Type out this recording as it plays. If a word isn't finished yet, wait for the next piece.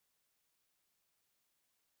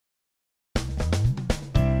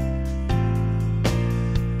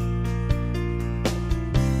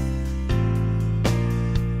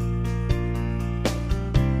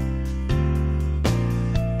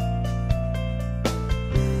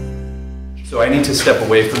So I need to step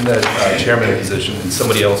away from the chairman position, and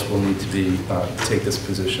somebody else will need to take this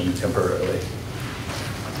position temporarily.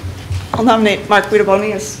 I'll nominate Mark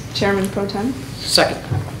Guidoboni as chairman pro tem. Second.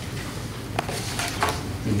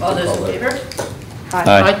 All those in favor? Aye.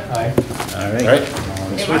 Aye. All All right.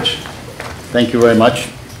 right, switch. Thank you very much.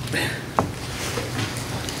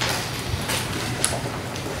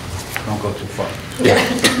 Don't go too far.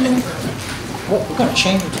 Well, we're going to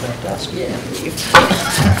change it to that desk.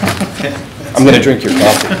 I'm going to drink your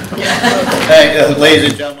coffee. Hey, ladies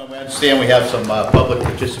and gentlemen, we understand we have some public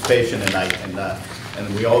participation tonight,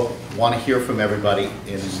 and we all want to hear from everybody.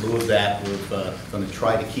 In lieu of that, we're going to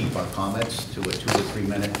try to keep our comments to a 2 to 3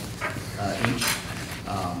 minute each.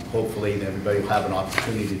 Hopefully, everybody will have an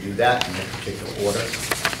opportunity to do that in that particular order.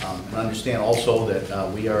 And understand also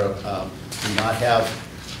that we do not have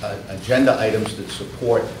agenda items that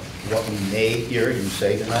support what we may hear you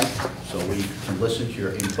say tonight, so we can listen to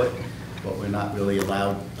your input, but we're not really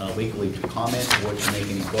allowed legally to comment or to make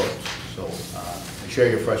any votes. So I share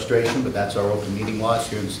your frustration, but that's our open meeting laws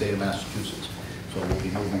here in the state of Massachusetts. So we'll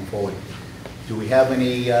be moving forward. Do we have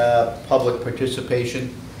any public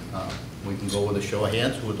participation? We can go with a show of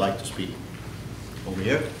hands. Who would like to speak? Over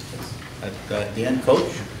here at the end,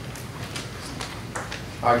 Coach.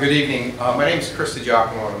 Good evening. My name is Chris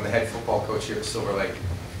DiGiacomo. I'm the head football coach here at Silver Lake.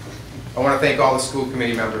 I want to thank all the school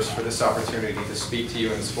committee members for this opportunity to speak to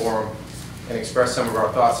you in this forum and express some of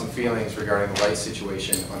our thoughts and feelings regarding the light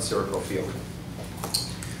situation on Syracuse Field.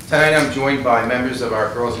 Tonight I'm joined by members of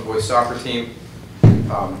our girls and boys soccer team,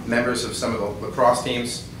 members of some of the lacrosse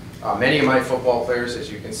teams, many of my football players,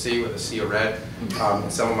 as you can see with a sea of red,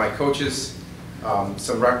 and some of my coaches,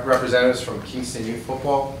 some representatives from Kingston Youth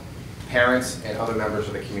Football, parents, and other members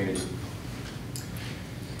of the community.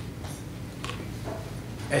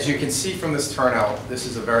 As you can see from this turnout, this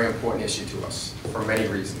is a very important issue to us for many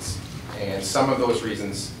reasons. And some of those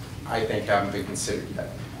reasons, I think, haven't been considered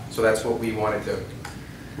yet. So that's what we wanted to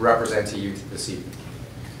represent to you this evening.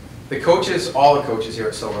 The coaches, all the coaches here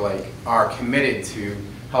at Silver Lake, are committed to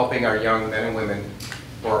helping our young men and women,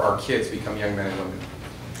 or our kids become young men and women,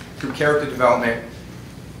 through character development,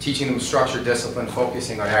 teaching them structure, discipline,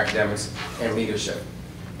 focusing on academics and leadership.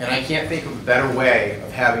 And I can't think of a better way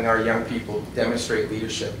of having our young people demonstrate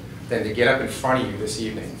leadership than to get up in front of you this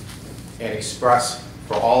evening and express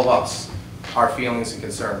for all of us our feelings and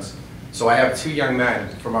concerns. So I have 2 young men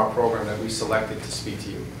from our program that we selected to speak to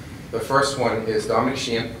you. The first one is Dominic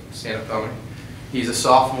Sheehan. Stand up, Dominic. He's a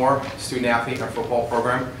sophomore student athlete in our football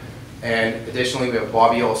program. And additionally, we have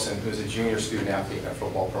Bobby Olson, who's a junior student athlete in our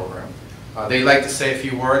football program. They'd like to say a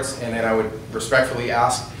few words, and then I would respectfully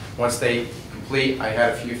ask, once they complete, I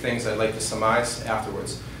had a few things I'd like to surmise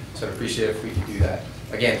afterwards. So I'd appreciate it if we could do that.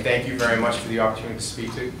 Again, thank you very much for the opportunity to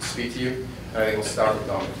speak to you. And I think we'll start with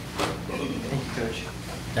Dominic. Thank you, Coach.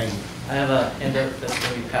 Thank you. I have a handout that's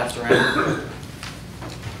going to be passed around.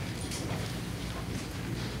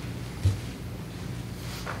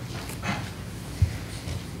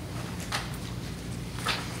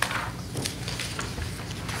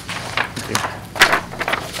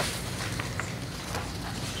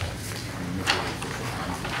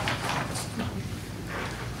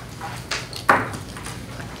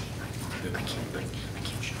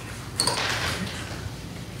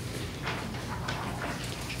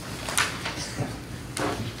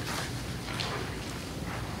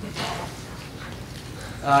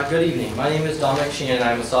 Good evening. My name is Dominic Sheehan, and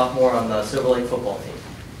I'm a sophomore on the Silver Lake football team.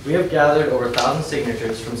 We have gathered over 1,000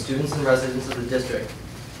 signatures from students and residents of the district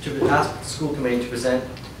to ask the school committee to present,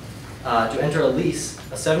 to enter a lease,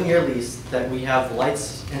 a 7-year lease that we have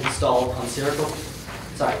lights installed on Syracuse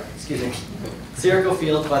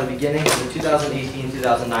Field by the beginning of the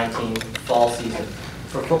 2018-2019 fall season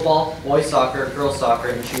for football, boys soccer, girls soccer,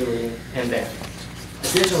 and cheerleading and band.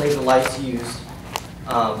 Additionally, the lights used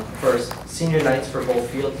for senior nights for both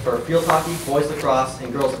field hockey, boys lacrosse,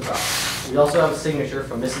 and girls lacrosse. We also have a signature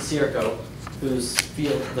from Mrs. Sirico, whose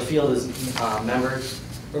the field is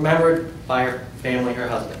remembered by her family, her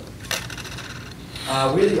husband.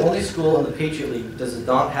 We're the only school in the Patriot League that does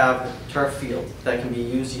not have a turf field that can be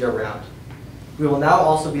used year-round. We will now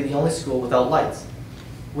also be the only school without lights.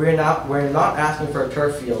 We're not asking for a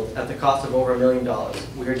turf field at the cost of over $1 million.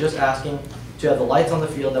 We are just asking to have the lights on the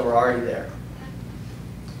field that were already there.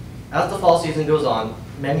 As the fall season goes on,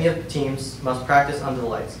 many of the teams must practice under the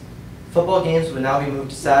lights. Football games would now be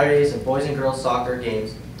moved to Saturdays, and boys and girls soccer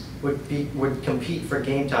games would compete for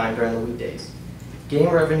game time during the weekdays. Game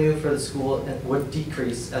revenue for the school would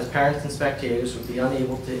decrease as parents and spectators would be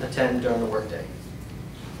unable to attend during the workday.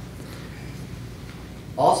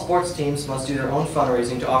 All sports teams must do their own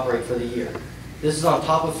fundraising to operate for the year. This is on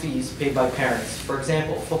top of fees paid by parents. For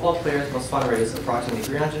example, football players must fundraise approximately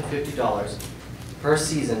 $350 per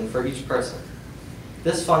season for each person.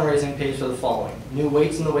 This fundraising pays for the following: new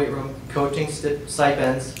weights in the weight room, coaching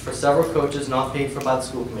stipends for several coaches not paid for by the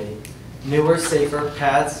school committee, newer, safer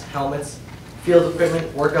pads, helmets, field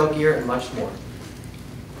equipment, workout gear, and much more.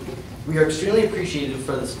 We are extremely appreciative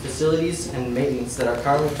for the facilities and maintenance that are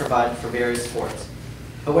currently provided for various sports.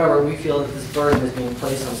 However, we feel that this burden is being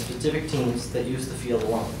placed on specific teams that use the field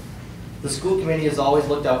alone. The school committee has always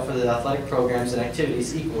looked out for the athletic programs and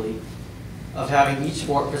activities equally, of having each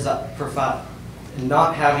sport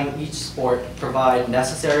not having each sport provide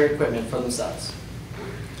necessary equipment for themselves.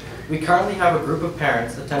 We currently have a group of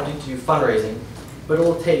parents attempting to do fundraising, but it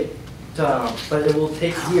will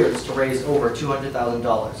take years to raise over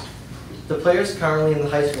 $200,000. The players currently in the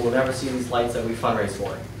high school will never see these lights that we fundraise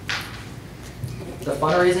for. The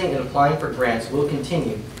fundraising and applying for grants will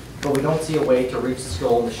continue, but we don't see a way to reach this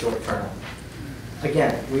goal in the short term.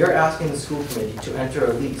 Again, we are asking the school committee to enter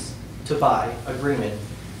a lease to buy agreement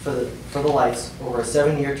for the lights over a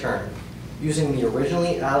 7-year term, using the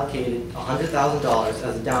originally allocated $100,000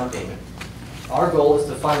 as a down payment. Our goal is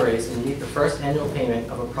to fundraise and meet the first annual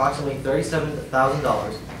payment of approximately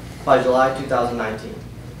 $37,000 by July 2019.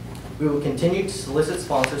 We will continue to solicit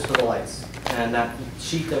sponsors for the lights, and that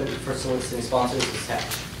sheet for soliciting sponsors is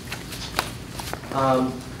attached.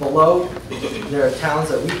 Below, there are towns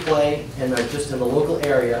that we play and are just in the local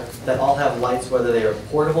area that all have lights, whether they are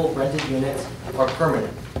portable, rented units, or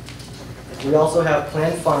permanent. We also have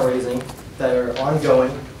planned fundraising that are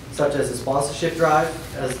ongoing, such as the sponsorship drive,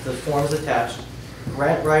 as the forms attached,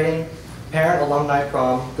 grant writing, parent alumni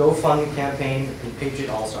prom, GoFundMe campaign, and Patriot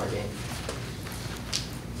All-Star Game.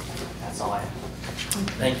 That's all I have.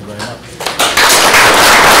 Thank you very much.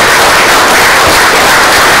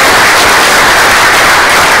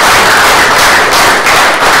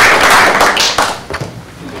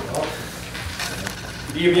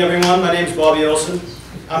 Good evening, everyone. My name is Bobby Olson.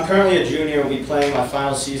 I'm currently a junior and will be playing my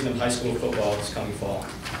final season of high school football this coming fall.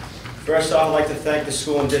 First off, I'd like to thank the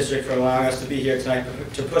school and district for allowing us to be here tonight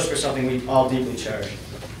to push for something we all deeply cherish.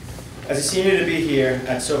 As a senior to be here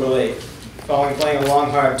at Silver Lake, following playing a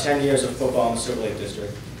long, hard 10 years of football in the Silver Lake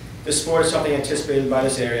district, this sport is something anticipated by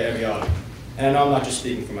this area every autumn. And I know I'm not just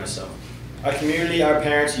speaking for myself. Our community, our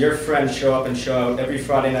parents, your friends show up and show out every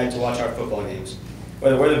Friday night to watch our football games,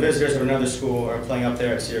 whether we're the visitors of another school or playing up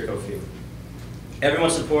there at Sirico Field.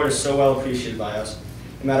 Everyone's support is so well appreciated by us,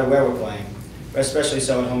 no matter where we're playing, but especially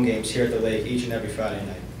so at home games here at the lake each and every Friday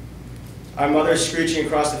night. Our mothers screeching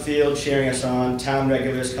across the field, cheering us on, town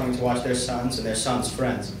regulars coming to watch their sons and their sons'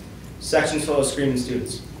 friends, sections full of screaming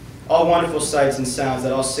students. All wonderful sights and sounds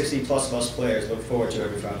that all 60+ of us players look forward to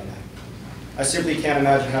every Friday night. I simply can't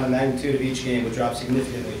imagine how the magnitude of each game would drop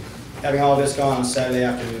significantly, having all of this gone on Saturday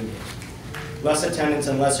afternoon games. Less attendance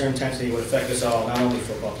and lesser intensity would affect us all, not only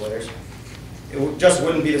football players. It just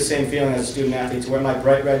wouldn't be the same feeling as a student athlete to wear my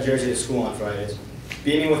bright red jersey to school on Fridays,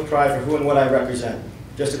 beaming with pride for who and what I represent,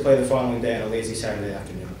 just to play the following day on a lazy Saturday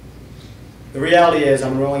afternoon. The reality is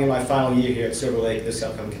I'm enrolling in my final year here at Silver Lake this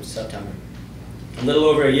upcoming September. A little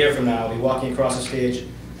over a year from now, I'll be walking across the stage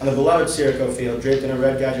on the beloved Sirico Field, draped in a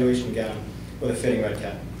red graduation gown with a fitting red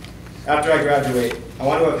cap. After I graduate, I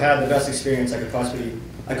want to have had the best experience I could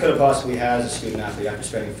have possibly had as a student athlete after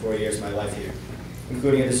spending 4 years of my life here,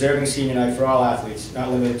 including a deserving senior night for all athletes, not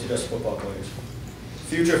limited to just football players.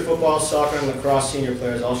 Future football, soccer, and lacrosse senior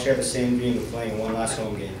players all share the same dream of playing one last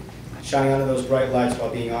home game, shining under those bright lights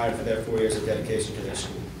while being honored for their 4 years of dedication to their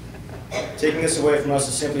school. Taking this away from us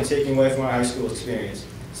is simply taking away from our high school experience,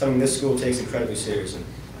 something this school takes incredibly seriously.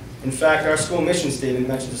 In fact, our school mission statement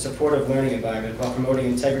mentions a supportive learning environment while promoting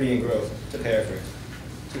integrity and growth, to paraphrase.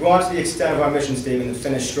 To go on to the extent of our mission statement and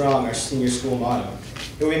finish strong, our senior school motto,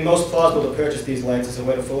 it would be most plausible to purchase these lights as a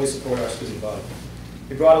way to fully support our student body.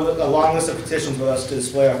 We brought a long list of petitions with us to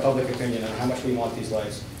display our public opinion on how much we want these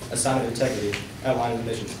lights, a sign of integrity, outlined in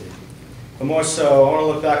the mission statement. But more so, I want to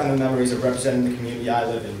look back on the memories of representing the community I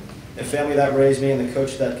live in, the family that raised me, and the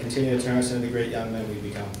coach that continued to turn us into the great young men we've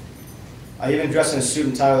become. I even dressed in a suit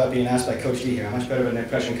and tie without being asked by Coach D here. How much better of an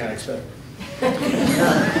impression can I expect?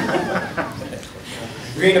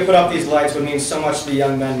 Agreeing to put up these lights would mean so much to the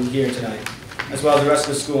young men here tonight, as well as the rest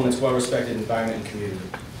of the school and its well-respected environment and community.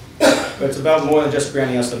 But it's about more than just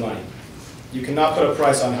granting us the money. You cannot put a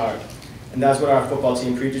price on heart, and that's what our football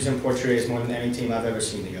team preaches and portrays more than any team I've ever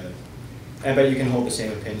seen together. And I bet you can hold the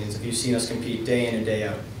same opinions if you've seen us compete day in and day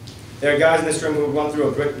out. There are guys in this room who would run through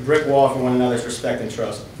a brick wall for one another's respect and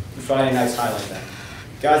trust, and Friday nights highlight that.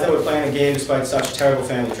 Guys that would play in a game despite such terrible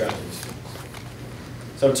family tragedies.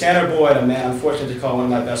 So Tanner Boyd, a man I'm fortunate to call one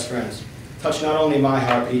of my best friends, touched not only my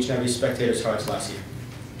heart, but each and every spectator's hearts last year.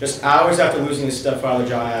 Just hours after losing his stepfather,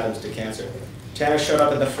 John Adams, to cancer, Tanner showed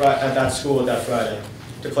up at that school that Friday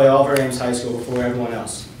to play Oliver Ames High School before everyone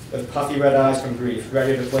else, with puffy red eyes from grief,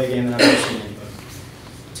 ready to play a game that I've never seen anybody.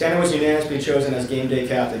 Tanner was unanimously chosen as game day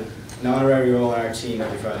captain, an honorary role on our team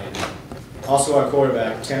every Friday night. Also our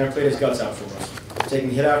quarterback, Tanner played his guts out for us, taking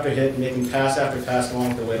hit after hit, making pass after pass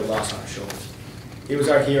along the way to loss on our shoulders. He was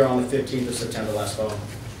our hero on the 15th of September last fall,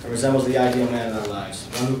 and resembles the ideal man in our lives,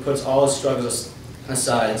 one who puts all his struggles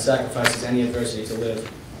aside and sacrifices any adversity to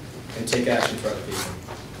live and take action for other people.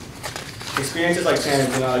 Experiences like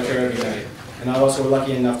Tanner's do not occur every night, and I also were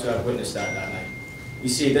lucky enough to have witnessed that night. You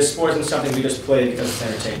see, this sport isn't something we just play because it's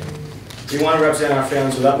entertainment. We want to represent our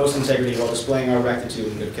families with utmost integrity while displaying our rectitude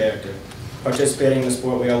and good character, participating in the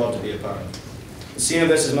sport we all love to be a part of. The scene of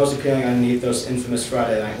this is most appealing underneath those infamous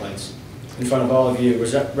Friday night lights, in front of all of you,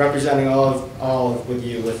 representing all with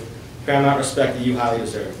you with paramount respect that you highly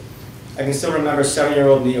deserve. I can still remember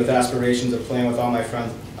 7-year-old me with aspirations of playing with all my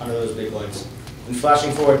friends under those big lights. And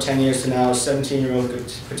flashing forward 10 years to now, a 17-year-old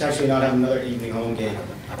could potentially not have another evening home game.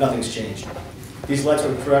 Nothing's changed. These lights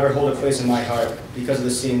would forever hold a place in my heart because of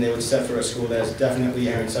the scene they would set for a school that is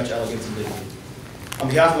definitely earned such elegance and dignity. On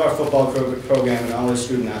behalf of our football program and all our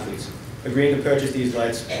student athletes, agreeing to purchase these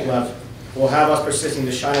lights will have us persisting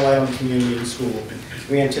to shine a light on the community and school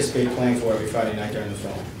we anticipate playing for every Friday night during the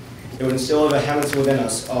fall. It would instill a vehemence within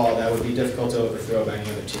us all that would be difficult to overthrow by any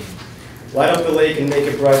other team. Light up the lake and make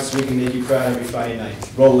it bright so we can make you proud every Friday night.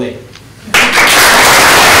 Roll Lake.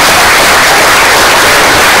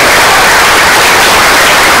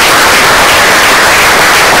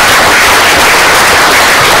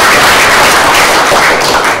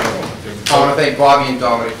 I want to thank Bobby and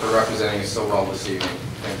Dominic for representing us so well this evening.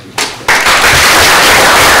 Thank you.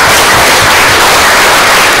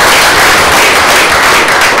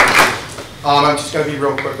 I'm just going to be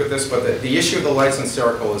real quick with this, but the issue of the lights and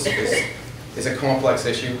circle is a complex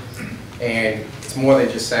issue, and it's more than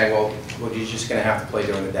just saying, well, you're just going to have to play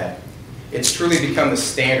during the day. It's truly become the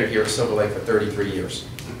standard here at Silver Lake for 33 years.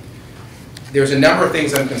 There's a number of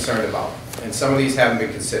things I'm concerned about, and some of these haven't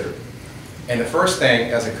been considered. And the first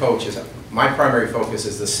thing, as a coach, is my primary focus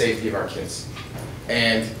is the safety of our kids.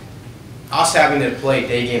 And us having to play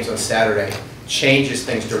day games on Saturday changes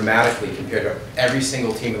things dramatically compared to every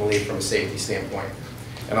single team in the league from a safety standpoint.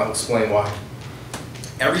 And I'll explain why.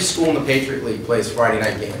 Every school in the Patriot League plays Friday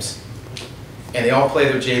night games. And they all play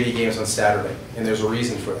their JV games on Saturday. And there's a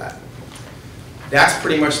reason for that. That's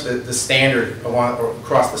pretty much the standard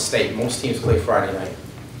across the state. Most teams play Friday night.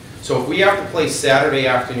 So if we have to play Saturday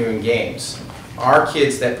afternoon games, our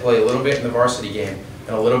kids that play a little bit in the varsity game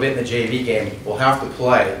and a little bit in the JV game will have to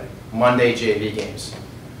play Monday JV games.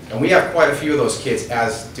 And we have quite a few of those kids,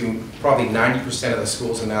 as do probably 90% of the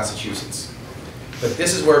schools in Massachusetts. But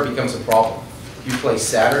this is where it becomes a problem. You play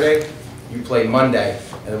Saturday, you play Monday,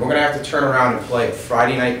 and then we're going to have to turn around and play a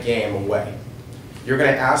Friday night game away. You're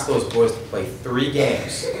going to ask those boys to play 3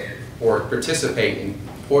 games or participate in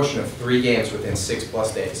a portion of 3 games within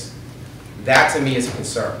 6+ days. That to me is a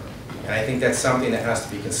concern. And I think that's something that has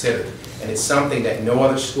to be considered. And it's something that no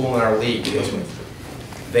other school in our league deals with.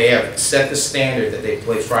 They have set the standard that they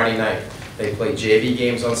play Friday night. They play JV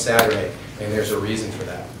games on Saturday, and there's a reason for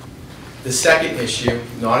that. The second issue,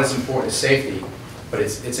 not as important as safety, but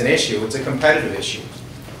it's an issue, it's a competitive issue.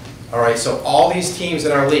 All right, so all these teams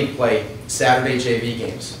in our league play Saturday JV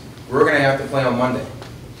games. We're going to have to play on Monday.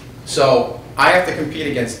 So I have to compete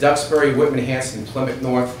against Duxbury, Whitman Hanson, Plymouth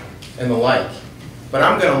North, and the like. But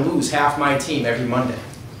I'm going to lose half my team every Monday.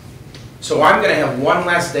 So I'm going to have one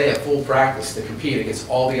less day of full practice to compete against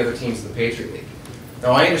all the other teams in the Patriot League.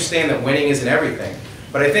 Now I understand that winning isn't everything,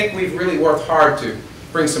 but I think we've really worked hard to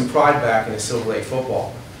bring some pride back into Silver Lake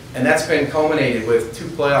football. And that's been culminated with 2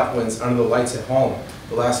 playoff wins under the lights at home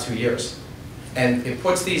the last 2 years. And it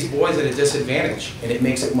puts these boys at a disadvantage, and it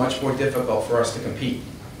makes it much more difficult for us to compete.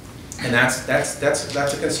 And that's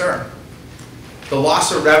a concern. The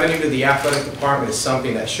loss of revenue to the athletic department is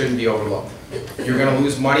something that shouldn't be overlooked. You're going to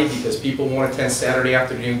lose money because people won't attend Saturday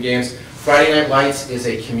afternoon games. Friday Night Lights is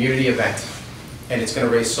a community event, and it's going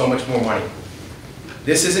to raise so much more money.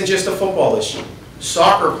 This isn't just a football issue.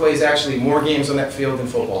 Soccer plays actually more games on that field than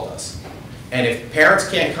football does. And if parents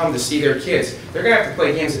can't come to see their kids, they're going to have to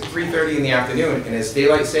play games at 3:30 in the afternoon, and as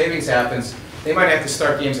daylight savings happens, they might have to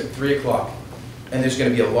start games at 3 o'clock. And there's going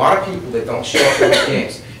to be a lot of people that don't show up for those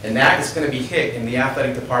games. And that is going to be hit in the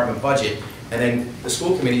athletic department budget, and then the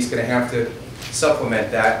school committee is going to have to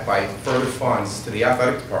supplement that by further funds to the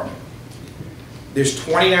athletic department. There's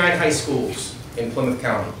 29 high schools in Plymouth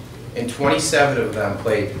County, and 27 of them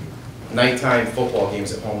played nighttime football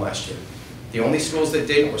games at home last year. The only schools that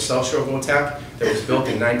didn't were South Shore Votech, that was built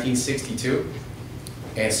in 1962,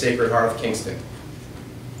 and Sacred Heart of Kingston.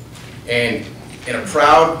 And in a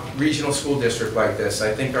proud regional school district like this,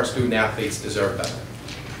 I think our student athletes deserve better.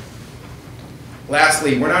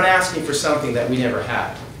 Lastly, we're not asking for something that we never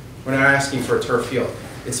had. We're not asking for a turf field.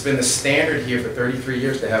 It's been the standard here for 33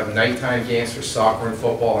 years to have nighttime games for soccer and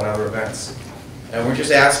football and other events. And we're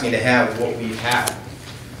just asking to have what we've had.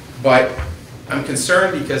 But I'm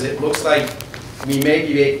concerned because it looks like we may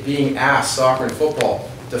be being asked, soccer and football,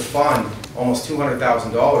 to fund almost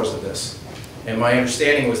 $200,000 of this. And my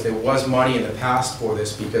understanding was there was money in the past for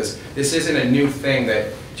this, because this isn't a new thing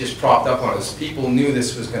that just propped up on us. People knew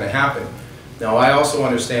this was going to happen. Now, I also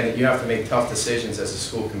understand that you have to make tough decisions as a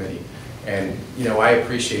school committee. And, you know, I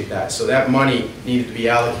appreciate that. So that money needed to be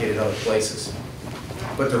allocated other places.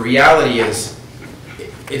 But the reality is,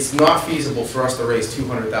 it's not feasible for us to raise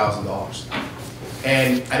 $200,000.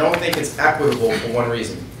 And I don't think it's equitable for one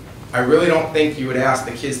reason. I really don't think you would ask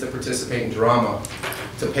the kids that participate in drama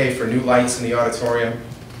to pay for new lights in the auditorium,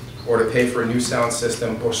 or to pay for a new sound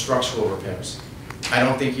system, or structural repairs. I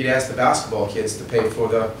don't think you'd ask the basketball kids to pay for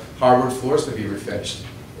the hardwood floors to be refinished,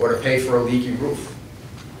 or to pay for a leaky roof,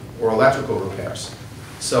 or electrical repairs.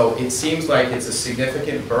 So it seems like it's a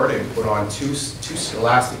significant burden put on two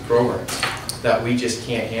scholastic programs that we just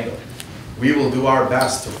can't handle. We will do our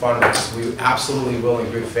best to fund this. We absolutely will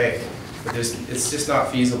in good faith. But it's just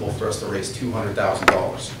not feasible for us to raise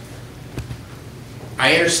 $200,000.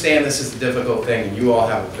 I understand this is a difficult thing, and you all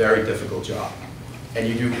have a very difficult job. And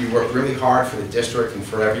you work really hard for the district and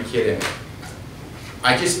for every kid in it.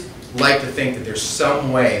 I just like to think that there's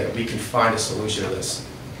some way that we can find a solution to this,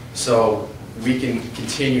 so we can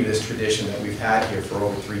continue this tradition that we've had here for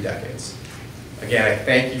over 3 decades. Again, I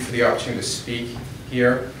thank you for the opportunity to speak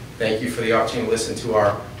here. Thank you for the opportunity to listen to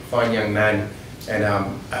our fine young men. And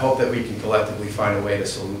I hope that we can collectively find a way to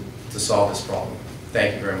solve this problem.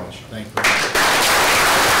 Thank you very much. Thank you.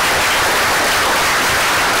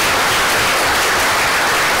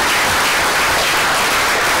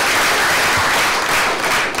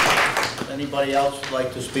 Anybody else would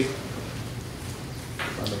like to speak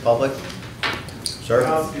from the public? Sir?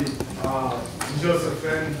 I'm Joseph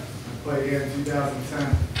Finn. I played here in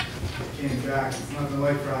 2010. Came back. It's nothing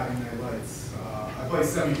like Friday Night Lights. I play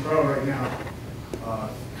semi-pro right now,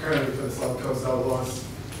 currently for the South Coast Outlaws.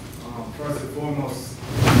 First and foremost,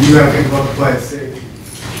 you got to think about the player's safety.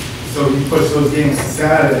 So you push those games to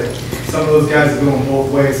Saturday. Some of those guys are going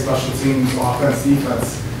both ways, special teams, offense,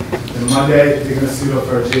 defense. Then Monday, they're going to suit up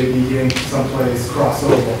for a JV game. Some plays cross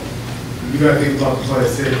over. You got to think about the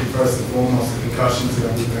player's safety first and foremost, the concussions and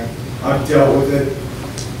everything. I've dealt with it.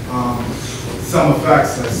 Some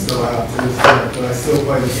effects I still have to this day, but I still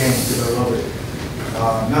play the game because I love it.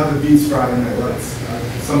 Nothing beats Friday Night Lights.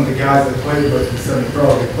 Some of the guys I played with in semi-pro,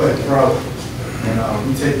 they played pro. And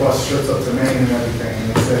we take bus trips up to Maine and everything, and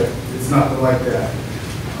they said it's nothing like that.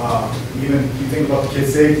 Even if you think about the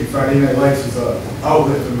kids' safety, Friday Night Lights was an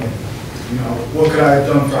outlet for me. You know, what could I have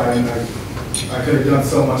done Friday night? I could have done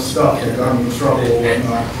so much stuff that got me in trouble or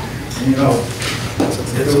whatnot. And, you know,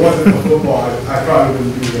 if it wasn't for football, I probably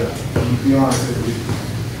wouldn't do that, to be honest with you.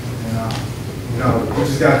 And, you know, we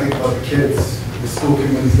just got to think about the kids. The school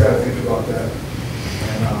community's got to think about that.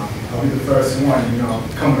 And I'll be the first one, you know,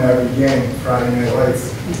 coming to every game, Friday Night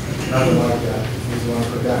Lights. Nothing like that. I just want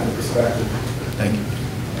to put that in perspective. Thank you.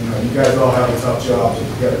 You know, you guys all have a tough job, but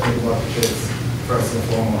you got to think about the kids first and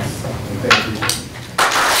foremost. And thank you.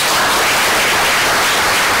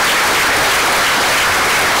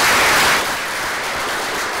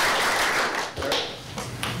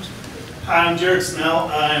 Hi, I'm Jared Snell.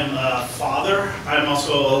 I'm a father. I'm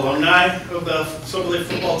also an alumni of the Silver Lake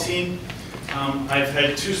football team. I've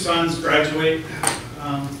had 2 sons graduate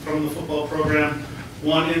from the football program,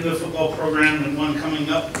 one in the football program and one coming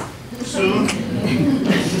up soon.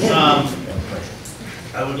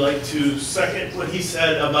 I would like to second what he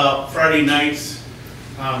said about Friday nights.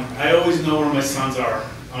 I always know where my sons are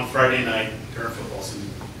on Friday night during football season.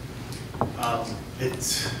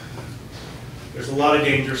 There's a lot of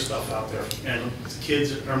dangerous stuff out there, and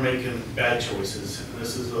kids are making bad choices. And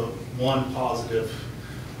this is one positive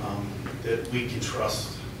that we can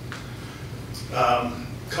trust.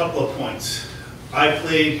 Couple of points. I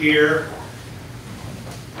played here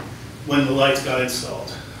when the lights got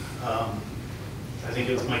installed. I think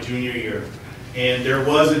it was my junior year. And there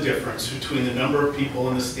was a difference between the number of people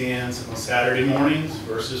in the stands on Saturday mornings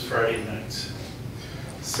versus Friday nights.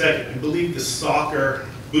 Second, I believe the soccer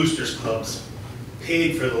boosters clubs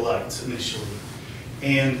paid for the lights initially.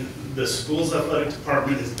 And the school's athletic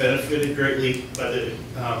department has benefited greatly by the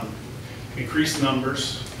increased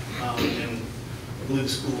numbers and believe the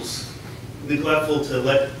school's neglectful to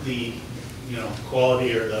let the,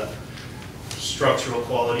 quality or the structural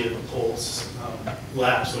quality of the poles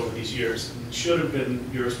lapse over these years. It should have been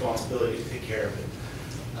your responsibility to take care of it.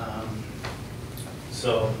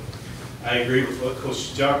 So I agree with what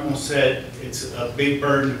Coach Giacomo said. It's a big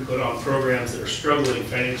burden to put on programs that are struggling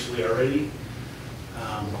financially already.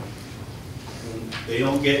 When they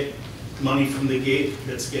don't get money from the gate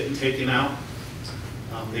that's getting taken out,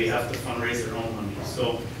 they have to fundraise their own money.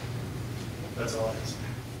 So that's all I have to say.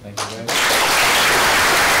 Thank you very much.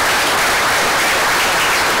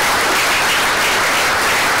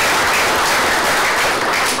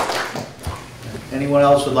 Anyone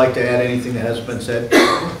else would like to add anything that hasn't been said?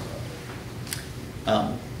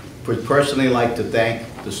 Would personally like to thank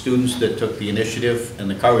the students that took the initiative and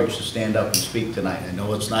the courage to stand up and speak tonight. I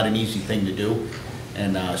know it's not an easy thing to do,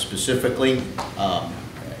 and specifically,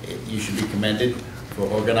 you should be commended for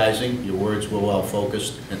organizing. Your words were well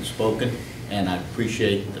focused and spoken, and I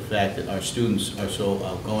appreciate the fact that our students are so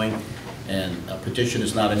outgoing, and a petition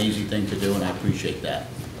is not an easy thing to do, and I appreciate that.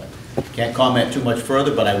 Can't comment too much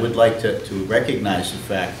further, but I would like to recognize the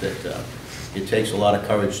fact that it takes a lot of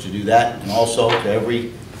courage to do that, and also to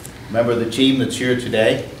every member of the team that's here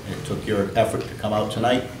today. It took your effort to come out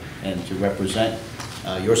tonight and to represent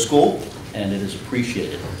your school, and it is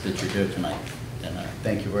appreciated that you're here tonight. And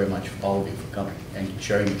thank you very much, all of you, for coming and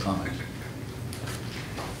sharing your comments.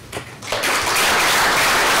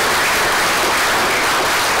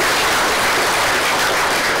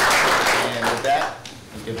 And with that,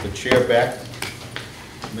 I'll give the chair back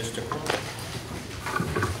to Mr. Crowe.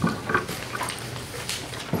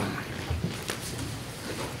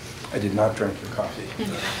 I did not drink your coffee.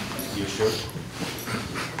 You sure?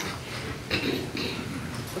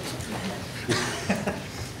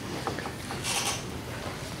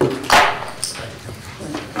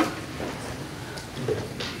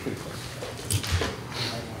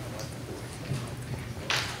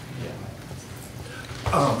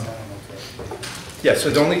 Yeah,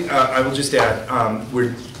 so the only, I will just add,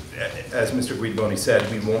 as Mr. Guidoboni said,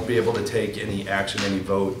 we won't be able to take any action, any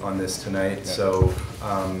vote on this tonight. So,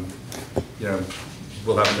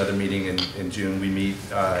 we'll have another meeting in June. We meet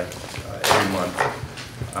every month.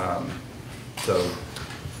 So,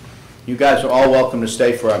 You guys are all welcome to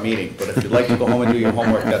stay for our meeting, but if you'd like to go home and do your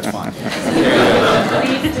homework, that's fine.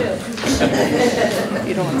 Please do.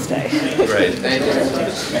 You don't want to stay. right. Thank you.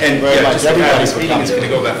 And very much. just to add, this meeting is going to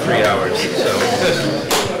go about 3 hours. So.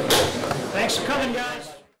 Thanks for coming, guys.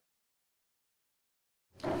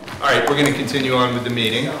 All right, we're going to continue on with the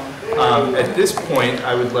meeting. At this point,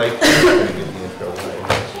 I would like to,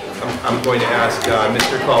 I'm going to ask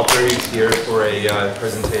Mr. Coulter, he's here for a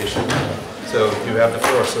presentation. So you have the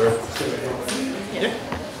floor, sir. Yeah.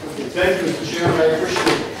 Thank you, Mr. Chairman, I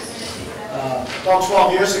appreciate it. About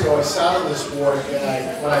 12 years ago, I sat on this board,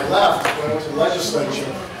 and when I left, when I went to the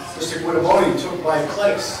legislature, Mr. Guidoboni took my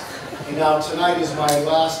place. And now tonight is my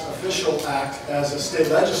last official act as a state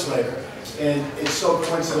legislator. And it's so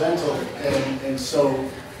coincidental and so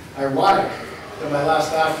ironic that my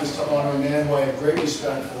last act is to honor a man who I have great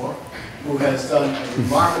respect for, who has done a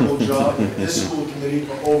remarkable job in this school committee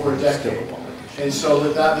for over a decade. And so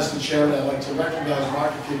with that, Mr. Chairman, I'd like to recognize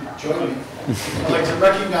Mark, if you join me. I'd like to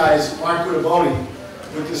recognize Mark Guidoboni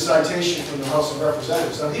with this citation from the House of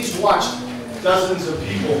Representatives. Now, he's watched dozens of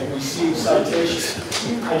people receive citations.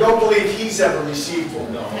 I don't believe he's ever received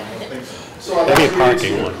one. No, I don't think so. So I'd like to read it to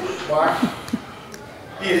you. Mark,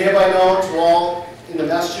 be it hereby known to all in the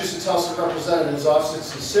Massachusetts House of Representatives office,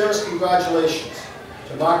 sincerest congratulations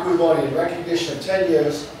to Mark Guidoboni in recognition of 10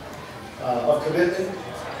 years of commitment.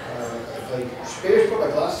 Maybe put my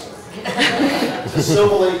glasses on. To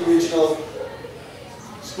Silver Lake Regional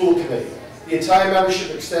School Committee. The entire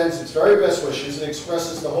membership extends its very best wishes and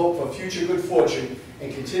expresses the hope for future good fortune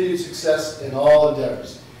and continued success in all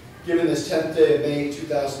endeavors. Given this 10th day of May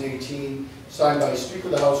 2018, signed by Speaker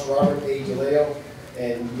of the House Robert A. DeLeo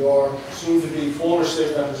and your soon-to-be former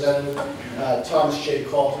state representative Thomas J.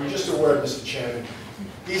 Coulter. Just a word, Mr. Chairman.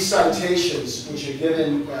 These citations, which are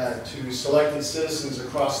given to selected citizens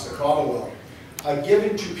across the Commonwealth, are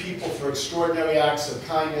given to people for extraordinary acts of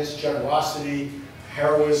kindness, generosity,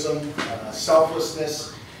 heroism,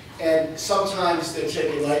 selflessness, and sometimes they're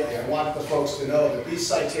taken lightly. I want the folks to know that these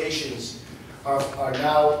citations are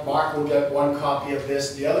now, Mark will get one copy of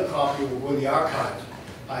this, the other copy will go in the archive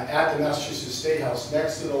at the Massachusetts State House,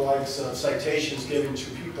 next to the likes of citations given to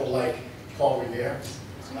people like Paul Revere,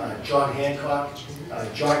 John Hancock,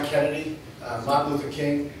 John Kennedy, Martin Luther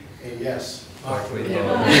King, and yes, Mark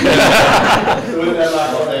Guidoboni.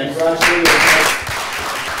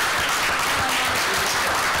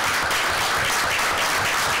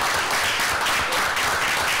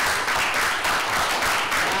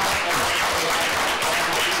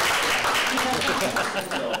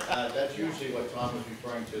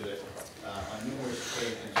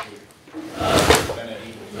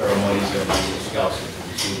 there by Eagle Scouts to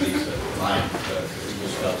receive these Lions, Eagle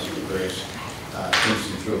Scouts of the various teams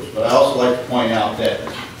and troops. But I also like to point out that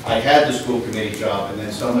I had the school committee job, and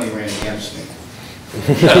then somebody ran against me.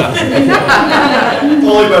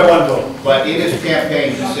 Only by one vote. But in his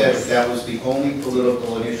campaign, he said that was the only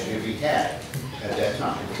political initiative he had at that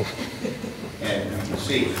time. And you can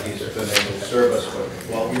see, he's been able to serve us for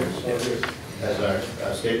 12 years as our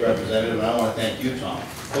state representative, and I want to thank you, Tom.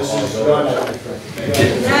 This is done, I think.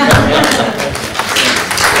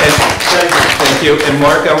 Thank you. And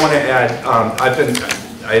Mark, I want to add,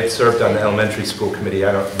 I have served on the elementary school committee.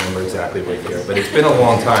 I don't remember exactly what year, but it's been a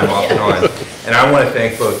long time off and on. And I want to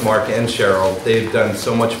thank both Mark and Cheryl. They've done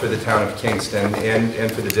so much for the town of Kingston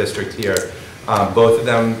and for the district here. Both of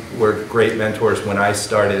them were great mentors when I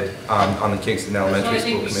started on the Kingston Elementary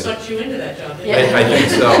School Committee. So I think we sucked you into that job, didn't we? I think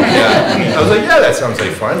so, yeah. I was like, yeah, that sounds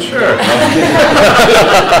like fun, sure.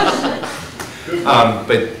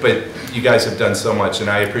 But you guys have done so much, and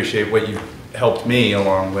I appreciate what you've helped me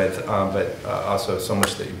along with, but also so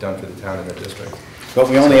much that you've done for the town and the district. But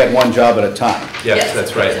we only had one job at a time. Yes,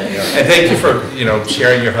 that's right. And thank you for,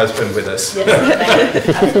 sharing your husband with us.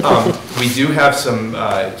 We do have some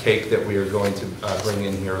cake that we are going to bring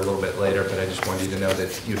in here a little bit later, but I just wanted you to know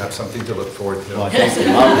that you have something to look forward to. Oh, thank you.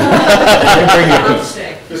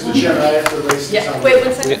 Mr. Chairman, I have to raise this. Yeah, wait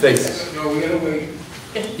 1 second. Thanks. No, we gotta wait.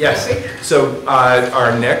 Yes, so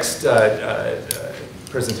our next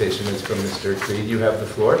presentation is from Mr. Creed. You have the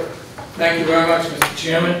floor. Thank you very much, Mr.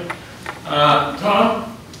 Chairman. Tom?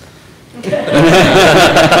 On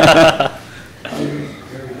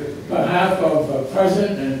behalf of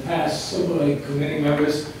President and past Silver Lake Committee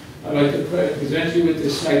members, I'd like to present you with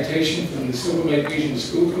this citation from the Silver Lake Regional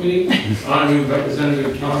School Committee honoring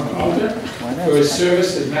Representative Tom Calder for his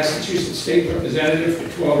service as Massachusetts State Representative for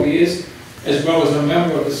 12 years, as well as a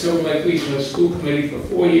member of the Silver Lake Regional School Committee for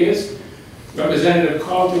 4 years. Representative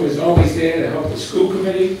Calder is always there to help the school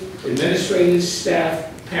committee, administrators,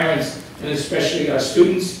 staff, parents, and especially our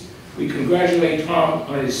students. We congratulate Tom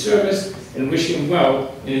on his service and wish him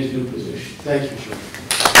well in his new position. Thank you, Chairman.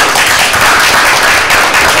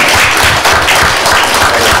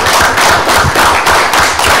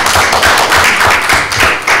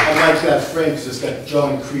 I like that frame because it's got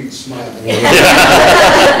John Creed smiling.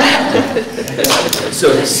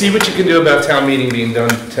 So see what you can do about town meeting being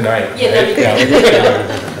done tonight. Yeah, that'd be great.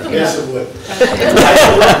 Yes, it would. I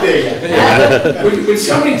love it. Would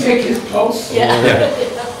somebody take his pulse? Yeah.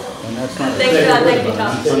 Thanks for that, thank you,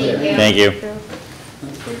 Tom. Thank you.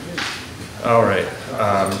 All right.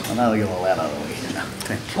 I'm not going to let out of the way.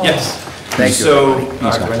 Yes. Thank you. So, do I need to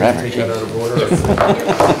take that out of order?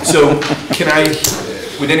 So,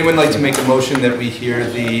 would anyone like to make a motion that we hear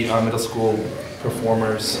the middle school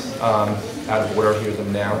performers out of order, hear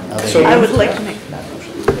them now? I would like to make that motion.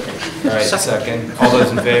 All right, second. All those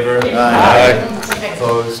in favor? Aye.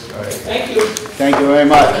 Opposed? All right. Thank you. Thank you very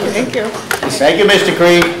much. Thank you. Thank you, Mr.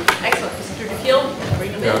 Creed. Excellent. Mr. DeField,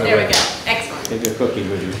 bring them in. There we go. Excellent. Take your cookie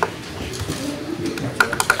with you.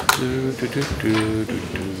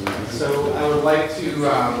 So I would like to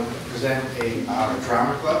present our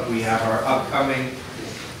drama club. We have our upcoming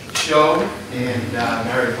show in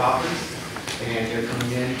Mary Poppins, and they're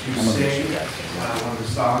coming in to sing one of the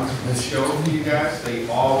songs from this show for you guys. They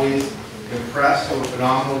always impress, do a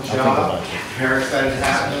phenomenal job. Very excited to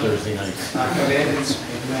have them come in and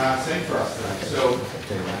sing for us tonight. So I'm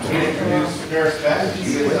going to introduce Nurse Beth. She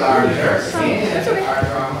is our nurse and our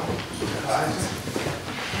drama advisor.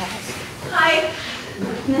 Hi.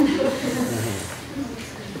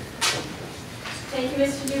 Thank you,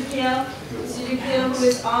 Mr. Dupiel. Mr. Dupiel, who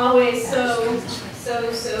is always so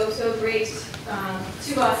great to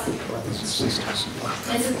us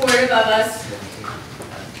and supportive of us.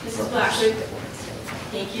 Mrs. Blackwood,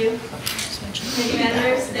 thank you. Committee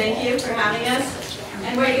members, thank you for having us.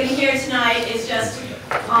 And what you're going to hear tonight is just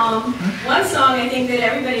one song I think that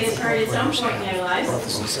everybody has heard at some point in their lives.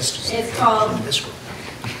 It's called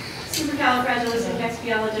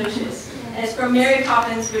Supercalifragilisticexpialidocious. And it's from Mary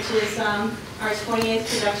Poppins, which is our 28th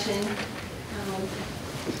production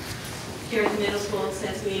here at the middle school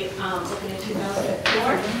since we opened in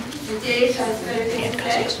 2004. And Dave has better things to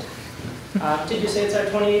say. Did you say it's our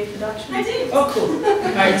 28th production? I did. Oh, cool.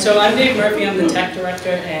 All right, so I'm Dave Murphy. I'm the tech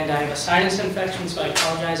director, and I have a sinus infection, so I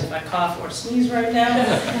apologize if I cough or sneeze right now.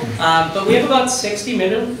 But we have about 60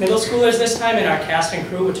 middle schoolers this time in our cast and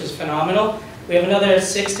crew, which is phenomenal. We have another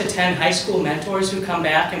 6 to 10 high school mentors who come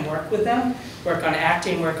back and work with them, work on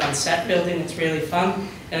acting, work on set building. It's really fun.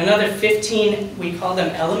 And another 15, we call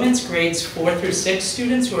them elements, grades 4 through 6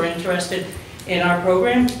 students who are interested in our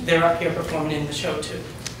program. They're up here performing in the show too.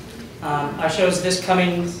 Our show's this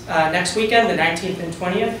coming next weekend, the 19th and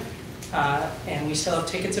 20th, and we still have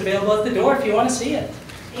tickets available at the door if you want to see it.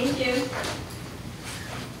 Thank you.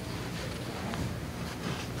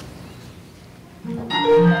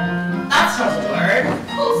 That's not a word. Of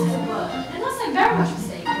course it's a word. Unless I'm very much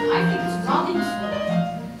mistaken, I think it's rather useful.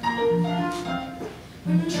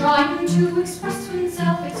 When trying to express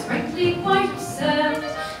oneself, it's frankly quite absurd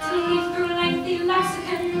to leaf through lengthy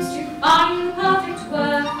lexicons to find the perfect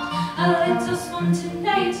word. A little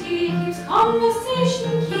spontaneity keeps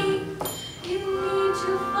conversation key. You need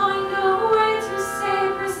to find a way to say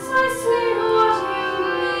precisely what you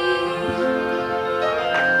mean.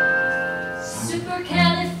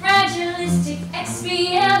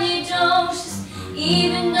 Supercalifragilisticexpialidocious.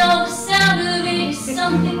 Even though the sound of it is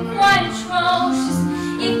something quite atrocious,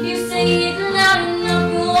 if you say it loud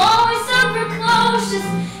enough, you'll always sound precocious.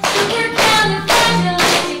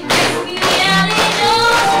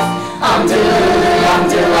 Supercalifragilisticexpialidocious. I'm delighted, I'm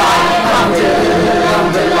delighted, I'm delighted, I'm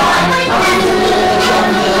delighted, I'm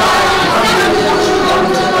delighted, I'm delighted, I'm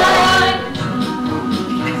delighted.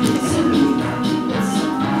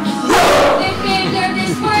 If they learn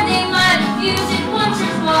this word, they might have used it once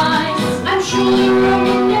or twice. I'm sure the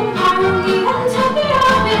Roman Empire only entered the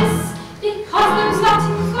office because those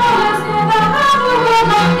Latin scholars never had a word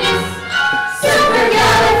like this.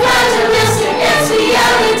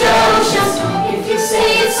 Supercalifragilisticexpialidocious. If you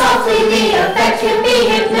say it softly, the effect can be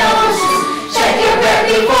hypnosis. Check your breath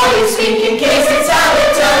before you speak in case it's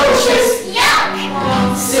halitosis. Yuck!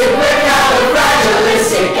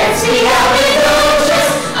 Supercalifragilisticexpialidocious.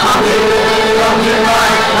 I'm delighted, I'm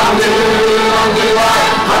delighted, I'm delighted, I'm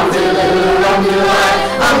delighted, I'm delighted, I'm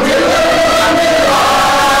delighted, I'm delighted,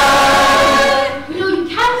 I'm delighted. You know, you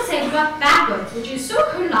can say the word backwards, which is so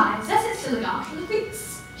collide, as it's still got for the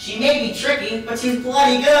fix. She may be tricky, but she's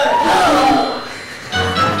bloody good. The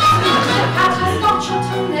cat has got your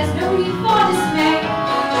tongue, there's no need for dismay.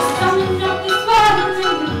 Just summon up this word and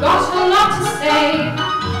then you've got a lot to say.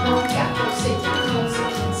 Don't get your Satan's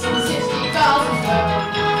nonsense, since it's the girls as well.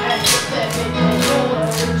 And if they're in the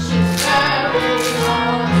world, she's very hard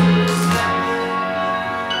to say.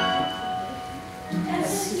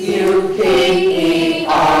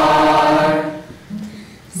 S-U-P-E-R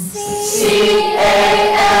C-A-L-I-F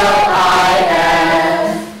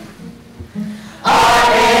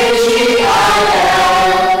R-A-G-I-L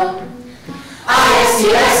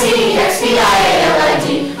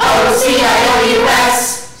I-S-T-I-C-E-X-P-I-A-L-I-D O-C-I-O-U-S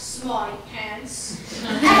Smarty pants.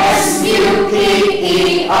 S-U-P-E-R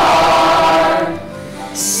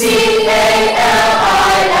C-A-L-I-F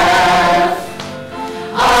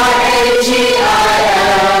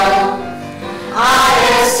R-A-G-I-L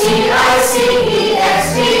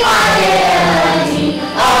I-S-T-I-C-E-X-P-I-A-L-I-D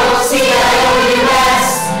O-C-I-O-U-S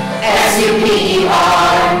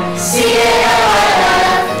S-U-P-E-R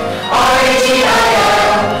C-A-L-I-F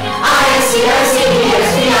R-A-G-I-L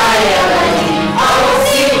I-S-T-I-C-E-X-P-I-A-L-I-D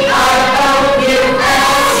O-C-I-O-U-S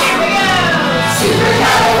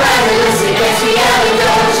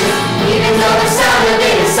Supercalifragilisticexpialidocious. Even though the sound of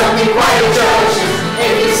it is something quite atrocious,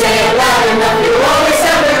 if you say it loud enough, you always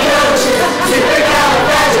sound precocious.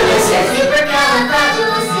 Supercalifragilistic,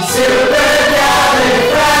 supercalifragilistic, supercalifragilistic,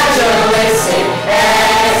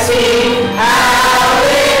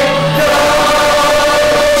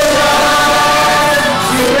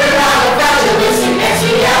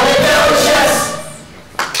 supercalifragilisticexpialidocious.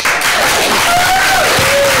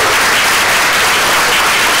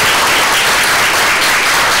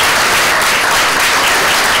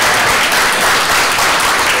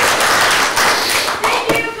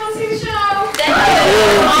 Thank you. Come see the show. Thank you.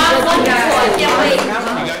 Wonderful. I can't wait.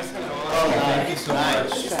 Thank you so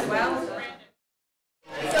much. Well.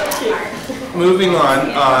 Moving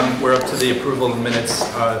on, we're up to the approval of minutes.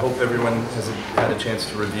 I hope everyone has had a chance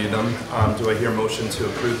to review them. Do I hear a motion to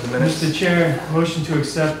approve the minutes? Mr. Chair, motion to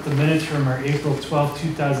accept the minutes from our April 12,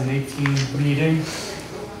 2018 meeting.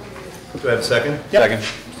 Do I have a second? Second.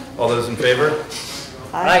 All those in favor?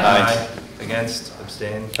 Aye. Against?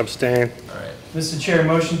 Abstain? Abstain. All right. Mr. Chair,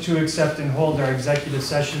 motion to accept and hold our executive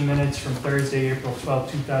session minutes from Thursday, April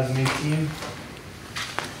 12, 2018.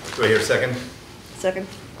 Do I hear a second? Second.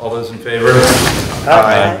 All those in favor?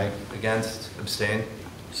 Aye. Against? Abstain?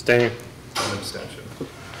 Abstain. One abstention.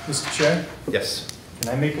 Mr. Chair, Yes. can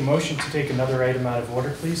I make a motion to take another item out of order,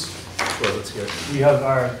 please? Sure, let's hear it. We have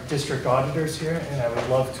our district auditors here, and I would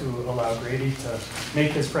love to allow Grady to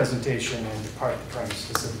make this presentation and depart the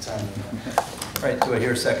premises at the time. All right, do I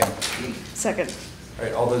hear a second? Second. All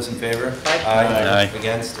right, all those in favor? Aye.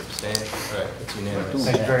 Against? Abstain? All right, that's unanimous.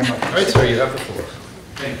 Thank you very much. All right, sir, you have the floor.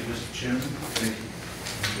 Thank you, Mr. Chairman. Thank you,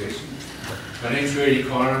 Jason. My name's Grady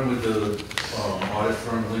Connor. I'm with the audit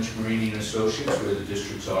firm Lynch Marini and Associates. We're the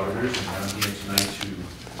district's auditors, and I'm here tonight to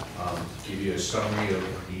give you a summary of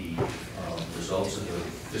the results of the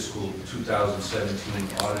fiscal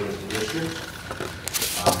 2017 audit of the district.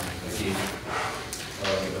 I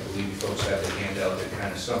believe you folks have the handout that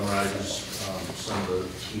kind of summarizes some of the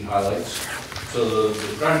key highlights. So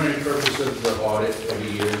the primary purpose of the audit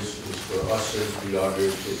every year is for us as the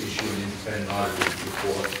auditors to issue an independent auditor's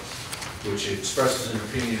report, which expresses an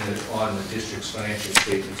opinion on the district's financial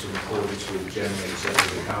statements in accordance with generally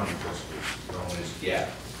accepted accounting principles, known as GAAP.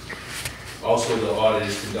 Also, the audit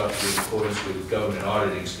is conducted in accordance with government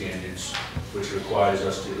auditing standards, which requires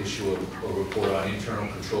us to issue a report on internal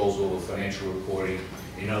controls over financial reporting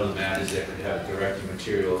and other matters that could have a direct and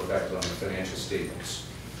material effect on the financial statements.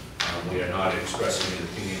 We are not expressing an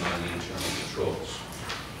opinion on the internal controls.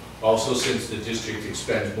 Also, since the district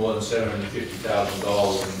expends more than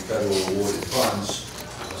 $750,000 in federal awarded funds,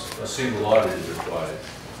 a single audit is required,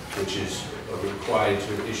 which is required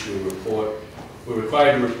to issue a report. We're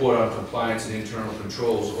required to report on compliance and internal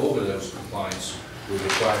controls over those compliance with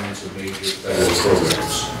requirements of major federal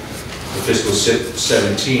programs. For fiscal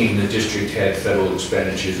 17, the district had federal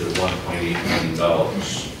expenditures of $1.8 million.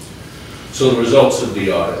 So the results of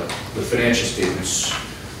the audit, the financial statements,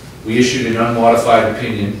 we issued an unmodified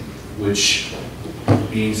opinion, which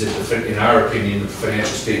means that, in our opinion, the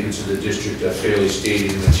financial statements of the district are fairly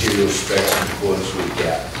stated in material specs in accordance with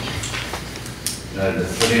GAAP. The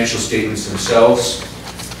financial statements themselves,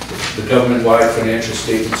 the government-wide financial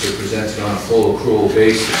statements are presented on a full accrual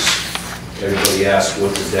basis. Everybody asks,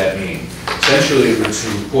 what does that mean? Essentially, it's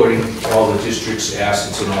reporting all the district's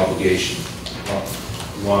assets and obligations,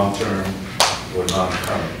 long-term or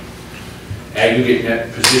non-current. Aggregate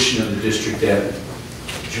net position of the district at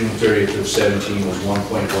June 30th of 17 was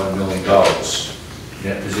 $1.1 million.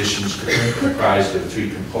 Net positions comprised of three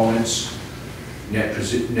components: net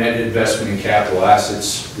investment in capital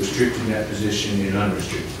assets, restricted net position, and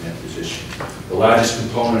unrestricted net position. The largest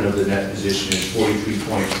component of the net position is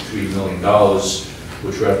 $43.3 million,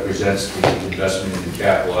 which represents the investment in the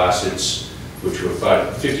capital assets, which were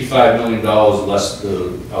 $55 million less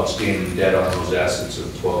the outstanding debt on those assets of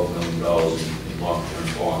 $12 million in long-term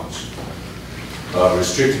bonds.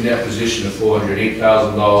 Restricted net position of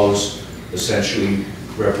 $408,000 essentially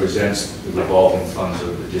represents the revolving funds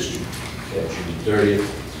of the district at June 30th.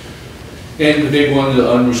 And the big one,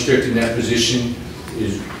 the unrestricted net position,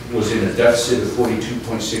 was in a deficit of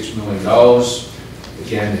 $42.6 million.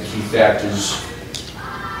 Again, the key factors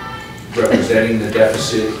representing the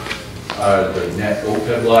deficit are the net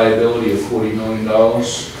OPEB liability of $40 million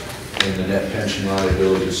and the net pension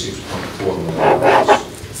liability of $6.4 million,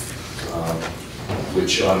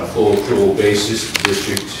 which on a full accrual basis, the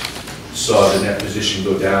district saw the net position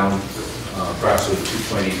go down approximately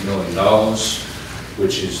 $2.8 million,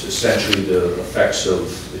 which is essentially the effects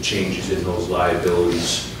of the changes in those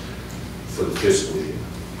liabilities for the fiscal year.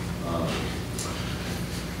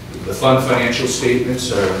 The fund financial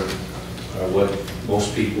statements are what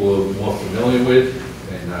most people are more familiar with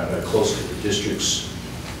and are close to the district's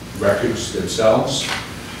records themselves.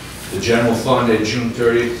 The general fund at June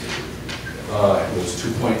 30th was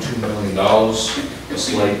 $2.2 million, a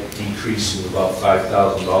slight decrease of about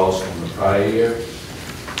 $5,000 from the prior year.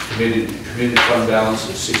 Committed fund balance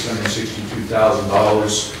of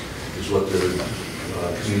 $662,000 is what the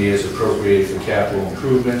committee has appropriated for capital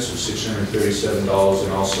improvements of $637,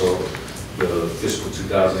 and also the fiscal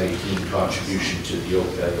 2018 contribution to the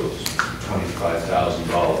OPEB of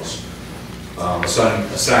 $25,000.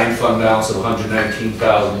 Assigned fund balance of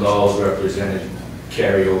 $119,000 represented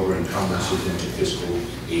carryover encumbrances into fiscal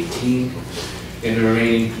 18. And the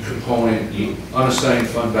remaining component, the unassigned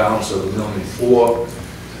fund balance of $1.4 million.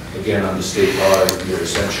 Again, under state law, you're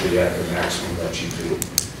essentially at the maximum that you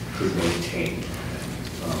could maintain.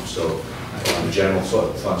 So on the general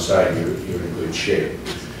fund side, you're in good shape.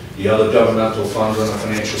 The other governmental funds on the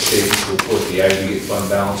financial statements will put the aggregate fund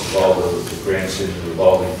balance of all the grants in the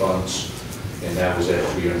revolving funds, and that was at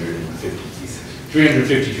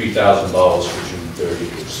 $353,000 for June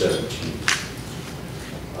 30th of 17.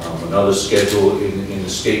 Another schedule in the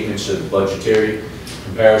statements of the budgetary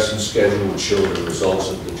comparison schedule would show the results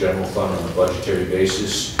of the general fund on a budgetary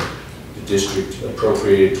basis. The district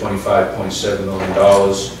appropriated $25.7 million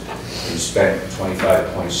and spent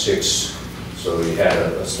 $25.6. So we had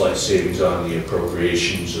a slight savings on the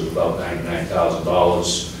appropriations of about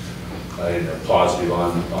 $99,000 and a positive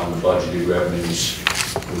on the budgeted revenues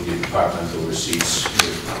with the departmental receipts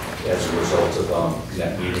as a result of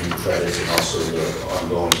net metering credits and also the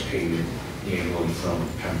ongoing payment annually from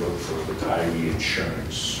Pembroke for retiree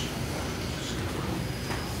insurance.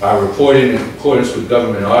 Our reporting in accordance with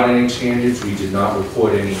government auditing standards, we did not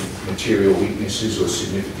report any material weaknesses or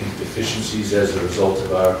significant deficiencies as a result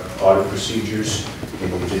of our audit procedures,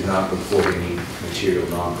 and we did not report any material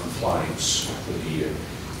non-compliance for the year.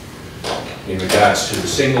 In regards to the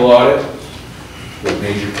single audit, the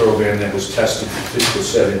major program that was tested for fiscal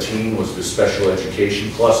 17 was the special education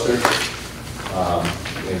cluster,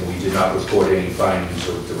 and we did not report any findings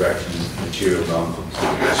of direct material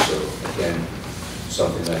non-compliance. So again,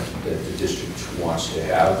 something that the district wants to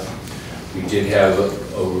have. We did have a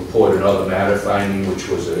report on other matter finding, which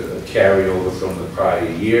was a carryover from the prior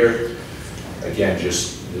year. Again,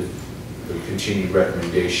 just the continued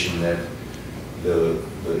recommendation that the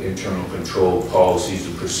internal control policies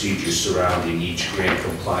and procedures surrounding each grant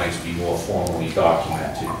compliance be more formally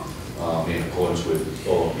documented in accordance with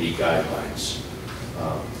OMB guidelines.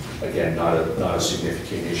 Again, not a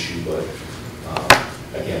significant issue, but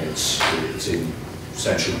again, it's in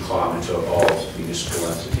essentially common to all municipal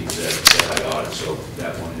entities that I audit, so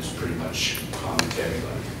that one is pretty much common to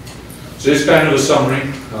everybody. So this is kind of a summary.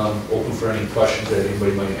 Open for any questions that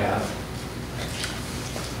anybody might have.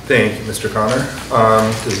 Thank you, Mr. Connor.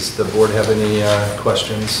 Does the board have any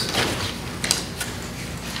questions?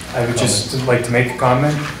 I would just like to make a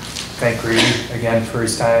comment. Thank Grady again for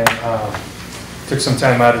his time. Took some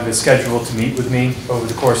time out of his schedule to meet with me over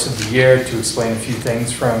the course of the year to explain a few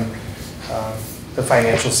things from the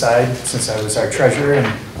financial side, since I was our treasurer, and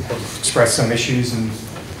expressed some issues and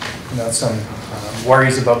some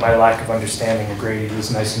worries about my lack of understanding. And Grady was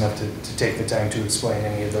nice enough to take the time to explain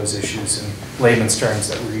any of those issues in layman's terms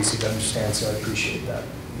that were easy to understand, so I appreciate that.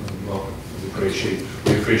 Well, we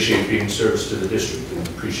appreciate being of service to the district and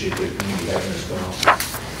appreciate the community having us come out.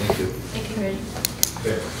 Thank you. Thank you, Grady.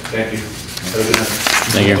 Okay. Thank you. Have a good night.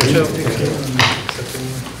 Thank you.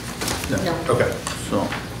 No. Okay. So,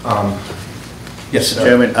 yes, Mr.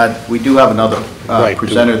 Chairman, we do have another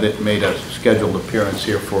presenter that made a scheduled appearance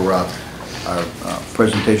here for our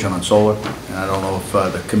presentation on solar. And I don't know if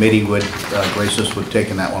the committee would grace us with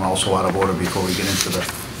taking that one also out of order before we get into the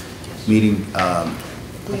meeting.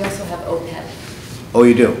 We also have OPEB. Oh,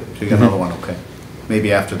 you do? So you got another one, okay.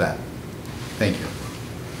 Maybe after that. Thank you.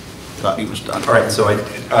 Thought he was done. All right, so do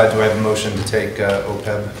I have a motion to take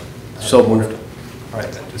OPEB? So moved. All right,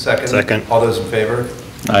 a second? Second. All those in favor?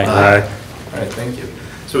 Aye. All right, thank you.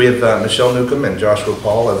 So we have Michelle Newcomb and Joshua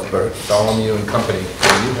Paul of Bartholomew and Company.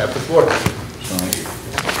 And you have the floor.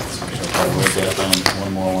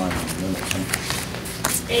 One more line.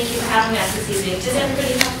 Thank you for having us this evening. Does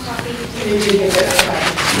everybody have a copy?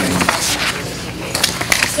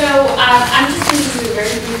 So I'm just going to do a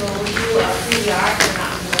very brief overview of who we are if you're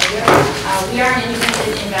not familiar. We are an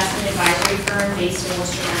independent investment advisory firm based in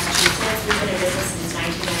Worcester, Massachusetts. We've been in business since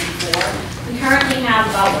 1994. We currently have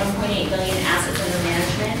about 1.8 billion assets under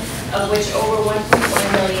management, of which over 1.1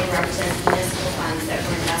 billion represents municipal funds that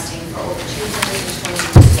we're investing for over 220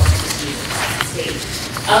 municipal entities across the state.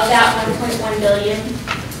 Of that 1.1 billion,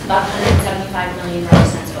 about 175 million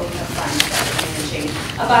represents OPEB funds that we're managing,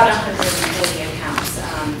 about 140 accounts.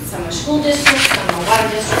 Some are school districts, some are water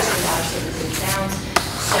districts, a lot of services and sounds.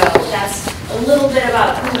 So that's a little bit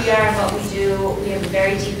about who we are and what we do. We have a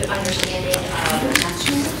very deep understanding of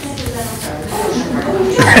Massachusetts.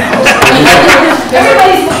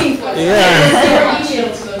 Everybody's looking for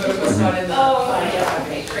it. Oh,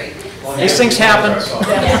 okay, great. These things happen. Yes, I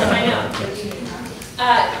know.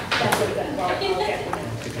 That's what we're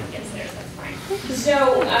So,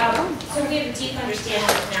 so we have a deep understanding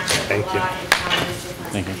of national law and how municipal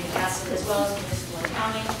funds can be invested, as well as municipal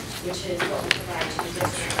accounting, which is what we provide to the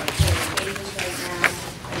district on a daily basis right now.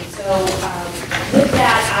 And so, with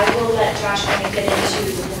that, I will let Josh kind of get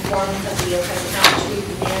into the performance of the OPEB account, which we've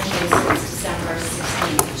been managing since December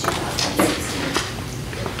 16th,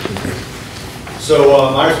 2016. So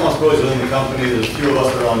my responsibilities within the company, there's a few of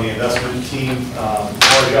us that are on the investment team. Our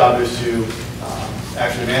job is to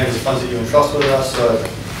actually manage the funds that you entrust with us.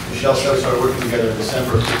 Michelle said we started working together in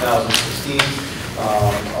December of 2016.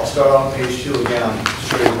 I'll start on page 2 again. I'm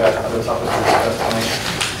sure you've got other topics to discuss tonight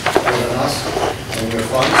other than us and your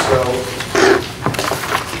funds.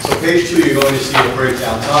 So page 2, you're going to see the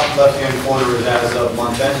breakdown. Top left-hand corner is as of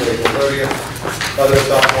month end, April 30th. Other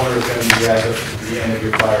top corner is going to be as of the end of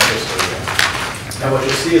your prior fiscal year. Now what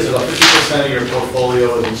you'll see is about 50% of your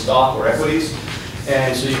portfolio is in stock or equities.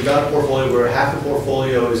 And so you've got a portfolio where half the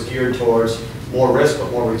portfolio is geared towards more risk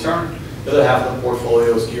but more return. The other half of the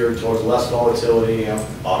portfolio is geared towards less volatility and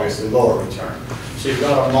obviously lower return. So you've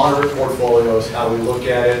got a moderate portfolio is how we look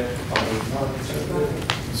at it.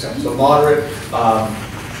 So moderate,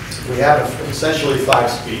 we have essentially 5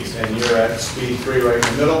 speeds, and you're at speed 3 right in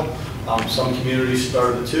the middle. Some communities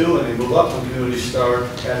start at 2 and they move up, some communities start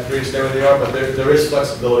at 3 and stay where they are, but there is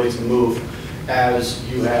flexibility to move as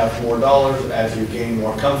you have more dollars, as you gain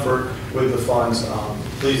more comfort with the funds.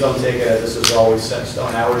 Please don't take it as this is always set in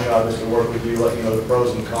stone. Our job is to work with you, let you know the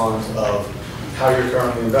pros and cons of how you're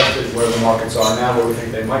currently invested, where the markets are now, where we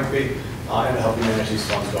think they might be, and to help you manage these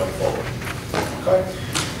funds going forward. Okay.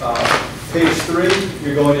 Page 3,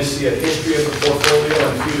 you're going to see a history of the portfolio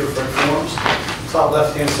in a few different forms. Top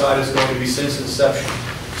left-hand side is going to be since inception.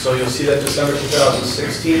 So you'll see that December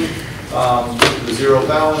 2016, the zero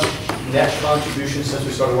balance, net contribution since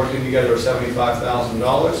we started working together is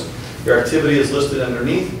 $75,000. Your activity is listed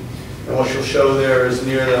underneath, and what you'll show there is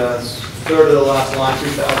near the third of the last line,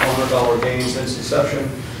 $2,100 gain since inception,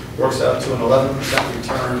 works out to an 11%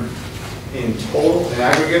 return in total, in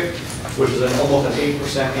aggregate, which is almost an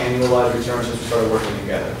 8% annualized return since we started working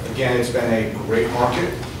together. Again, it's been a great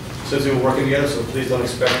market since we were working together, so please don't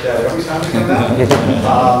expect that every time we come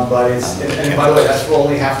out. But it's, and by the way, that's for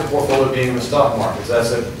only half the portfolio being in the stock market, so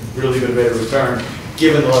that's a really good rate of return,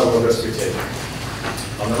 given the level of risk you're taking.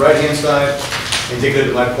 On the right-hand side, indicative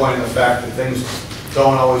of my point in the fact that things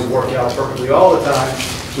don't always work out perfectly all the time,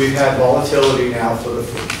 we've had volatility now for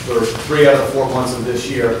 3 out of the 4 months of this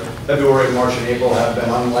year. February, March, and April have been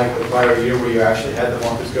unlike the prior year where you actually had the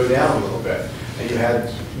markets go down a little bit. And you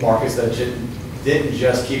had markets that didn't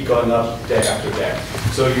just keep going up day after day.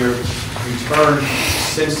 So your return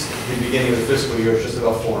since the beginning of the fiscal year is just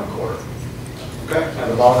about 4.25. Okay? At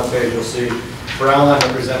the bottom of the page, you'll see brown line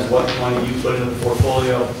represents what money you put into the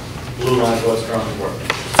portfolio. Blue line is what's currently working.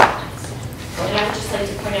 And I would just like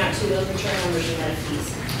to point out too, those return numbers are net of fees.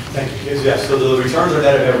 Thank you. Yes, so the returns are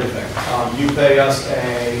net of everything. You pay us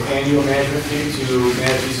an annual management fee to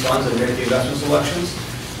manage these funds and make the investment selections.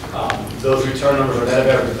 Those return numbers are net of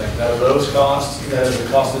everything. That are those costs, that is the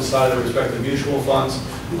cost inside of the respective mutual funds.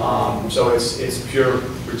 So it's pure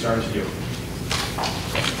return to you.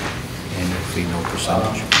 Annual fee, no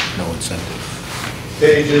percentage, no incentive.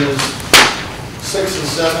 Pages 6 and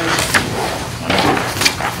 7.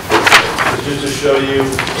 Just to show you,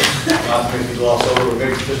 not to make me gloss over, but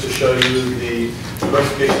maybe just to show you the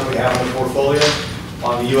diversification that we have in the portfolio.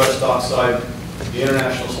 On the U.S. stock side, the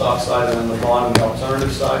international stock side, and then the bond and the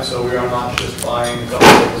alternative side. So we are not just buying a couple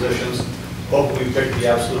of positions. Hopefully we pick the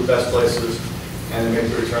absolute best places and make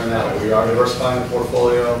the return that way. We are diversifying the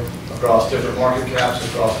portfolio across different market caps,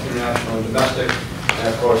 across international and domestic, and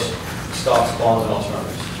of course, stocks, bonds, and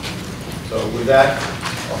alternatives. So with that,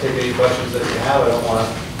 I'll take any questions that you have. I don't want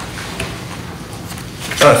to.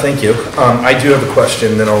 Thank you. I do have a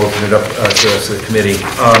question, then I'll open it up to the rest of the committee.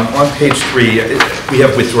 On page 3, we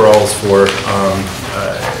have withdrawals for,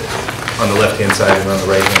 on the left-hand side and on the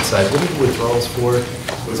right-hand side. What are the withdrawals for?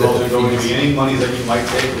 Withdrawals are going to be any money that you might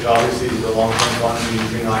take, which obviously is the long-term fund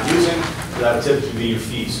you're not using. That would typically be your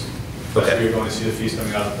fees. That's where you're going to see the fees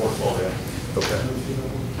coming out of the portfolio. Okay.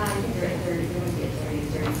 I think they're at 30, they're going to be at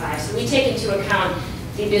 30, 35. So we take into account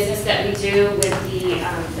the business that we do with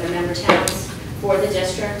the member towns for the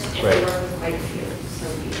district, and we work with quite a few. So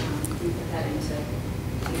we put that into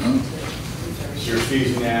Your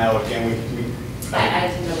fees now, again, I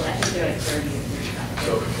think they're at 30 or 35.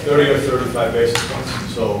 So 30 or 35 basis points,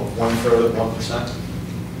 so 1/3 of 1%.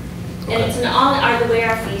 And it's an the way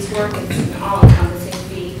our fees work, it's an all-encompassing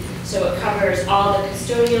fee. So it covers all the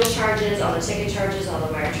custodial charges, all the ticket charges, all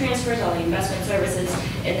the wire transfers, all the investment services,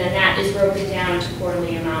 and then that is broken down into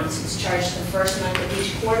quarterly amounts. It's charged the first month of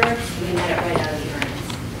each quarter, and we net it right out of the earnings.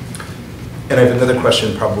 And I have another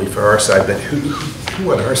question probably for our side, but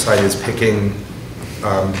who on our side is picking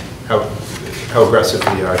how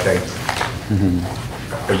aggressively are they?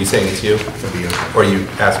 Are you saying it's you? Or are you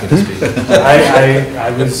asking to speak? I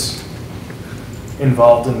was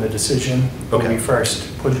involved in the decision when we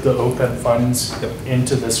first put the OPEB funds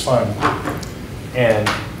into this fund. And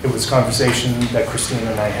it was a conversation that Christine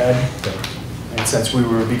and I had. And since we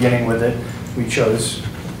were beginning with it, we chose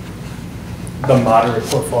the moderate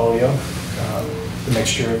portfolio, the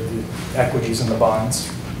mixture of the equities and the bonds,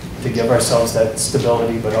 to give ourselves that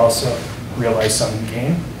stability, but also realize some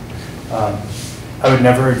gain. I would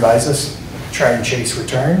never advise us try and chase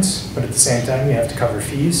returns, but at the same time, we have to cover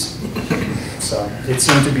fees. So it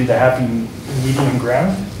seemed to be the happy medium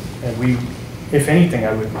ground, and if anything,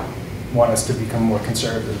 I would want us to become more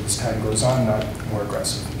conservative as time goes on, not more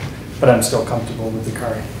aggressive. But I'm still comfortable with the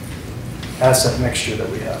current asset mixture that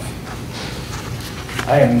we have.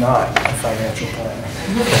 I am not a financial planner.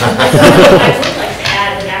 I would like to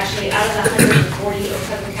add that actually out of the 140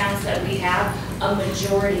 OPEB accounts that we have, a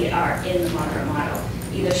majority are in the moderate model.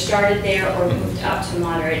 either started there or moved up to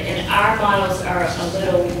moderate. And our models are a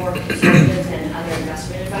little more conservative than other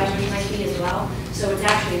investment advisory might be as well. So it's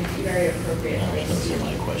actually very appropriate place to do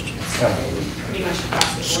pretty much across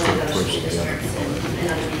the board of those school districts and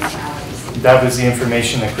other municipalities. That was the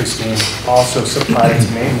information that Christine also supplied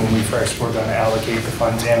to me when we first were going to allocate the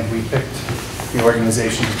funds, and we picked the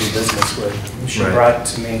organization to do business with. She brought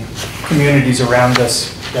to me communities around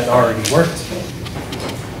us that already worked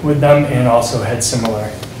with them and also had similar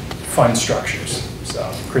fund structures. So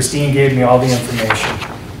Christine gave me all the information,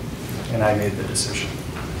 and I made the decision.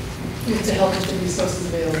 You have to help with the resources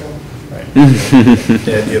available. Right.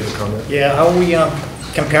 Ed, do you have a comment? Yeah, how are we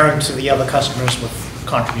comparing to the other customers with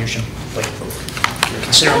contribution? Like,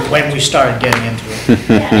 considering when we started getting into it.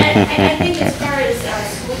 Yeah, and I think as far as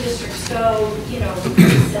school districts go, you know,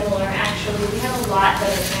 similar actually. We have a lot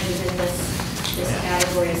that are kind of in this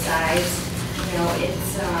category of size. You know,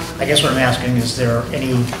 it's. I guess what I'm asking is there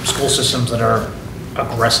any school systems that are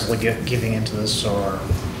aggressively giving into this, or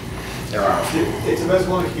there are? It depends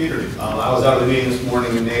on the community. I was out of the meeting this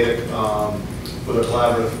morning in Natick with a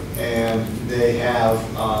collaborative, and they have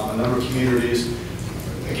a number of communities.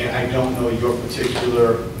 Again, I don't know your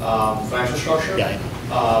particular financial structure. Yeah.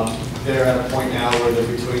 They're at a point now where they're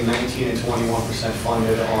between 19 and 21%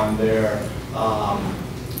 funded on their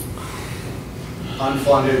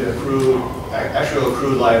unfunded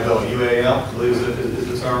accrued liability, UAL, I believe is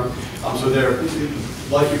the term. So they're,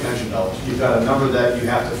 like you mentioned, though, you've got a number that you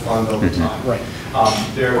have to fund over time. Right.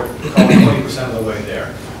 They're probably 20% of the way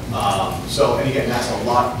there. So, and again, that's a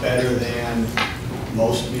lot better than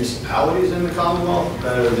most municipalities in the Commonwealth,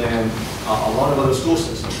 better than a lot of other school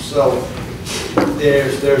systems. So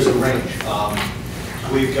there's a range.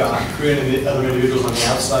 We've got created other individuals on the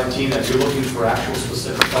outside team that you're looking for actual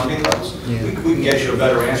specific funding levels. Yeah. We can get you a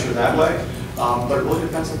better answer that way, but it really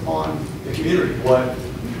depends upon the community. What,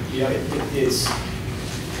 you know, it's,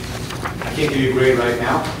 I can't give you a grade right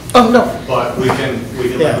now. Oh, no. But we can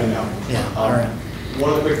let you know. Yeah, all right. One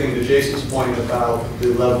of the quick things to Jason's point about the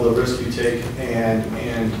level of risk you take and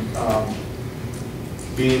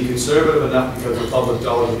being conservative enough because the public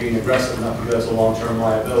dollars are being aggressive enough because of long-term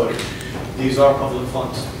liability. These are public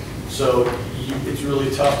funds. So it's really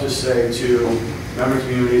tough to say to member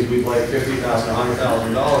communities, we'd like $50,000,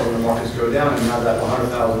 $100,000 when the markets go down, and now that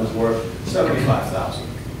 $100,000 is worth $75,000.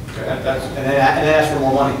 Okay, and ask for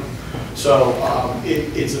more money. So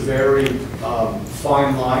it's a very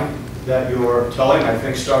fine line that you're towing. I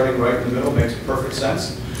think starting right in the middle makes perfect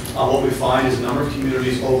sense. What we find is a number of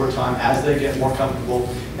communities over time, as they get more comfortable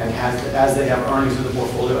and as they have earnings in the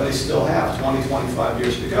portfolio, and they still have 20, 25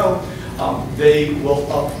 years to go, they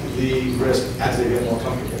will up the risk as they get more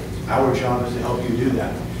comfortable. Our job is to help you do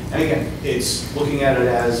that. And again, it's looking at it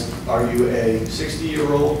as, are you a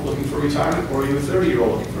 60-year-old looking for retirement, or are you a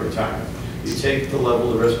 30-year-old looking for retirement? You take the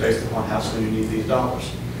level of risk based upon how soon you need these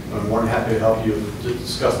dollars. I'm more than happy to help you to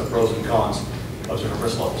discuss the pros and cons of different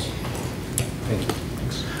risk levels. Thank you.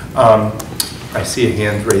 I see a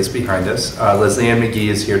hand raised behind us. Leslie Ann McGee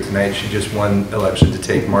is here tonight. She just won election to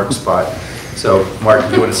take Mark's spot. So, Mark,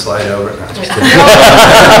 do you want to slide over? No, just kidding.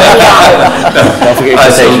 Don't forget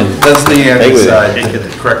your citation. Leslie Ann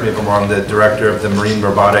is, correct me if I'm wrong, the director of the Marine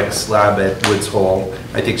Robotics Lab at Woods Hole.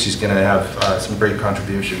 I think she's going to have some great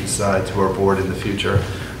contributions to our board in the future.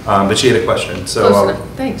 But she had a question, so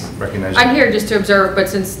thanks. Recognize I'm here just to observe, but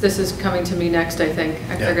since this is coming to me next, I think,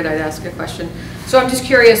 I figured I'd ask a question. So I'm just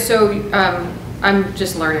curious, so I'm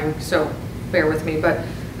just learning, so bear with me, but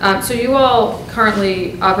so you all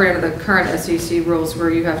currently operate under the current SEC rules where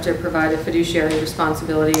you have to provide a fiduciary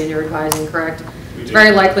responsibility in your advising, correct? It's very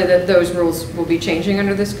likely that those rules will be changing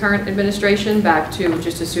under this current administration back to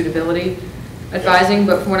just a suitability advising,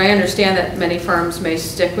 but from what I understand that many firms may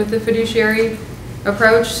stick with the fiduciary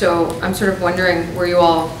approach, so I'm sort of wondering where you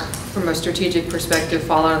all, from a strategic perspective,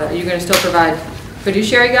 fall out of that. Are you going to still provide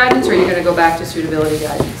fiduciary guidance, or are you going to go back to suitability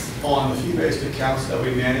guidance? On the fee-based accounts that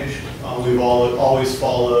we manage, we've always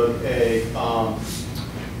followed a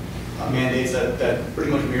mandate that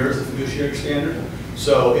pretty much mirrors the fiduciary standard.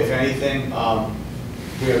 So if anything,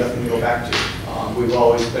 we have nothing to go back to. We've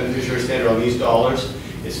always been fiduciary standard on these dollars.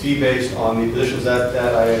 It's fee-based on the positions that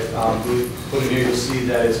I put in here. You'll see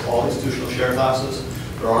that it's all institutional share classes.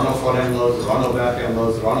 There are no front-end loads, there are no back-end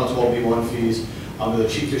loads, there are no 12B1 fees. They're the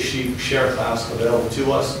cheap-to-sheep share class available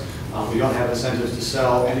to us. We don't have incentives to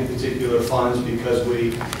sell any particular funds because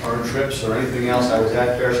we earn trips or anything else. I was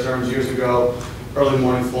at Bear Stearns years ago, early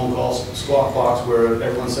morning phone calls, squawk box, where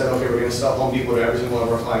everyone said, okay, we're going to sell Home Depot to every single one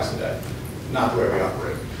of our clients today. Not the way we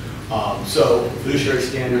operate. So fiduciary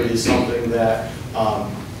standard is something that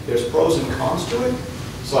there's pros and cons to it.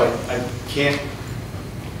 So I can't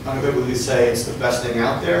unequivocally say it's the best thing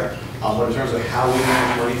out there. But in terms of how we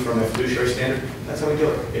manage money from a fiduciary standard, that's how we do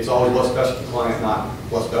it. It's always what's best for the client, not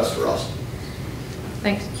what's best for us.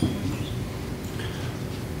 Thanks.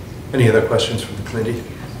 Any other questions from the committee?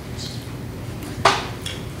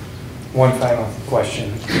 One final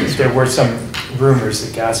question. There were some rumors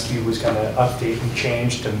that GASB was going to update and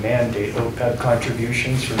change to mandate OPEB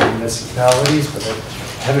contributions from municipalities, but I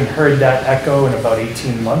haven't heard that echo in about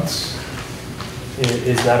 18 months.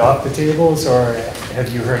 Is that off the tables, or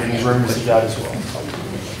have you heard any rumors of that as well?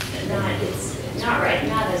 Not right,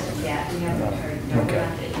 not as of yet, we haven't heard. No, Okay. we're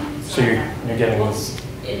not getting- So you're getting this?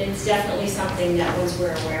 And it's definitely something that once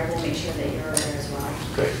we're aware, we'll make sure that you're aware as well.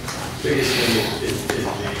 Great. Biggest thing is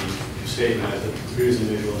the statement that the previous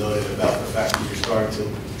individual noted about the fact that you're starting to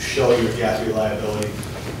show your GASB liability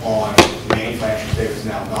on main financial statements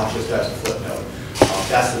now, not just as a footnote.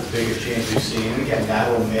 That's the biggest change we've seen. And again, that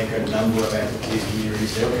will make a number of entities,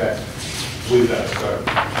 communities say, okay, we've got to start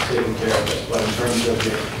taking care of this. But in terms of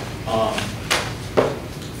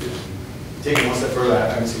taking one step further, I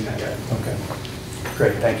haven't seen that yet. Okay.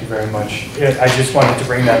 Great, thank you very much. Yeah, I just wanted to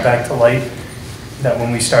bring that back to light, that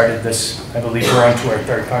when we started this, I believe we're on to our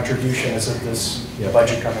third contribution as of this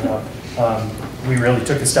budget coming up. We really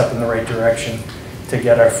took a step in the right direction to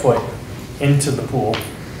get our foot into the pool,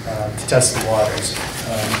 to test the waters.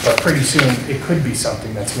 But pretty soon, it could be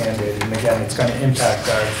something that's mandated. And again, it's going to impact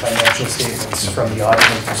our financial statements from the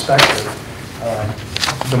auditing perspective.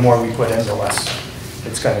 The more we put in, the less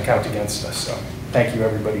it's going to count against us. So thank you,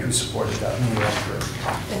 everybody who supported that.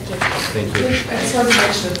 Thank you. Thank you. I just wanted to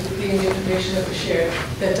mention that the information that was shared,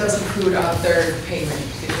 that does include our third payment,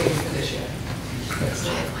 the payment for this year.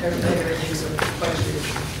 So everything's budgeted.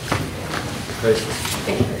 Great.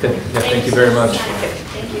 Thank you. Thank you very much.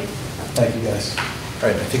 Thank you. Thank you, guys. All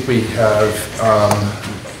right, I think we have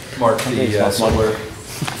Mark, the solar.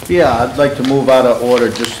 Yeah, I'd like to move out of order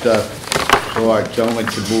just for our gentleman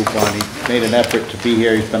to move on. He made an effort to be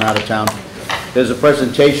here. He's been out of town. There's a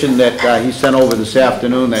presentation that he sent over this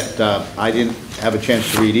afternoon that I didn't have a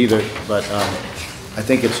chance to read either, but I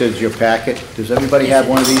think it says your packet. Does everybody have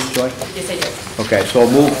one of these, Joy? Yes, I do. Okay, so I'll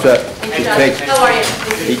move to take How are you?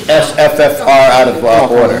 the SFFR out of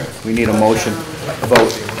order. We need a motion, a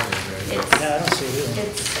vote.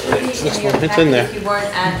 It's in there. If you weren't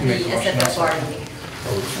at the SFFR meeting.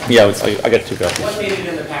 Yeah, I got two copies. What made it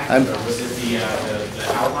in the I'm- packet? Was it the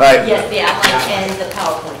outline? Right. Yes, the outline and the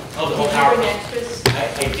PowerPoint. Oh, the whole Did you bring PowerPoint. extras? I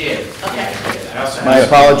did. Okay. I also My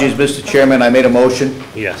apologies, Mr. Chairman, I made a motion.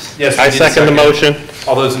 Yes. Yes, I we need a second the motion.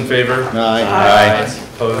 All those in favor? Aye.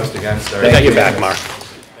 Opposed, against? All I right. got your back, Mark.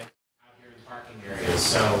 areas.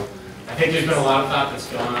 So I think there's been a lot of thought that's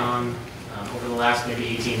gone on over the last maybe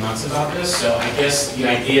 18 months about this. So I guess the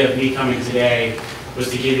idea of me coming today was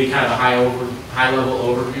to give you kind of a high-level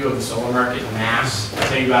overview of the solar market in Mass,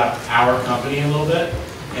 tell you about our company a little bit,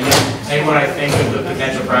 and then tell you what I think of the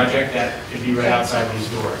potential project that could be right outside these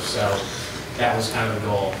doors. So that was kind of the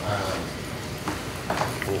goal.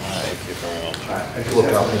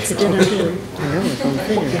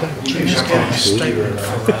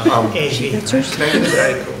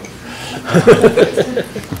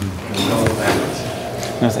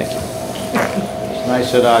 No, thank you. It's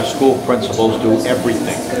nice that our school principals do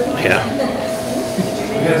everything. Yeah.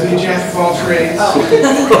 We got the jack of all trades.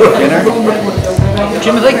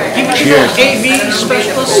 Jim, I think give it Cheers. AV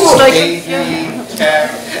specialist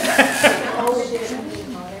stipend.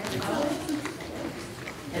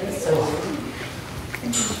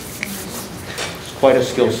 It's quite a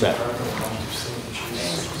skill set.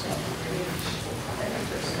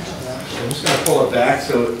 I'm just going to pull it back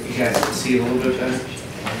so you guys can see it a little bit better.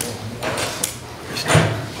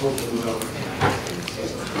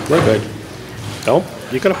 We're good. No,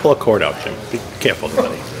 you're gonna pull a cord out, Jim. Be careful,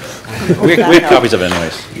 buddy. We have copies of it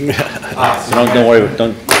anyways. Don't worry,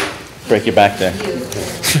 don't break your back there.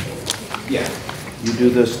 Yeah. You do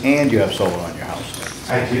this and you have solar on your house.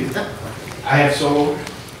 I do. I have solar.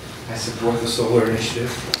 I support the solar initiative.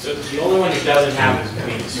 So the only one who doesn't have is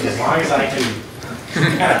me. So as long as I can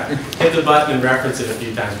kind of hit the button and reference it a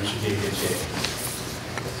few times, we should be in good shape.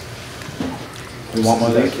 You want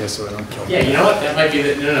one of these? Yes, so I don't kill Yeah, you know what? That might be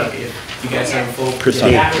the, no, if you guys have a full.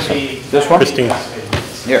 Christine. That would be. This one? Christine.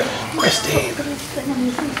 Here. Christine.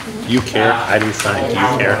 You care? I didn't sign. Do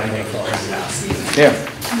you care? Here.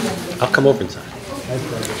 I'll come over and sign.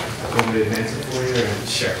 Want me to advance it for you? Or?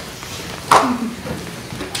 Sure.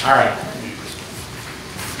 All right.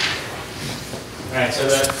 All right, so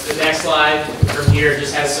the next slide from here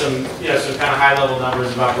just has some, some kind of high-level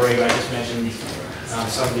numbers about Borrego. I just mentioned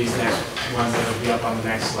some of these next ones that will be up on the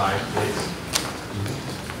next slide, please.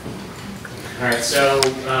 All right, so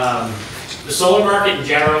the solar market in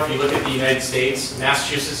general, if you look at the United States,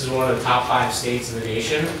 Massachusetts is one of the top 5 states in the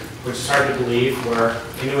nation, which is hard to believe. We're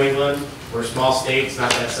in New England, we're a small state, it's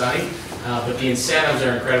not that sunny, but the incentives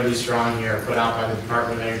are incredibly strong here, put out by the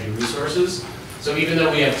Department of Energy Resources. So even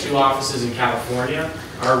though we have 2 offices in California,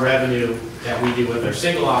 our revenue that we do with our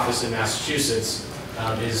single office in Massachusetts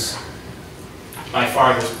is by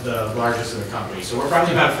far the largest in the company. So we're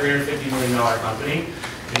probably about a $350 million company,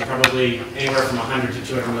 and probably anywhere from 100 to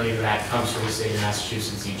 200 million of that comes from the state of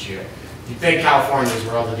Massachusetts each year. You'd think California is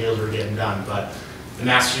where all the deals were getting done, but the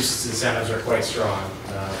Massachusetts incentives are quite strong.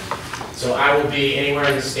 So I will be anywhere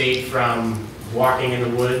in the state from walking in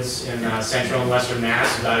the woods in central and western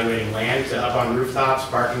Mass, evaluating land, to up on rooftops,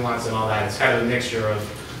 parking lots, and all that. It's kind of a mixture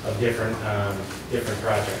of different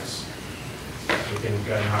projects. We can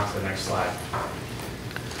go ahead and hop to the next slide.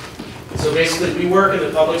 So basically, we work in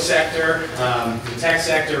the public sector, the tech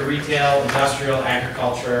sector, retail, industrial,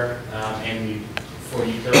 agriculture, and for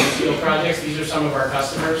utility scale projects. These are some of our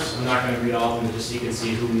customers. I'm not going to read all of them, just so you can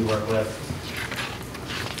see who we work with.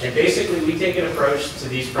 And basically, we take an approach to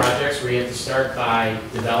these projects where you have to start by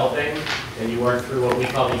developing, and you work through what we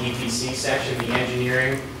call the EPC section, the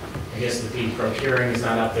engineering. I guess the procuring is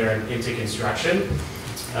not up there, into construction.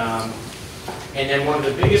 And then one of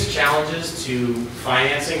the biggest challenges to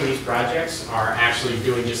financing these projects are actually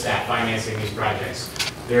doing just that, financing these projects.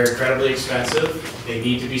 They're incredibly expensive. They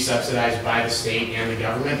need to be subsidized by the state and the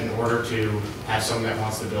government in order to have someone that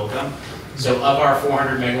wants to build them. So of our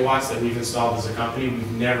 400 megawatts that we've installed as a company,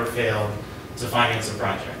 we've never failed to finance a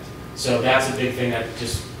project. So that's a big thing that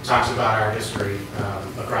just talks about our history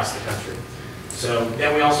across the country. So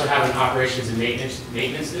then we also have an operations and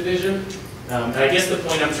maintenance division. And I guess the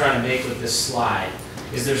point I'm trying to make with this slide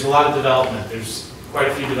is there's a lot of development. There's quite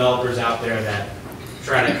a few developers out there that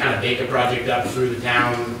try to kind of bake a project up through the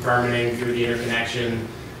town, permitting, through the interconnection,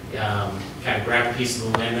 kind of grab a piece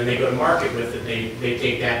of the land, then they go to market with it. They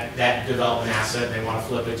take that development asset and they want to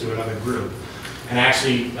flip it to another group. And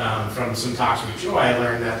actually, from some talks with Joy, I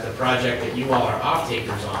learned that the project that you all are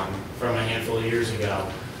off-takers on from a handful of years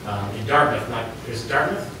ago in Dartmouth, is it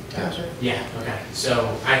Dartmouth? Yeah, okay. So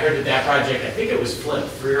I heard that project, I think it was flipped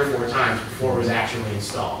 3 or 4 times before it was actually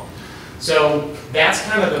installed. So that's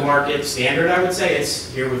kind of the market standard, I would say.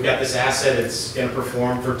 It's here, we've got this asset, it's going to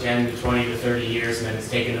perform for 10 to 20 to 30 years, and then it's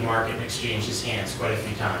taken to market and exchanged hands quite a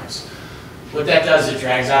few times. What that does, it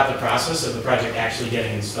drags out the process of the project actually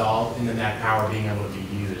getting installed, and then that power being able to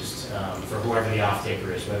be used for whoever the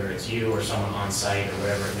off-taker is, whether it's you or someone on site or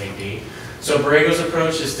whatever it may be. So Borrego's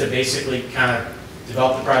approach is to basically kind of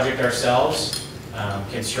develop the project ourselves,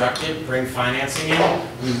 construct it, bring financing in.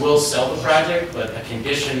 We will sell the project, but a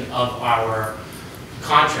condition of our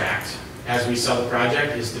contract as we sell the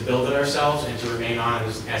project is to build it ourselves and to remain on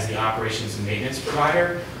as the operations and maintenance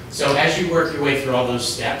provider. So as you work your way through all those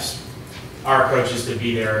steps, our approach is to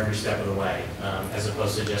be there every step of the way, as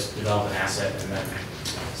opposed to just develop an asset and then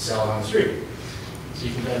sell it on the street. So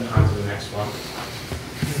you can go on to the next one.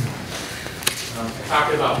 I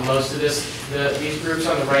talked about most of these groups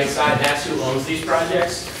on the right side. That's who owns these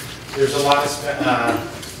projects. There's a lot of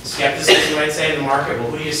skepticism, you might say, in the market. Well,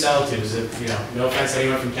 who do you sell to? Is it, no offense to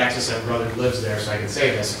anyone from Texas, I have a brother who lives there, so I can say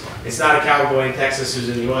this. It's not a cowboy in Texas who's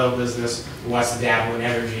in the oil business who wants to dabble in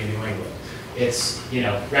energy in New England. It's,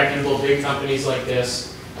 reputable big companies like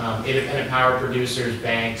this, independent power producers,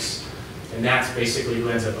 banks, and that's basically who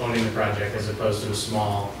ends up owning the project as opposed to a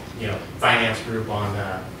small, finance group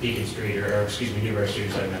on Beacon Street or excuse me, Newbury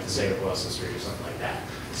Street, so I meant to say, or Wilson Street or something like that.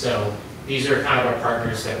 So these are kind of our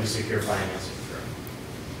partners that we secure financing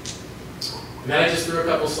through. And then I just threw a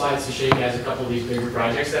couple slides to show you guys a couple of these bigger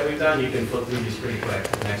projects that we've done. You can flip through these pretty quick,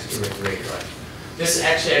 the next 2 or 3. But this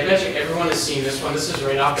actually, I bet you everyone has seen this one. This is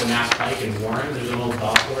right off the Mass Pike in Warren. There's a little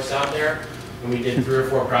golf course out there. And we did 3 or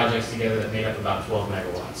 4 projects together that made up about 12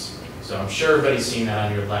 megawatts. So I'm sure everybody's seen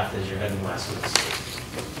that on your left as you're heading west of the state.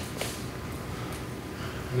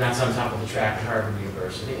 And that's on top of the track at Harvard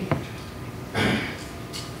University.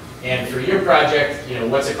 And for your project,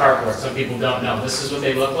 what's a carport? Some people don't know. This is what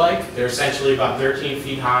they look like. They're essentially about 13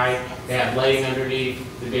 feet high. They have lighting underneath.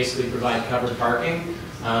 They basically provide covered parking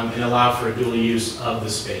and allow for a dual use of the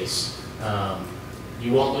space.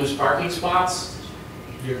 You won't lose parking spots.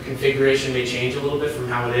 Your configuration may change a little bit from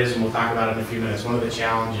how it is, and we'll talk about it in a few minutes. One of the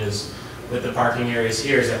challenges with the parking areas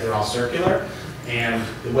here is that they're all circular. And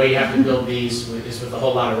the way you have to build these is with a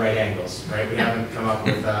whole lot of right angles, right? We haven't come up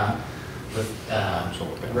with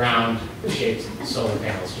round-shaped solar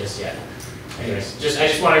panels just yet. Anyways, I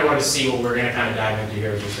just want everyone to see what we're going to kind of dive into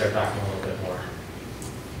here as we start talking a little bit more.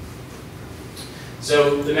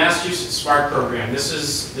 So the Massachusetts SMART program, this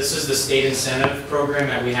is the state incentive program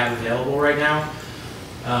that we have available right now.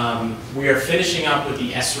 We are finishing up with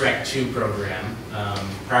the SREC 2 program.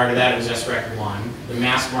 Prior to that, it was SREC 1. The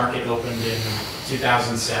mass market opened in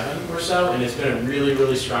 2007 or so, and it's been a really,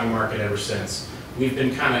 really strong market ever since. We've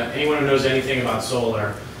been anyone who knows anything about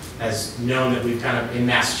solar has known that we've in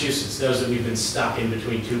Massachusetts, knows that we've been stuck in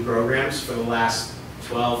between two programs for the last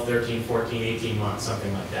 12, 13, 14, 18 months,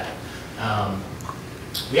 something like that.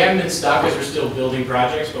 We haven't been stuck because we're still building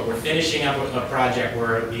projects, but we're finishing up a project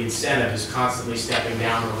where the incentive is constantly stepping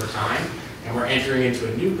down over time, and we're entering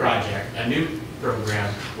into a new project, a new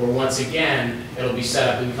program, where once again, it'll be set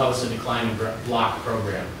up, we call this a declining block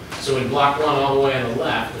program. So in block 1 all the way on the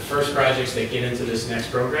left, the first projects that get into this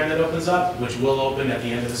next program that opens up, which will open at the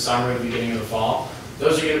end of the summer, the beginning of the fall,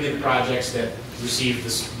 those are going to be the projects that receive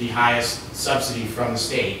the highest subsidy from the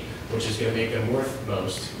state, which is going to make them worth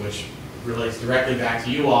most, which relates directly back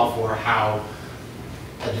to you all for how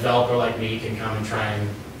a developer like me can come and try and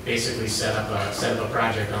basically set up a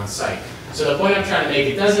project on site. So the point I'm trying to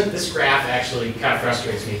make, this graph actually kind of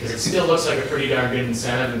frustrates me because it still looks like a pretty darn good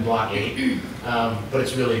incentive in block 8, but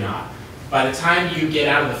it's really not. By the time you get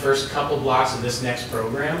out of the first couple blocks of this next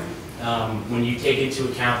program, when you take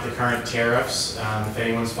into account the current tariffs, if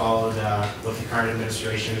anyone's followed what the current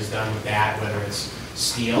administration has done with that, whether it's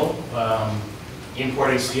steel,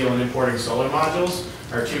 importing steel and importing solar modules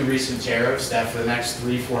are two recent tariffs that for the next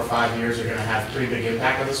 3, 4, 5 years are going to have pretty big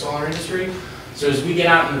impact on the solar industry. So as we get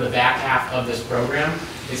out into the back half of this program,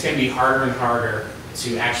 it's going to be harder and harder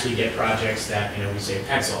to actually get projects that, we say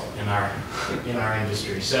pencil in our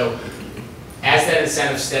industry. So as that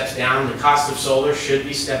incentive steps down, the cost of solar should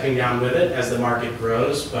be stepping down with it as the market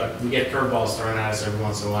grows, but we get curveballs thrown at us every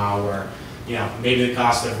once in a while where, maybe the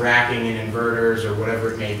cost of racking and inverters or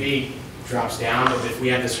whatever it may be drops down, but if we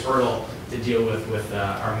have this hurdle to deal with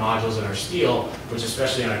our modules and our steel, which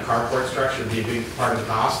especially on a carport structure would be a big part of the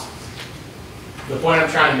cost. The point I'm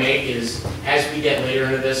trying to make is, as we get later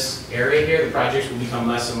into this area here, the projects will become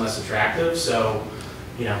less and less attractive. So,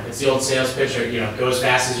 it's the old sales pitch, or, go as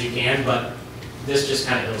fast as you can, but this just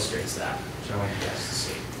kind of illustrates that, which I want you guys to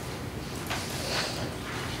see.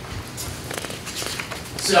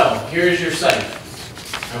 So, here's your site.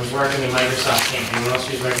 I was working in Microsoft Paint. Anyone else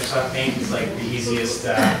use Microsoft Paint? It's like the easiest,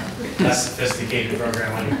 less sophisticated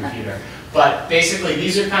program on your computer. But basically,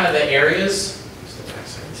 these are kind of the areas.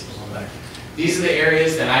 These are the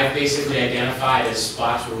areas that I've basically identified as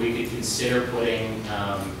spots where we could consider putting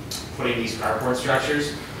these carport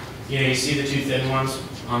structures. You see the two thin ones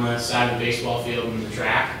on the side of the baseball field and the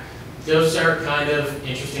track. Those are kind of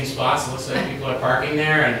interesting spots. It looks like people are parking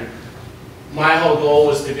there, and my whole goal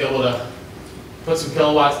was to be able to put some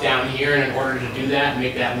kilowatts down here, and in order to do that,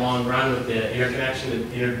 make that long run with the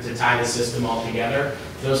interconnection to tie the system all together,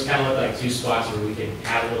 those kind of look like two spots where we can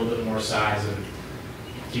add a little bit more size and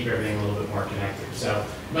keep everything a little bit more connected. So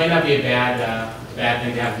it might not be a bad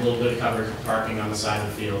thing to have a little bit of covered parking on the side of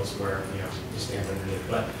the fields where you stand underneath.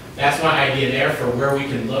 But that's my idea there for where we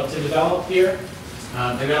can look to develop here.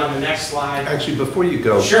 And then on the next slide. Actually, before you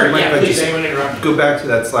go, sure, you might yeah, please, just anyone interrupt. Go back to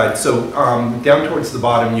that slide. So down towards the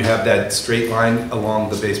bottom, you have that straight line along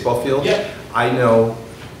the baseball field. Yep. I know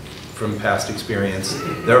from past experience,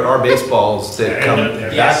 there are baseballs that come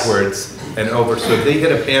backwards and over. So if they hit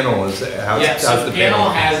a panel, how's so the panel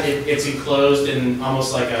has it's enclosed in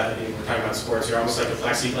almost like we're talking about sports here, almost like a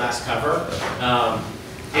plexiglass cover.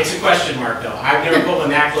 It's a question mark though. I've never put one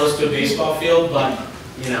that close to a baseball field, but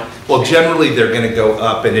Well, generally they're going to go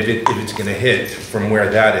up, and if it's going to hit from where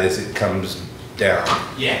that is, it comes down.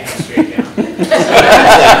 Yeah, it comes straight down.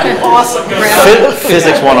 Awesome.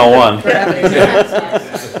 Physics 101.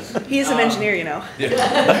 He's an engineer,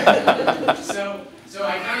 So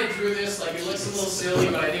I kind of drew this, like it looks a little silly,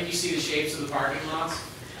 but I think you see the shapes of the parking lots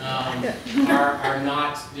are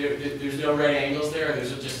not, there's no right angles there,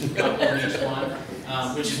 there's just a couple in each one,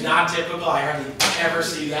 which is not typical. I hardly ever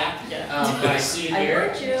see that, but I see it here. I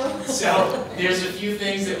heard you. So there's a few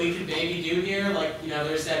things that we could maybe do here, like,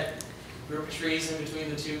 there's that group of trees in between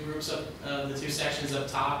the two groups the two sections up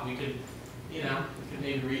top. We could, we could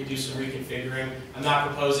maybe do some reconfiguring. I'm not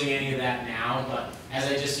proposing any of that now, but as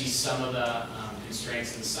I just see some of the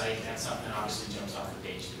constraints in the site, that's something that obviously jumps off the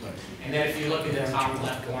page. And then if you look at the top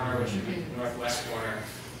left corner, which would be the northwest corner,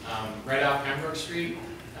 right off Pembroke Street,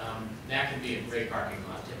 that could be a great parking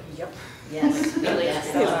lot too. Yep. Yes, really,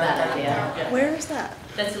 yes, I love that idea. Where is that?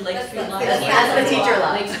 That's the Lake Street lot. That's the teacher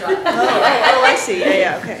lot. Lake Street. Oh, I see.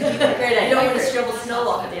 Yeah, okay. Great idea. You don't want to shovel snow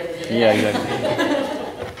off at the end of the day. Yeah, exactly.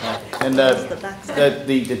 And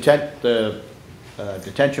the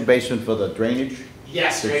detention basin for the drainage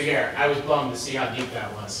Yes, right here. I was bummed to see how deep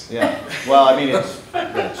that was. Yeah, well, I mean,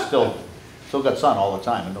 it's still got sun all the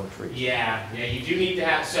time and no trees. Yeah, you do need to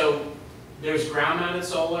have, so there's ground-mounted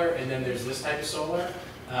solar, and then there's this type of solar,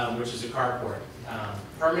 which is a carport.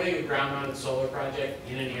 Permitting a ground-mounted solar project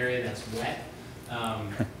in an area that's wet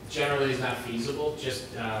generally is not feasible,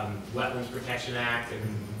 just Wetlands Protection Act and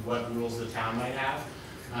what rules the town might have.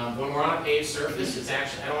 When we're on a paved surface, it's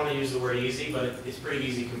actually, I don't want to use the word easy, but it's pretty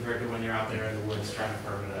easy compared to when you're out there in the woods trying to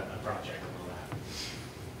permit a project and all that.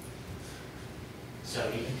 So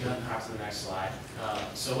you can go across to the next slide.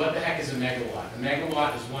 So what the heck is a megawatt? A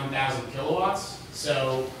megawatt is 1,000 kilowatts.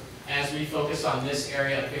 So as we focus on this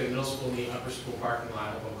area up here, the middle school and the upper school parking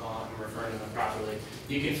lot, I'm referring to them properly,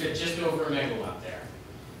 you can fit just over a megawatt there.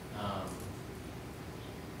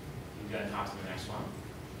 You can go on to the next one.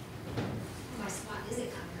 My spot is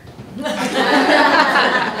it covered?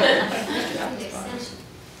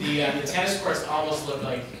 The tennis courts almost look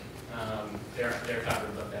like they're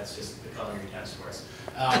covered, but that's just the color of your tennis courts.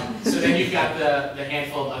 So then you've got the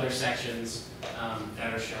handful of other sections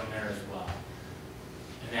that are shown there as well.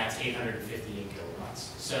 And that's 858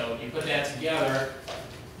 kilowatts. So you put that together,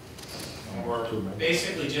 we're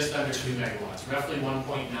basically just under 2 megawatts, roughly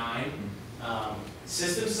 1.9.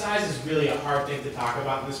 System size is really a hard thing to talk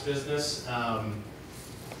about in this business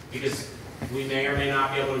because we may or may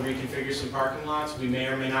not be able to reconfigure some parking lots. We may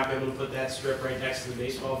or may not be able to put that strip right next to the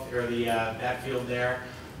baseball or the that field there.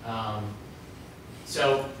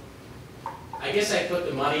 So I guess I put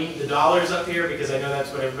the dollars up here because I know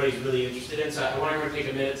that's what everybody's really interested in. So I want everyone to take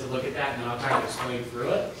a minute to look at that, and then I'll kind of explain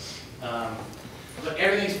through it. But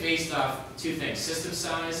everything's based off two things: system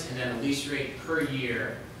size and then a lease rate per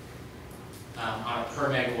year on a per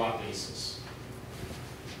megawatt basis.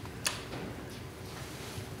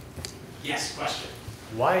 Yes, question.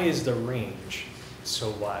 Why is the range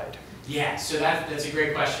so wide? Yeah, so that's a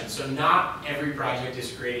great question. So not every project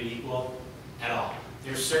is created equal at all.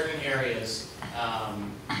 There's certain areas,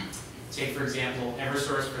 take for example,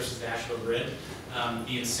 Eversource versus National Grid.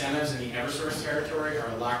 The incentives in the Eversource territory are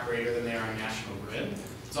a lot greater than they are in National Grid.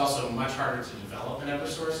 It's also much harder to develop in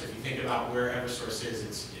Eversource. If you think about where Eversource is,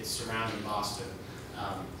 it's surrounding Boston,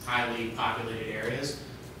 highly populated areas.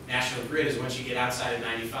 National Grid is once you get outside of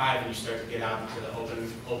 95 and you start to get out into the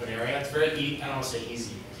open area. It's very easy. I don't want to say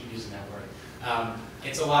easy. I keep using that word.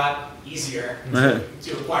 It's a lot easier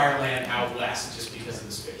to acquire land out west just because of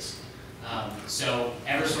the space. So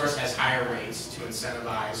Eversource has higher rates to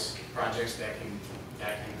incentivize projects that can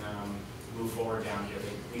move forward down here.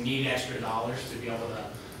 We need extra dollars to be able to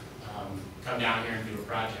come down here and do a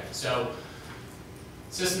project. So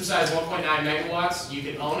system size 1.9 megawatts. You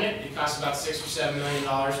can own it. It costs about $6 or $7 million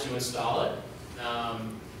to install it.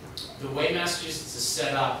 The way Massachusetts is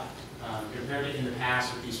set up, compared to in the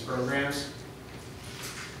past with these programs,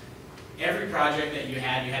 every project that you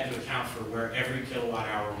had to account for where every kilowatt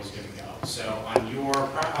hour was going to go. So on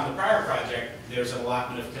the prior project, there's an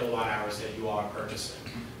allotment of kilowatt hours that you all are purchasing.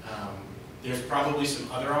 There's probably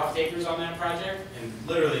some other off-takers on that project, and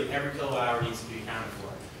literally every kilowatt hour needs to be accounted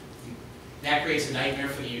for. That creates a nightmare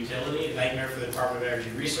for the utility, a nightmare for the Department of Energy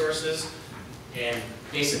Resources, and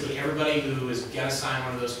basically everybody who is going to sign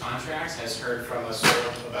one of those contracts has heard from us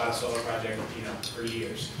about a solar project, for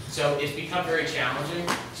years. So it's become very challenging.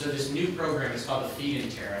 So this new program is called the feed-in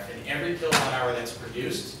tariff, and every kilowatt hour that's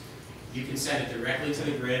produced, you can send it directly to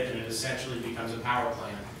the grid, and it essentially becomes a power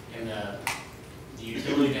plant. And the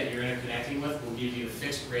utility that you're interconnecting with will give you a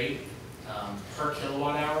fixed rate per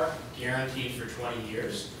kilowatt hour, guaranteed for 20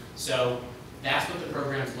 years. So that's what the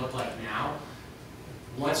programs look like now.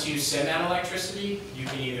 Once you send that electricity, you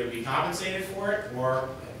can either be compensated for it, or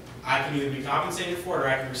I can either be compensated for it, or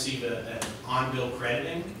I can receive an on-bill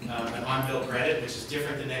crediting, an on-bill credit, which is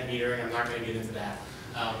different than net metering. I'm not going to get into that.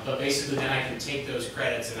 But basically, then I can take those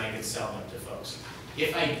credits and I can sell them to folks.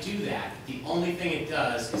 If I do that, the only thing it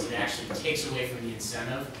does is it actually takes away from the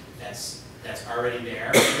incentive that's already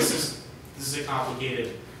there. This is a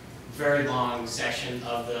complicated, very long section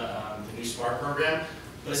of the new SMART program,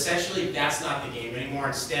 but essentially that's not the game anymore.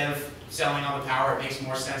 Instead of selling all the power, it makes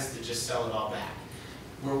more sense to just sell it all back.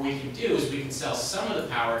 What we can do is we can sell some of the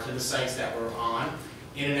power to the sites that we're on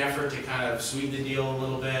in an effort to kind of sweeten the deal a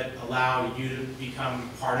little bit, allow you to become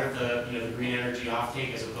part of the the green energy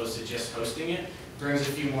offtake as opposed to just hosting it. Brings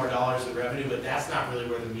a few more dollars of revenue, but that's not really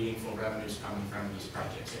where the meaningful revenue is coming from in these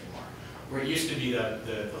projects anymore. Where it used to be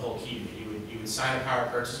the whole key, you would sign a power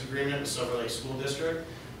purchase agreement with Silver Lake School District,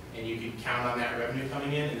 and you could count on that revenue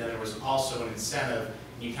coming in, and then there was also an incentive,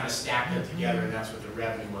 and you kind of stack them together, and that's what the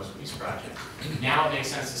revenue was with these projects. Now it makes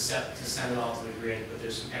sense to send it all to the grid, but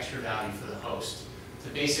there's some extra value for the host to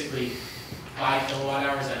basically buy kilowatt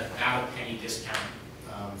hours at about a penny discount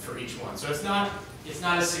for each one. So it's not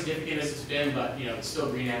as significant as it's been, but you know, it's still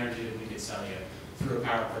green energy that we could sell you through a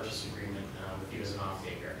power purchase agreement with you as an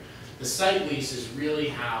off-taker. The site lease is really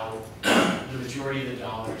how the majority of the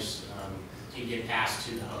dollars can get passed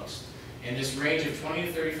to the host. And this range of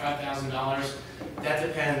 $20,000 to $35,000, that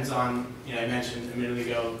depends on, you know, I mentioned a minute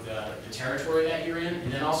ago, the territory that you're in,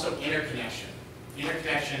 and then also interconnection.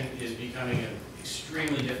 Interconnection is becoming an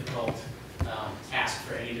extremely difficult task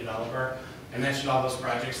for any developer. I mentioned all those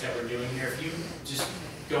projects that we're doing here. If you just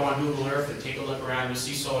go on Google Earth and take a look around, you'll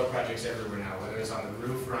see solar projects everywhere now, whether it's on the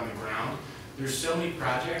roof or on the ground. There's so many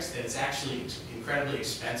projects that it's actually incredibly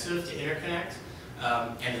expensive to interconnect,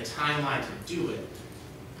 and the timeline to do it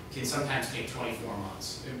can sometimes take 24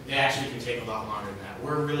 months. It actually can take a lot longer than that.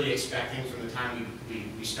 We're really expecting from the time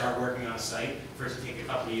we start working on a site for it to take a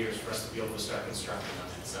couple of years for us to be able to start constructing on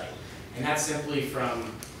that site. And that's simply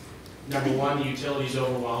from, number one, the utility's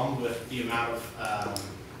overwhelmed with the amount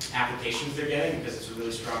of applications they're getting because it's a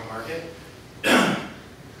really strong market.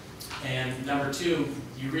 And number two,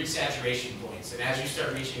 you reach saturation points. And as you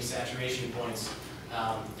start reaching saturation points,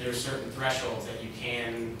 there are certain thresholds that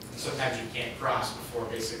sometimes you can't cross before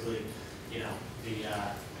basically, you know, the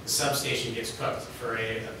substation gets cooked for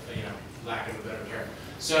you know, lack of a better term.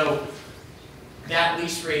 So that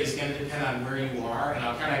lease rate is going to depend on where you are, and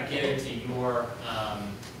I'll kind of get into your,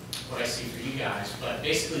 what I see for you guys. But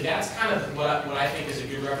basically that's kind of what I think is a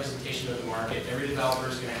good representation of the market. Every developer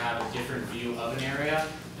is going to have a different view of an area.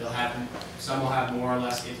 Some will have more or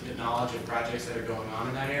less intimate knowledge of projects that are going on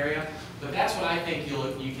in that area. But that's what I think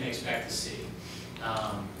you can expect to see.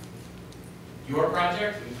 Your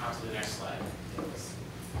project, we can talk to the next slide.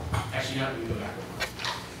 Actually, no, we can go back one.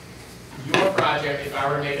 Your project, if I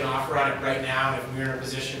were to make an offer on it right now, and if we were in a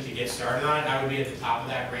position to get started on it, I would be at the top of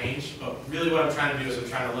that range. But really what I'm trying to do is I'm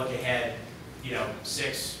trying to look ahead, you know,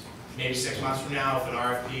 maybe 6 months from now, if an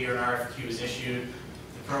RFP or an RFQ is issued,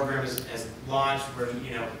 the program is launched, we're,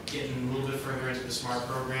 you know, getting a little bit further into the SMART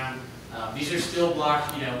program. These are still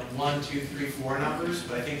blocked, you know, 1, 2, 3, 4 numbers,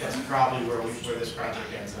 but I think that's probably where this project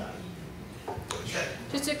ends up. Sure.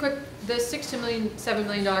 Just a quick, the $7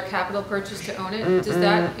 million capital purchase to own it, does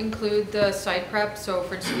that include the site prep? So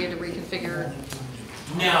for instance, we had to reconfigure?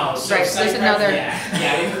 No, so right, site there's prep, another.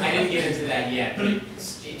 Yeah, I didn't get into that yet. But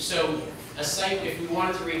so a site, if we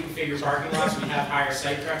wanted to reconfigure parking lots, we'd have higher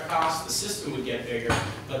site prep costs. The system would get bigger,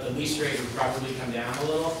 but the lease rate would probably come down a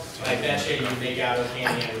little. But I bet you you'd make out okay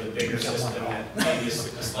in the end with a bigger system at maybe a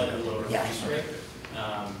slightly lower lease rate.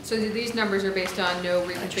 So these numbers are based on no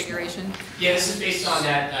reconfiguration? Yeah, this is based on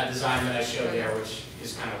that design that I showed there, which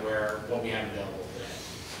is kind of what we have available today.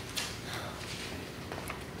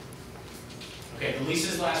 Okay, the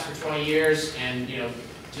leases last for 20 years, and you know,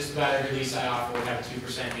 just about every lease I offer would have a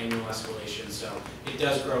 2% annual escalation, so it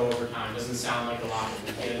does grow over time. Doesn't sound like a lot,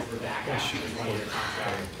 but we get into the back half of the 20-year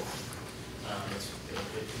contract.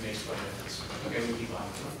 It makes quite a difference. Okay, we keep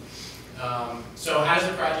on. So how does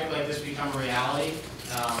a project like this become a reality?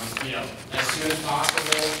 You know, as soon as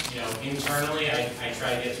possible, you know, internally, I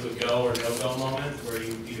try to get to a go or no-go moment where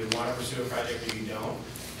you either want to pursue a project or you don't.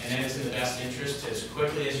 And then it's in the best interest to, as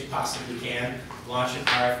quickly as you possibly can, launch an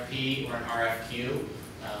RFP or an RFQ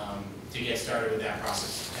to get started with that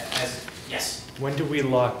process. Yes? When do we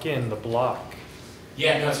lock in the block?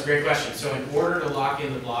 Yeah, no, it's a great question. So in order to lock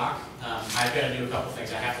in the block, I've got to do a couple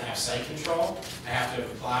things. I have to have site control. I have to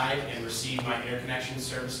have applied and received my interconnection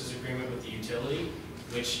services agreement with the utility,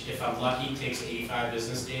 which, if I'm lucky, takes 85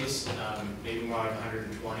 business days, maybe more like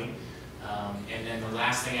 120. And then the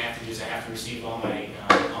last thing I have to do is I have to receive all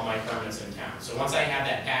my permits in town. So once I have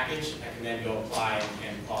that package, I can then go apply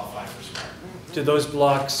and qualify for SMART. Do those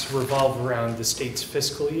blocks revolve around the state's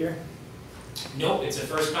fiscal year? Nope, it's a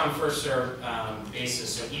first come, first served basis.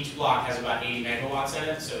 So each block has about 80 megawatts in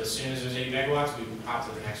it. So as soon as there's 80 megawatts, we can hop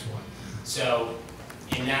to the next one. So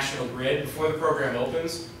in National Grid, before the program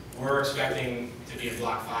opens, we're expecting to be in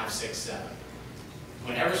block 5, 6, 7.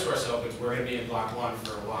 When Eversource opens, we're going to be in block 1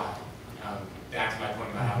 for a while. Back to my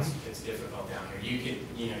point about how it's difficult down here.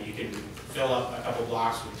 You can fill up a couple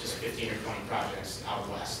blocks with just 15 or 20 projects out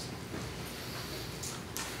west.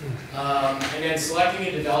 And then selecting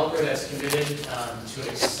a developer that's committed to an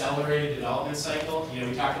accelerated development cycle. You know,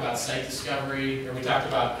 we talked about site discovery, or we talked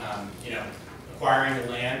about acquiring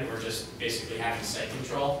the land, or just basically having site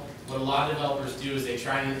control. What a lot of developers do is they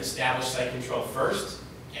try and establish site control first,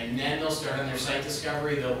 and then they'll start on their site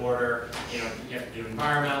discovery. They'll order, you have to do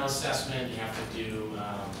environmental assessment, you have to do,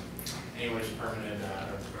 anyone who's permanent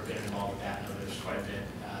or been involved with that, there's quite a bit.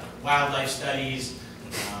 Wildlife studies,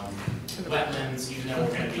 Wetlands, even though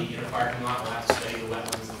we're going to be in a parking lot, we'll have to study the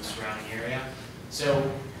wetlands in the surrounding area.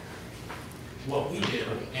 So what we do,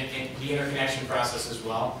 and the interconnection process as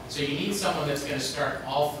well, so you need someone that's going to start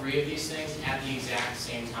all three of these things at the exact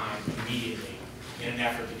same time immediately in an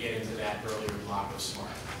effort to get into that earlier block of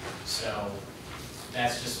SMART. So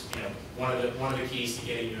that's just, you know, one of the keys to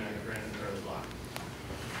getting you in an early block.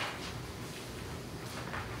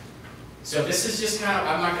 So this is just kind of,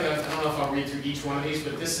 I don't know if I'll read through each one of these,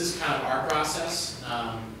 but this is kind of our process.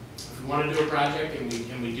 If we want to do a project and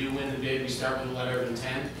we do win the bid, we start with a letter of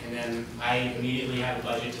intent, and then I immediately have a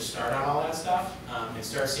budget to start on all that stuff and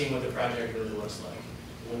start seeing what the project really looks like.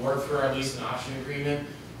 We'll work through our lease and option agreement.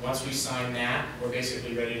 Once we sign that, we're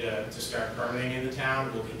basically ready to start permitting in the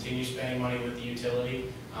town. We'll continue spending money with the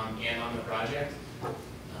utility and on the project.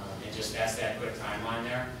 And just that's that quick timeline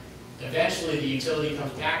there. Eventually, the utility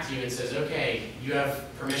comes back to you and says, okay, you have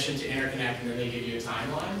permission to interconnect, and then they give you a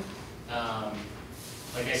timeline.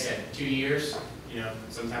 Like I said, 2 years, you know,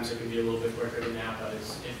 sometimes it can be a little bit quicker than that, but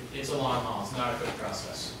it's a long haul. It's not a quick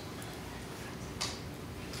process.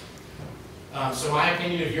 So my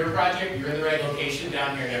opinion of your project, you're in the right location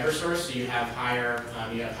down here in Eversource, so you have higher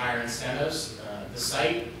incentives. The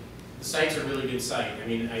site's a really good site. I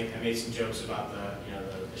mean, I made some jokes about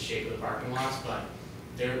the shape of the parking lots, but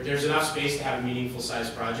there's enough space to have a meaningful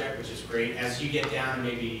sized project, which is great. As you get down to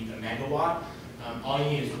maybe a megawatt, all you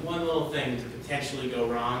need is one little thing to potentially go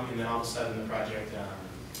wrong, and then all of a sudden the project,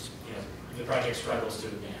 the project struggles to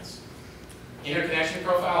advance. Interconnection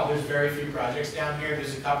profile, there's very few projects down here.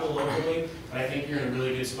 There's a couple locally, but I think you're in a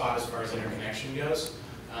really good spot as far as interconnection goes.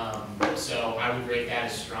 So I would rate that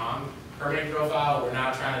as strong. Permitting profile, we're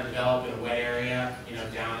not trying to develop in a wet area, you know,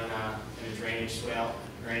 down in a drainage swale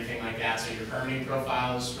or anything like that. So your permitting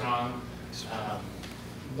profile is strong.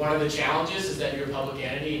 One of the challenges is that you're a public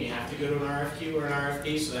entity and you have to go to an RFQ or an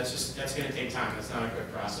RFP, so that's going to take time. That's not a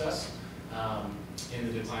quick process in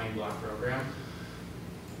the declining block program.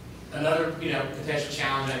 Another, potential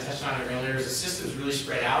challenge, I touched on it earlier, is the system's really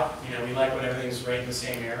spread out. We like when everything's right in the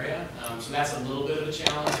same area. So that's a little bit of a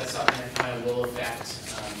challenge. That's something that kind of will affect,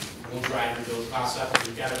 will drive your build costs up.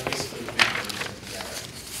 We've got to basically connect everything together.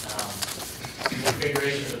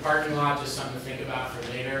 Configuration of the parking lot, just something to think about for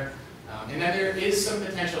later. And then there is some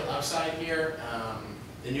potential upside here.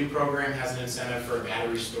 The new program has an incentive for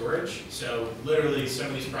battery storage. So literally, some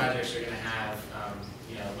of these projects are going to have,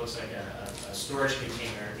 it looks like a storage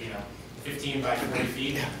container, 15 by 40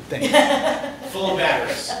 feet, full of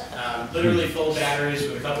batteries. Literally full of batteries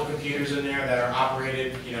with a couple computers in there that are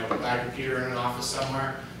operated, by a computer in an office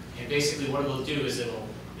somewhere. And basically, what it'll do is it'll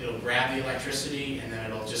grab the electricity, and then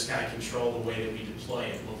it'll just kind of control the way that we deploy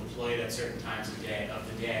it. We'll deploy it at certain times of the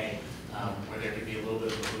day. Where there could be a little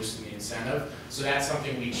bit of a boost in the incentive. So that's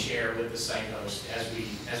something we'd share with the site host as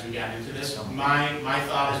we got into this. My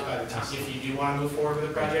thought is, by the time, if you do want to move forward with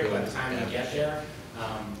the project, by the time we get there,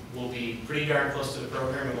 we'll be pretty darn close to the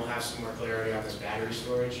program, and we'll have some more clarity on this battery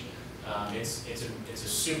storage. It's a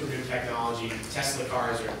super good technology. Tesla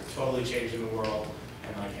cars are totally changing the world,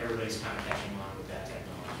 and like everybody's kind of catching on with that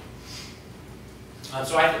technology.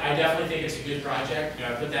 So I definitely think it's a good project.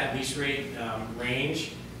 I put that lease rate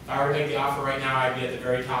range. If I were to make the offer right now, I'd be at the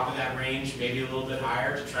very top of that range, maybe a little bit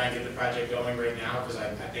higher to try and get the project going right now, because I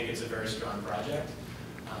think it's a very strong project.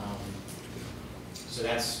 So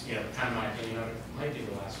that's kind of my opinion on it. Might be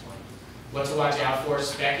the last one. What to watch out for: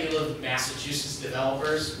 speculative Massachusetts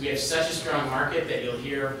developers. We have such a strong market that you'll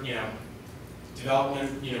hear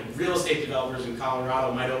development, real estate developers in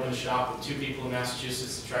Colorado might open a shop with 2 people in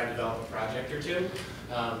Massachusetts to try to develop a project or 2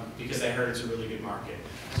 because they heard it's a really good market.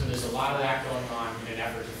 So there's a lot of that going on in an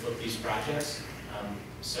effort to flip these projects.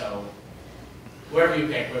 So whoever you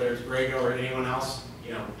pick, whether it's Brago or anyone else,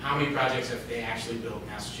 how many projects have they actually built in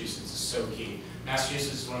Massachusetts is so key.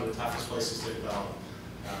 Massachusetts is one of the toughest places to develop.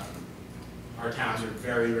 Our towns are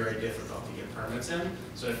very, very difficult to get permits in.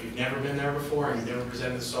 So if you've never been there before and you've never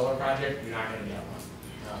presented a solar project, you're not going to get one.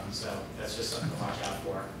 So that's just something to watch out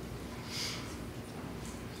for.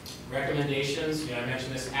 Recommendations, I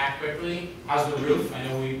mentioned this, act quickly. How's the roof? I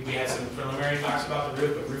know we had some preliminary talks about the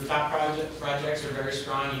roof, but rooftop projects are very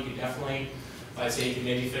strong. You could definitely, I'd say you could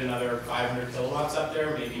maybe fit another 500 kilowatts up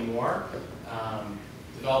there, maybe more.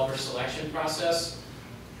 Developer selection process.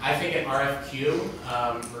 I think an RFQ,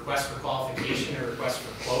 request for qualification or request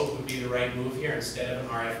for quote, would be the right move here instead of an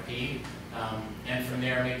RFP. And from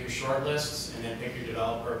there, make your short lists and then pick your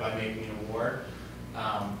developer by making an award.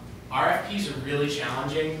 RFPs are really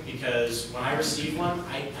challenging because when I receive one,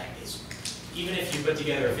 even if you put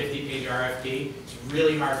together a 50-page RFP, it's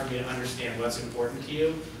really hard for me to understand what's important to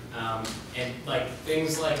you. And like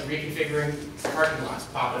things like reconfiguring parking lots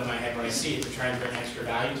pop into my head when I see it to try and bring extra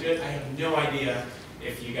value to it. I have no idea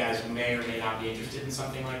if you guys may or may not be interested in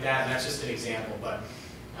something like that, and that's just an example, but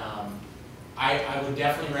I would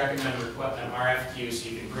definitely recommend an RFQ so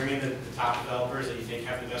you can bring in the top developers that you think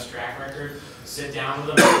have the best track record, sit down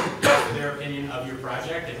with them, ask for their opinion of your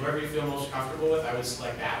project, and whoever you feel most comfortable with, I would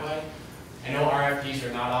select that way. I know RFPs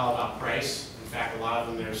are not all about price. In fact, a lot of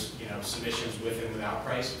them there's submissions with and without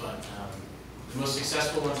price, but the most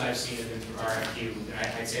successful ones I've seen have been through RFQ.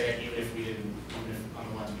 I'd say that even if on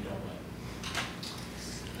the ones we don't win.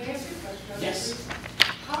 Can I ask you a question? Yes.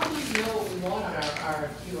 How do we know what we want on our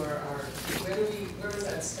RFQ or RFP? Where was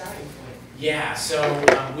that starting point? Yeah, so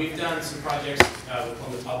we've done some projects with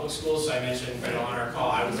Plymouth Public Schools, so I mentioned on our call,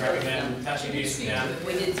 I would recommend touching base with them.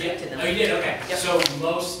 We did speak to them. Oh, you did? Okay. Yep. So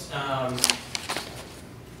most,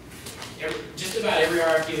 just about every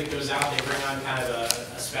RFP that goes out, they bring on kind of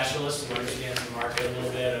a specialist who understands the market a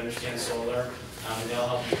little bit, understands solar, and they'll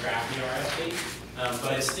help you craft the RFP.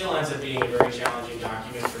 But it still ends up being a very challenging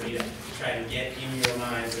document for me to try to get in your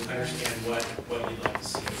minds and understand what you'd like to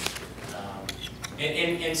see.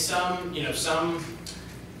 And some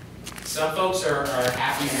folks are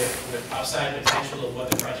happy with upside potential of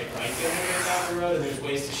what the project might be able to get down the road, and there's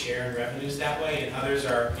ways to share in revenues that way. And others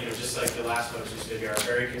are, just like the last folks who stood here, are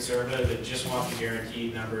very conservative and just want the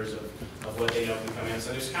guaranteed numbers of what they know can come in.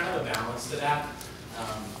 So there's kind of a balance to that.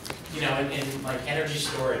 And like energy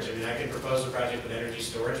storage, I mean, I could propose a project with energy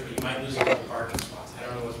storage, but you might lose a couple parking spots. I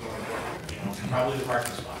don't know what's more important, probably the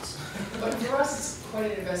parking spots. But for us, it's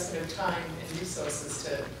quite an investment of time and resources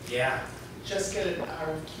to just get an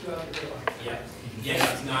RFQ out the door.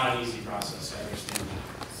 Yeah, it's not an easy process, I understand that.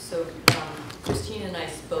 So Christine and I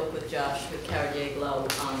spoke with Josh with Carrier-Glo,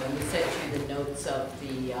 and we sent you the notes of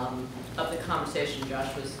the conversation.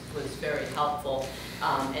 Josh was very helpful,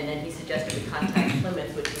 and then he suggested we contact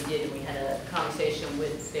Plymouth, which we did, and we had a conversation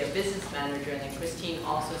with their business manager, and then Christine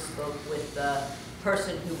also spoke with the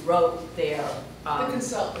person who wrote their the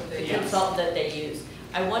consultant that they used.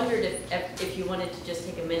 I wondered if you wanted to just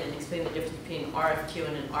take a minute and explain the difference between an RFQ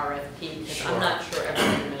and an RFP, because I'm not sure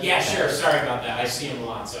everyone knows. Yeah, sure. Sorry about that. I see them a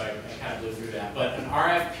lot, so I kind of blew through that. But an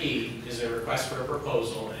RFP is a request for a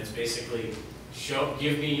proposal, and it's basically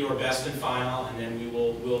give me your best and final, and then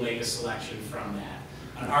we'll make a selection from that.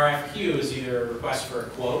 An RFQ is either a request for a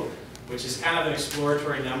quote, which is kind of an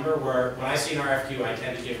exploratory number where when I see an RFQ, I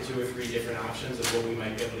tend to give 2 or 3 different options of what we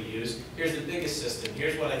might be able to use. Here's the biggest system.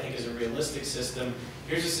 Here's what I think is a realistic system.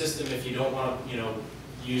 Here's a system if you don't want to,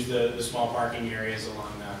 use the small parking areas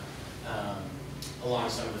along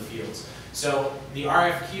some of the fields. So the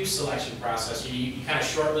RFQ selection process, you kind of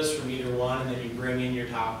shortlist from either one, and then you bring in your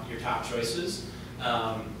top choices.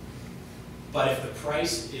 But if the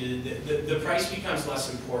price is the price becomes less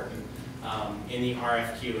important in the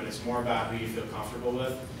RFQ, and it's more about who you feel comfortable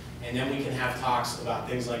with, and then we can have talks about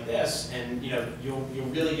things like this, and you'll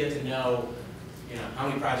really get to know how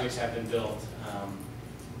many projects have been built.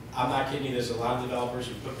 I'm not kidding you. There's a lot of developers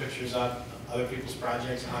who put pictures up other people's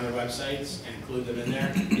projects on their websites and include them in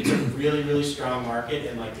there. It's a really, really strong market,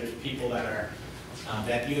 and like there's people that are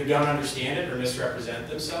that either don't understand it or misrepresent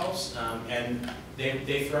themselves, and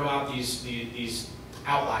they throw out these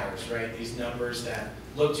outliers, right? These numbers that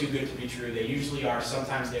look too good to be true. They usually are.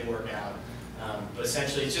 Sometimes they work out, but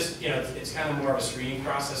essentially it's just it's kind of more of a screening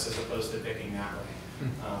process as opposed to picking that way.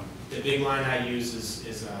 The big line I use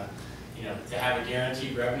is to have a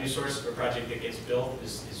guaranteed revenue source for a project that gets built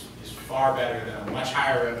is far better than a much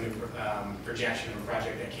higher revenue projection of a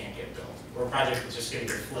project that can't get built, or a project that's just going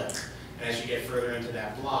to get flipped. And as you get further into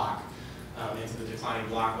that block, into the declining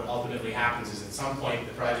block, what ultimately happens is at some point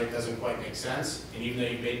the project doesn't quite make sense, and even though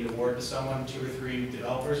you made an award to someone 2 or 3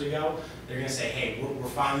 developers ago, they're going to say, hey, we're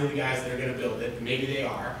finally the guys that are going to build it, and maybe they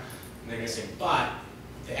are, and they're going to say, but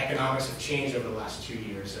the economics have changed over the last 2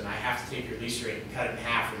 years, and I have to take your lease rate and cut it in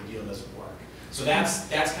half, or the deal doesn't work. So that's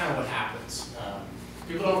kind of what happens.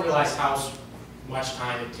 People don't realize how much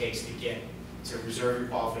time it takes to reserve your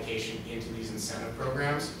qualification into these incentive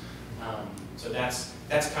programs. So that's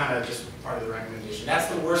kind of just part of the recommendation. That's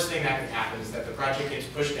the worst thing that can happen, is that the project gets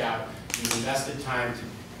pushed out, you've invested time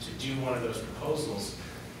to do one of those proposals,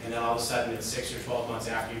 and then all of a sudden it's 6 or 12 months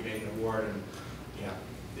after you've made an award, and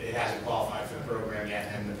it hasn't qualified for the program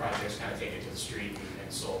yet, and the project's kind of taken to the street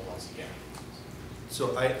and sold once again.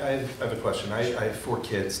 So I have a question. I have 4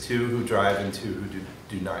 kids, 2 who drive and 2 who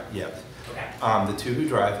do not yet. Okay. The 2 who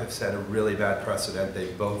drive have set a really bad precedent.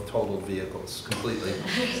 They've both totaled vehicles completely.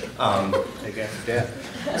 Against death.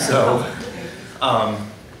 So,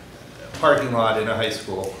 parking lot in a high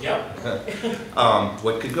school. Yep.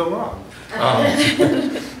 What could go wrong?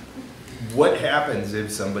 what happens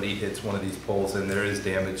if somebody hits one of these poles and there is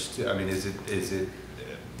damage to, I mean, is it,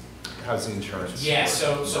 how's the insurance? Yeah,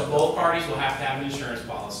 so both parties will have to have an insurance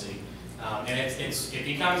policy. And it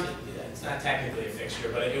becomes, it's not technically a fixture,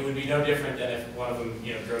 but it would be no different than if one of them,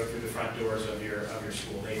 you know, drove through the front doors of your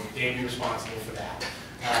school. They'd be responsible for that.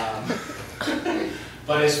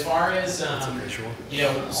 But as far as, you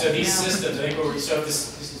know, so these systems, I think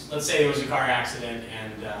let's say there was a car accident,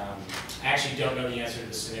 and I actually don't know the answer to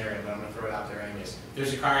the scenario, but I'm going to throw it out there anyways.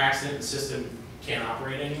 There's a car accident, the system can't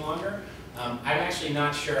operate any longer. I'm actually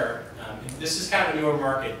not sure. This is kind of a newer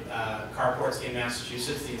market. Carports in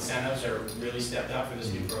Massachusetts, the incentives are really stepped up for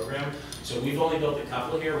this new program. So we've only built a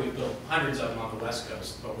couple here. We've built hundreds of them on the West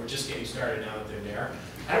Coast, but we're just getting started now that they're there.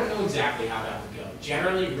 I don't know exactly how that would go.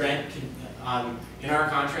 Generally, rent can, in our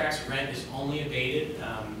contracts, rent is only abated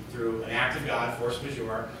through an act of God, force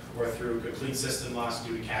majeure, or through complete system loss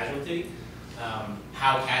due to casualty.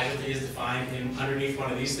 How casualty is defined underneath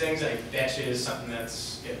one of these things, I bet you is something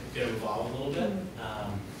that's going to evolve a little bit.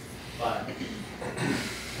 But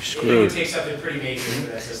it would take something pretty major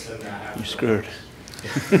for that system to happen. You're screwed.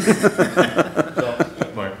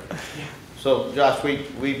 So, Josh,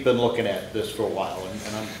 we've been looking at this for a while,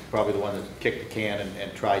 and I'm probably the one that kicked the can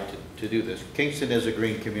and tried to do this. Kingston is a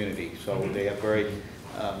green community, so they are very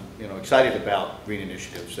excited about green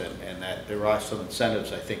initiatives, and that there are some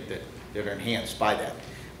incentives, I think, that are enhanced by that.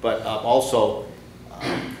 But also,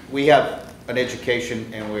 we have an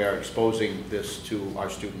education, and we are exposing this to our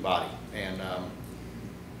student body. And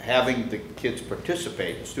having the kids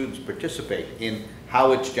participate, the students participate in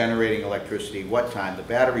how it's generating electricity, what time, the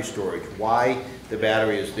battery storage, why the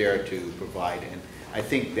battery is there to provide. And I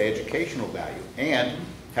think the educational value, and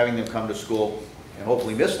having them come to school and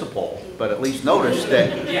hopefully miss the pole, but at least notice that,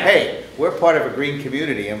 hey, we're part of a green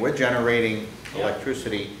community and we're generating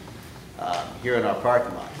electricity here in our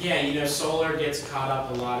parking lot. Yeah, you know, solar gets caught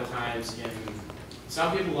up a lot of times in,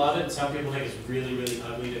 some people love it, and some people think it's really, really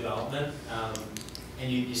ugly development. And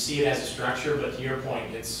you see it as a structure, but to your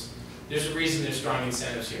point, there's a reason there's strong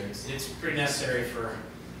incentives here. It's pretty necessary for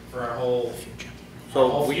our whole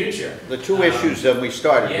future. The two issues that we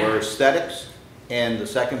started were aesthetics, and the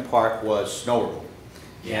second part was snow removal.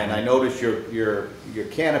 Yeah. And I noticed your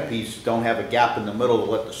canopies don't have a gap in the middle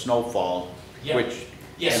to let the snow fall, which...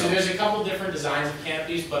 Yeah, so there's a couple different designs of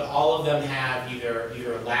canopies, but all of them have either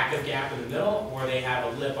a lack of gap in the middle, or they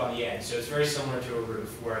have a lip on the edge. So it's very similar to a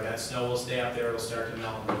roof, where that snow will stay up there, it'll start to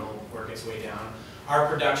melt, and it'll work its way down. Our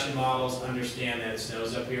production models understand that it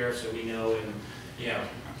snows up here, so we know in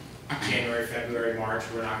January, February, March,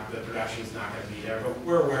 the production's not going to be there. But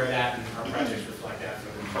we're aware of that, and our projects reflect that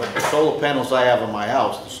for them. The solar panels I have on my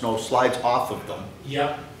house, the snow slides off of them.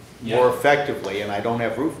 Yep. More effectively, and I don't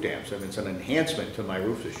have roof dams. I mean, it's an enhancement to my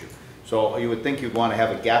roof issue. So you would think you'd want to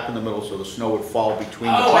have a gap in the middle so the snow would fall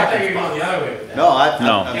between the parking spots. Oh, I thought you were going the other way with that. No,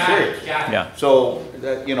 I'm serious. Got it. Yeah. So,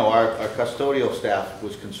 our custodial staff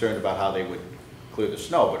was concerned about how they would clear the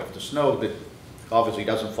snow, but if the snow that obviously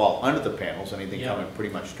doesn't fall under the panels, anything coming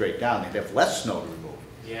pretty much straight down, they'd have less snow to remove.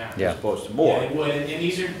 As opposed to more. Yeah, it would,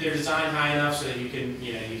 and they're designed high enough so that you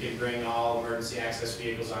can bring all emergency access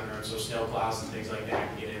vehicles under them, so snow plows and things like that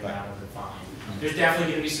can get in and out of it fine. There's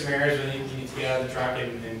definitely going to be some areas where you need to get out of the truck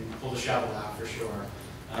and pull the shovel out for sure.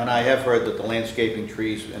 And I have heard that the landscaping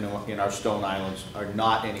trees in our stone islands are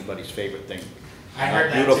not anybody's favorite thing. I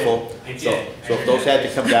heard that beautiful. Too. I did. So if those had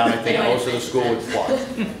to come down, I think most of the school would flock.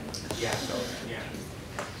 Yeah.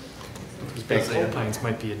 Big pines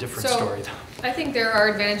might be a different story, though. I think there are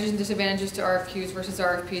advantages and disadvantages to RFQs versus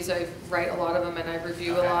RFPs. I write a lot of them, and I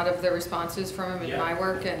review a lot of the responses from them in my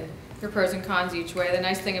work, and there are pros and cons each way. The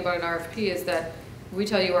nice thing about an RFP is that we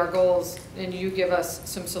tell you our goals, and you give us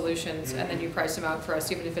some solutions, and then you price them out for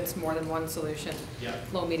us, even if it's more than one solution.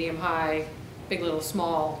 Low, medium, high, big, little,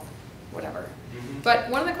 small, whatever. But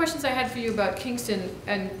one of the questions I had for you about Kingston,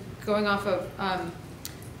 and going off of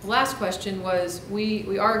the last question, was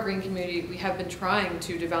we are a green community. We have been trying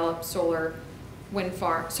to develop solar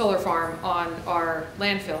farm on our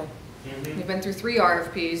landfill. We've been through 3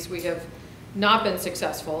 RFPs. We have not been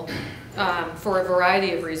successful for a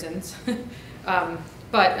variety of reasons.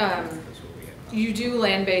 But you do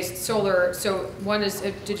land-based solar. So one is,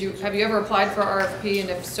 have you ever applied for RFP, and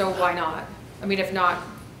if so, why not? I mean, if not,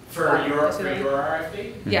 for your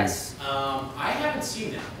RFP? Yes. I haven't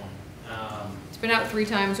seen that one. It's been out 3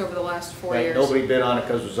 times over the last 4 years. Nobody bid on it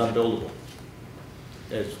because it was unbuildable.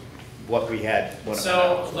 what we had.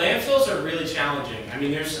 So landfills are really challenging. I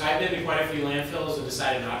mean, I've been to quite a few landfills and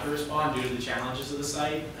decided not to respond due to the challenges of the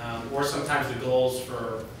site, or sometimes the goals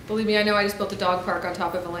for. Believe me, I know I just built a dog park on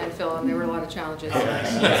top of a landfill and there were a lot of challenges. Oh,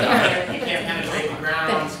 nice. You can't penetrate the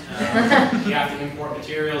ground, you have to import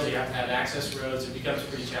materials, you have to have access roads, it becomes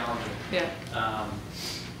pretty challenging. Yeah.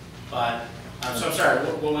 So I'm sorry,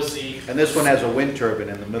 what was the? And this one has a wind turbine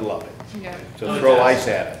in the middle of it. Yeah. So throw ice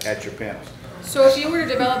at your panels. So if you were to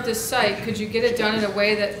develop this site, could you get it done in a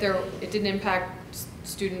way that it didn't impact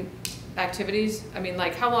student activities? I mean,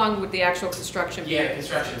 like, how long would the actual construction be? Yeah,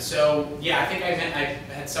 construction. So, yeah, I think I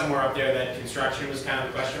had somewhere up there that construction was kind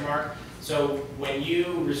of a question mark. So when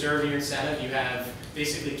you reserve your incentive, you have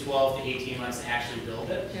basically 12 to 18 months to actually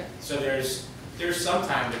build it. Yeah. So there's some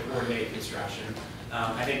time to coordinate construction.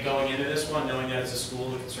 I think going into this one, knowing that it's a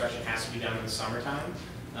school, the construction has to be done in the summertime.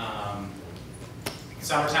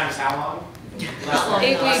 Summertime is how long? 8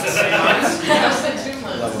 weeks. Less than 2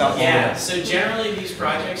 months. Yeah, so generally these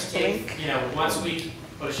projects take, once we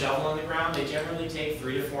put a shovel in the ground, they generally take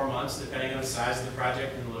 3 to 4 months, depending on the size of the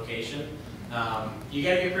project and the location. You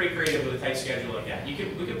gotta get pretty creative with a tight schedule like that. We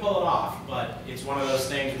could pull it off, but it's one of those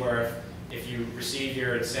things where if you receive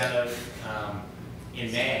your incentive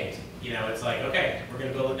in May, it's like, okay, we're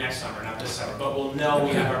going to build it next summer, not this summer, but we'll know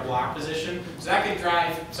we have our block position. So that could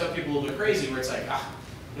drive some people a little bit crazy, where it's like,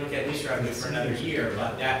 we don't get at least revenue for another year,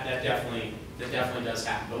 but that definitely does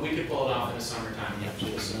happen. But we could pull it off in the summertime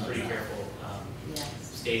with some pretty careful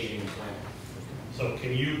staging and planning. So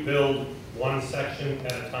can you build one section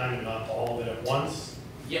at a time and not all of it at once?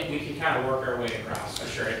 Yeah, we can kind of work our way across, for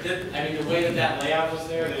sure. The way that layout was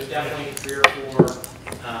there's definitely 3 or 4.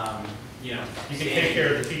 You can take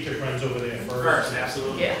care of the teacher friends over there first.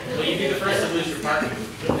 Absolutely. Yeah. Well, you'd be the first to lose your parking.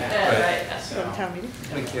 Right. So.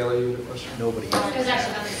 Michaela, you had a question? Nobody. There's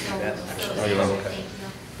actually nothing.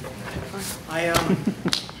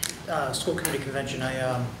 School committee convention,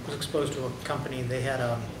 I was exposed to a company, they had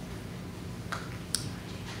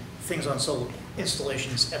things on solar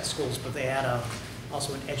installations at schools, but they had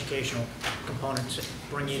also an educational component to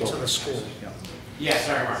bring into the school. Yeah,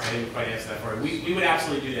 sorry, Mark, I didn't quite answer that for you. We would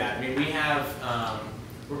absolutely do that. I mean, we have,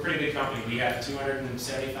 we're a pretty big company. We have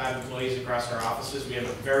 275 employees across our offices. We have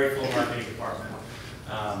a very full marketing department.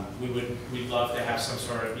 We'd love to have some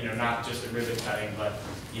sort of, not just a ribbon cutting, but,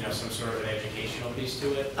 some sort of an educational piece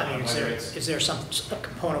to it. I mean, is there a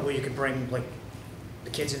component where you could bring, like,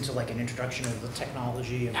 the kids into, like, an introduction of the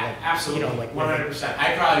technology of, like, absolutely, like 100%.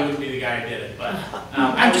 I probably wouldn't be the guy who did it, but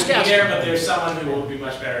I would be there, but there's someone who will be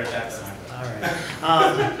much better at that than I would. All right.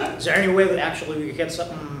 Is there any way that actually we could get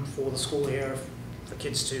something for the school here for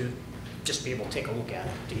kids to just be able to take a look at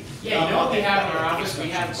it? Yeah, what we have in our office, we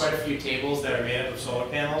have quite a few tables that are made up of solar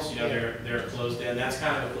panels. They're closed in. That's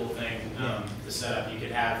kind of a cool thing to set up. You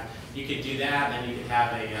could do that, and then you could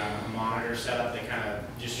have a monitor set up that kind of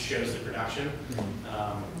just shows the production.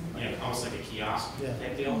 Almost like a kiosk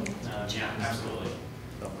type deal. Yeah, absolutely.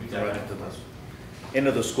 We've done that.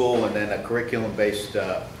 Into the school, and then a curriculum-based.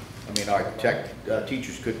 Our tech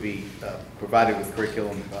teachers could be provided with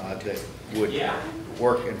curriculum that would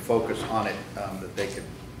work and focus on it, that they could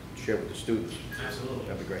share with the students. Absolutely.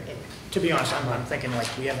 That'd be great. To be honest, I'm thinking, like,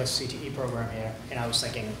 we have a CTE program here, and I was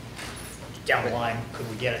thinking, down the line, could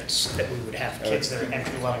we get it that we would have kids that are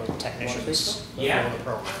entry-level technicians for the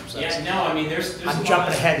programs? There's I'm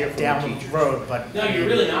jumping ahead down the road, but... No, you're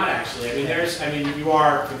really not, actually. You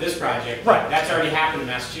are for this project. Right. That's already happened in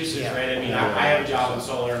Massachusetts, right? I have a job in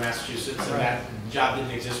solar in Massachusetts, and that job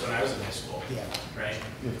didn't exist when I was in high school. Yeah. Right?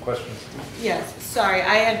 You have questions? Yes, sorry,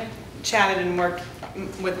 I had chatted and worked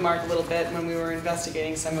with Mark a little bit when we were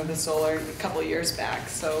investigating some of the solar a couple of years back,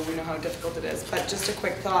 so we know how difficult it is. But just a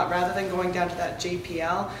quick thought, rather than going down to that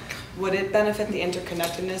JPL, would it benefit the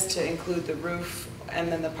interconnectedness to include the roof and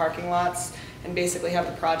then the parking lots, and basically have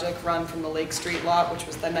the project run from the Lake Street lot, which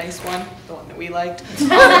was the nice one, the one that we liked,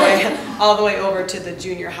 all the way over to the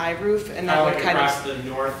junior high roof, and that would kind across the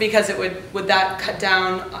north. Because it would that cut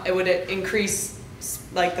down, it would increase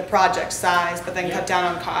like the project size, but then cut down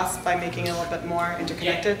on costs by making it a little bit more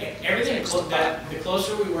interconnected? Yeah, everything, the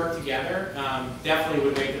closer we work together, definitely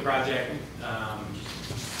would make the project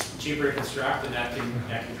cheaper to construct, and that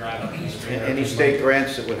can drive up. Any state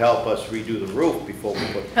grants that would help us redo the roof before we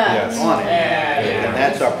put Yes. on it. And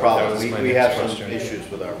that's our problem. That was We my have next some question. issues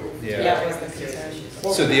with our roof. That was the concern.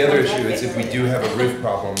 So the other issue is if we do have a roof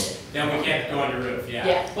problem. Then we can't go under roof,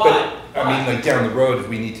 But like down the road, if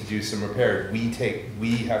we need to do some repair, we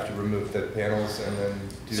have to remove the panels and then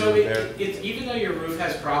do the repair. Even though your roof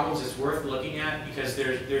has problems, it's worth looking at, because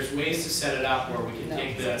there's ways to set it up where we can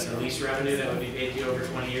take the lease revenue that would be paid to you over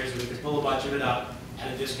 20 years, and we can pull a bunch of it up,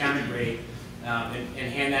 at a discounted rate, and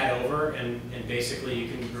hand that over, and basically you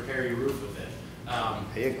can repair your roof with it.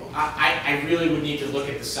 There you go. I really would need to look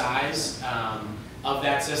at the size of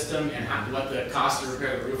that system and what the cost to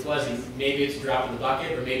repair the roof was, and maybe it's a drop in the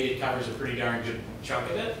bucket, or maybe it covers a pretty darn good chunk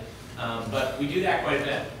of it. But we do that quite a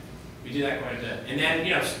bit. And then,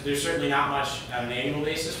 there's certainly not much on an annual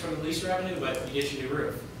basis from the lease revenue, but you get your new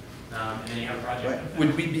roof. And then you have a project.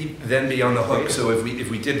 Would we then be on the hook? So if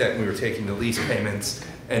we did that and we were taking the lease payments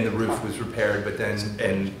and the roof was repaired, but then,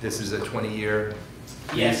 and this is a 20-year?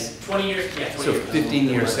 Yes, 20 years, yeah, 20 So years. 15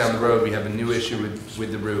 years down the road, we have a new issue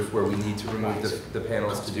with the roof where we need to remove the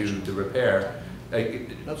panels to do the repair.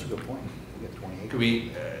 That's a good point. We got 28. Could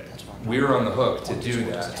we're on the hook to do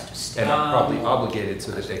that and are probably obligated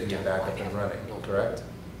so that they can get back up and running, correct?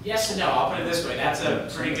 Yes and no, I'll put it this way, that's a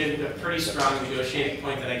pretty strong negotiating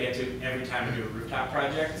point that I get to every time I do a rooftop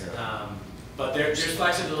project. But there's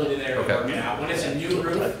flexibility there to work it out. When it's a new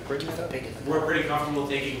roof, we're pretty comfortable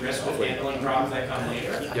taking risks with handling problems that come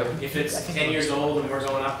later. Yep. If it's 10 years old and we're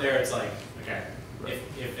going up there, it's like, okay,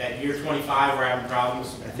 if at year 25 we're having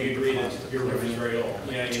problems, we agree that your roof is very old,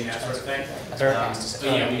 you know what I mean, that sort of thing. But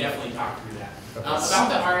yeah, we definitely talk through that.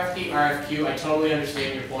 About the RFP, RFQ, I totally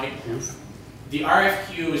understand your point. The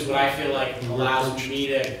RFQ is what I feel like allows me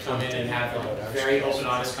to come in and have very open,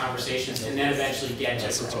 honest conversations, and then eventually get to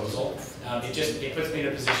a proposal. It puts me in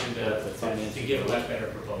a position to give a much better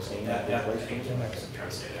proposal. That I think is what I'm trying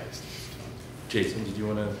to say there. Jason, did you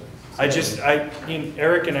want to?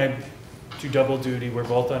 Eric and I do double duty. We're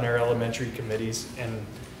both on our elementary committees, and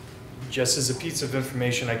just as a piece of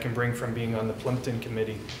information I can bring from being on the Plimpton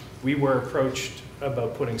committee, we were approached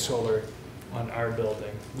about putting solar on our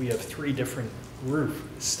building. We have 3 different roof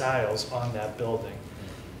styles on that building,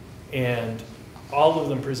 and all of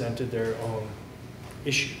them presented their own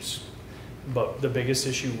issues. But the biggest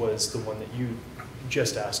issue was the one that you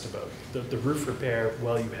just asked about, the roof repair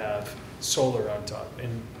while you have solar on top,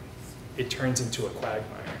 and it turns into a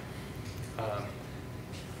quagmire.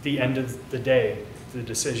 The end of the day, the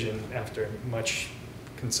decision after much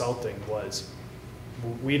consulting was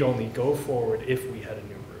we'd only go forward if we had a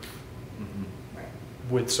new roof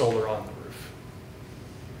with solar on the roof.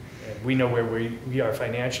 And we know where we are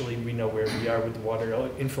financially, we know where we are with the water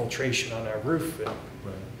infiltration on our roof.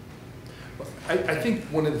 And I think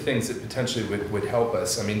one of the things that potentially would help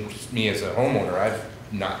us, I mean, just me as a homeowner, I've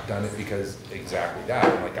not done it because exactly that.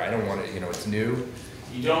 I'm like, I don't want it, it's new.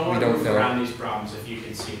 You don't want to move around these problems if you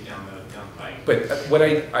can see it down the pipe. But what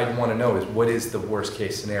I'd want to know is what is the worst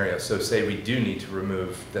case scenario? So say we do need to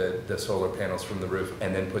remove the solar panels from the roof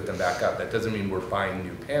and then put them back up. That doesn't mean we're buying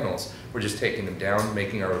new panels. We're just taking them down,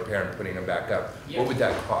 making our repair and putting them back up. Yep. What would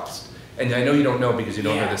that cost? And I know you don't know because you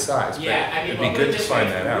don't know the size, but it'd be good to find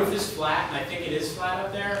that out. The roof is flat, and I think it is flat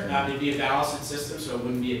up there. It'd be a ballasted system, so it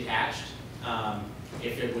wouldn't be attached.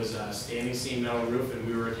 If it was a standing seam metal roof and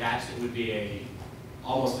we were attached, it would be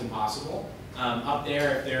almost impossible. Up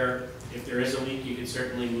there, if there is a leak, you could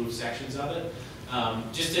certainly move sections of it.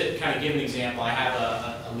 Just to kind of give an example, I have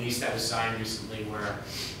a lease that was signed recently where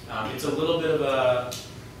it's a little bit of a,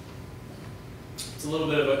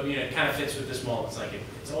 it kind of fits with this mold. It's like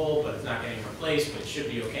it's old, but it's not getting replaced, but it should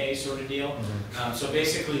be okay, sort of deal. So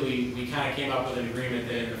basically, we kind of came up with an agreement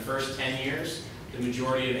that in the first 10 years, the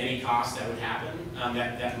majority of any cost that would happen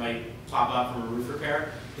that might pop up from a roof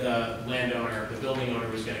repair, the landowner, the building owner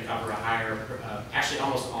was going to cover a higher, actually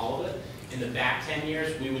almost all of it. In the back 10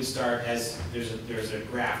 years, we would start as, there's a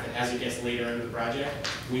graph that as it gets later into the project,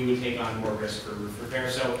 we would take on more risk for roof repair.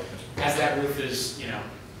 So as that roof is,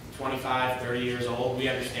 25, 30 years old, we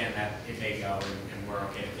understand that it may go and we're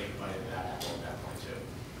okay to take a bite of that apple at that point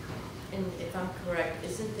too. And if I'm correct,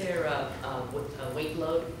 isn't there a weight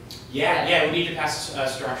load? Yeah, we need to pass a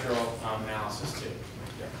structural analysis too.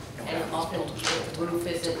 And often the roof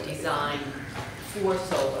isn't designed for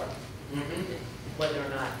solar, whether or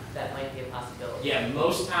not that might be a possibility. Yeah,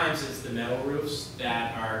 most times it's the metal roofs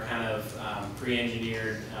that are kind of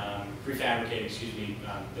pre-engineered, prefabricated,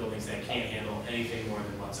 buildings that can't handle anything more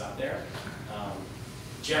than what's up there.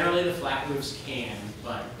 Generally the flat roofs can,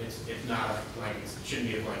 but it's not a blanket, it shouldn't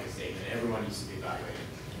be a blanket statement. Everyone needs to be evaluated.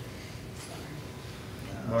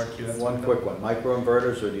 Mark, you have one quick one.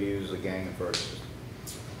 Microinverters, or do you use a gang inverter?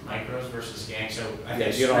 Micros versus gang. So I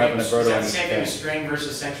think you don't have an inverter. Is that the same thing as string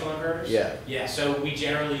versus central inverters? Yeah. Yeah. So we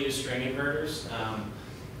generally use string inverters.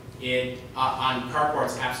 On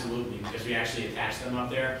carports, absolutely, because we actually attach them up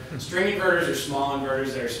there. String inverters are small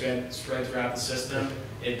inverters that are spread throughout the system.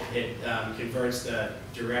 It converts the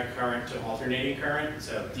direct current to alternating current,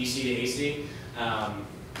 so DC to AC.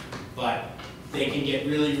 But they can get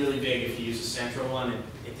really, really big if you use a central one.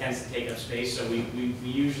 It tends to take up space, so we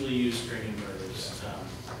usually use string inverters.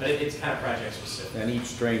 But it's kind of project specific. And each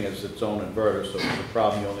string is its own inverter, so if there's a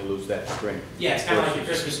problem, you only lose that string. Yeah, it's kind of like your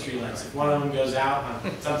Christmas tree lights. If one of them goes out,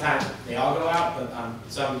 sometimes they all go out, but on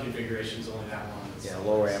some configurations, only that one. Yeah,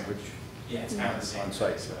 lower amperage. Yeah, it's kind of the same. On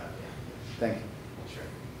site. So, yeah. Thank you. Sure.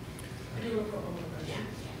 I do have one more question.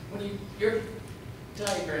 When your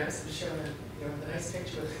diagrams have shown the nice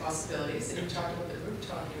picture of the possibilities, and you talked about the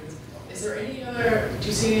rooftop units, is there any other, do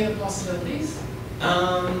you see any other possibilities?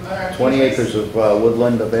 20 acres of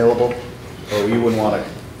woodland available, or you wouldn't want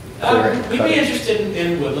to We'd be interested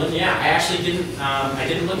in woodland, yeah. I actually didn't, I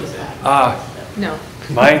didn't look at that. No.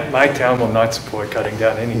 My town will not support cutting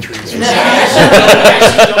down any trees. I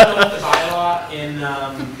actually don't know what the bylaw in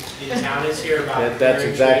town is here about That's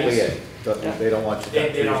clearing exactly trees. it. They don't want you to cut They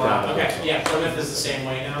trees don't down. allow, okay, yeah, Plymouth is the same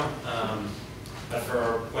way now. But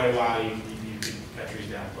for quite a while, you could cut trees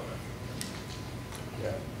down Plymouth.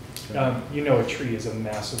 You know a tree is a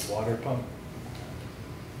massive water pump.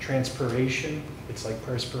 Transpiration, it's like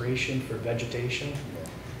perspiration for vegetation.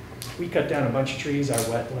 We cut down a bunch of trees, our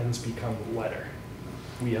wetlands become wetter.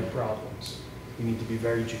 We have problems. We need to be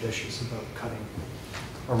very judicious about cutting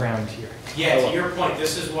around here. Yeah, to your point,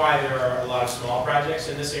 this is why there are a lot of small projects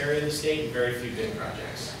in this area of the state and very few big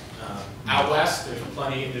projects. Out west, there's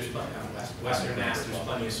plenty, out west, Western Mass, there's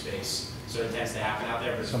plenty of space. So it tends to happen out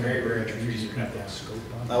there, but it's very rare that trees are cut down.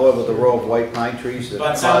 However, the row of white pine trees that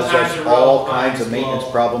But cause sometimes us the row all of kinds pines of maintenance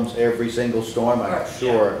will- problems every single storm, I'm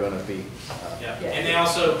sure are going to be. Yeah, and they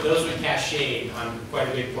also, those would cast shade on quite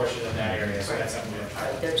a big portion of that area, so that's something we have to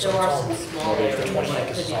try. There are some small areas that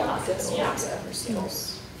could be possible.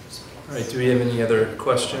 All right, do we have any other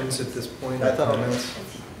questions at this point, or comments?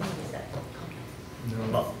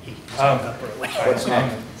 No. What's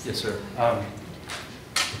next? Yes, sir.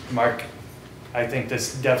 Mark, I think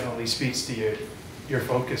this definitely speaks to your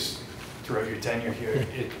focus throughout your tenure here.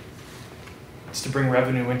 It's to bring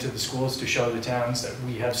revenue into the schools to show the towns that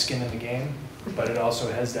we have skin in the game, but it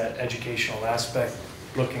also has that educational aspect,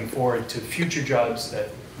 looking forward to future jobs that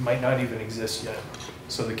might not even exist yet,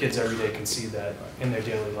 so the kids every day can see that in their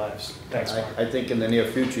daily lives. Thanks, Mark. I think in the near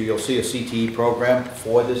future, you'll see a CTE program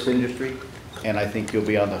for this industry, and I think you'll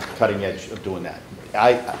be on the cutting edge of doing that.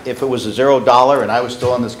 If it was a $0 and I was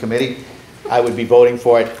still on this committee, I would be voting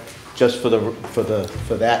for it just for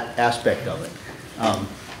that aspect of it.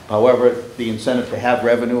 However, the incentive to have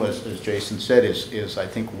revenue, as Jason said, is I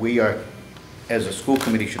think we are, as a school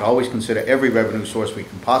committee, should always consider every revenue source we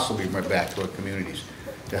can possibly bring back to our communities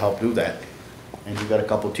to help do that. And you've got a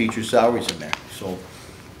couple of teachers' salaries in there, so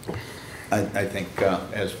I think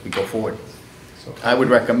as we go forward. I would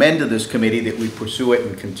recommend to this committee that we pursue it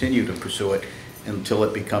and continue to pursue it until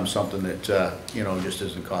it becomes something that, just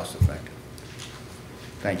isn't cost effective.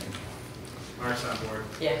 Thank you. Mark's on board.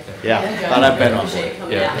 Yeah. Yeah, but I've been on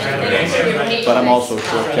board. Yeah. But I'm also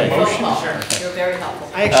short-tempered. You're very helpful.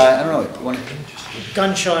 I don't know.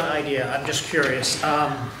 Gunshot idea, I'm just curious.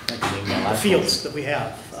 The fields that we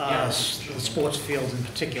have, the sports fields in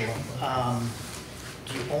particular,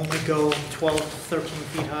 do you only go 12, 13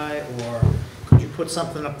 feet high, or could you put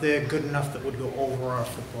something up there good enough that would go over our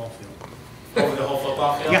football field? Over the whole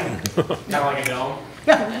football field? Yeah. Kind of like a dome?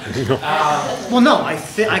 Yeah. Well, no,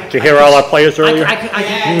 Did you hear all our players earlier? I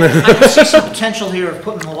can see some potential here of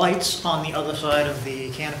putting the lights on the other side of the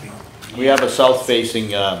canopy. We have a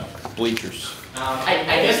south-facing bleachers. I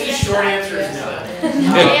guess the short answer is no.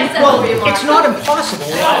 Well, it's not impossible.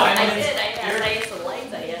 No, I asked the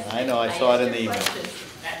lights, I know, I saw it in the email.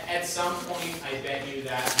 At some point, I bet you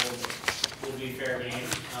that will be fair game,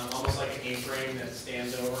 almost like an A-frame that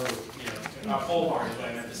stands over, a pole barn is what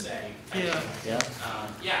I meant to say. Yeah.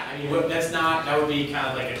 Yeah, I mean, that would be kind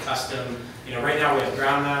of like a custom, right now we have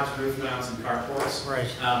ground mounts, roof mounts, and carports. Right.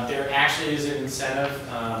 There actually is an incentive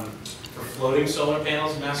for floating solar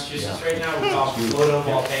panels in Massachusetts right now, we call it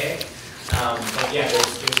photovoltaic. But yeah,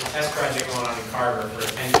 there's a test project going on in Carver for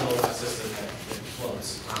a pendulum system that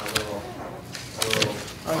floats on a little.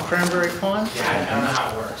 On Cranberry Pond? Yeah, I don't know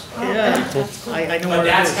how it works. But Yeah, I know but what it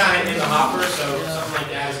that's is. kind of in the hopper, so something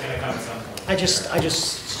like that is going to come at some point. I just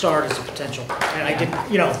saw it as a potential, and I didn't,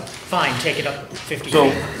 fine, take it up 50 feet.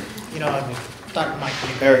 So- I thought it might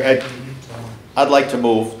be. Eric, I'd like to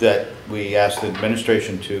move that we ask the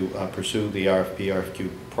administration to pursue the RFQ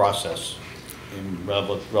process in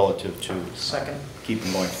relative to Second.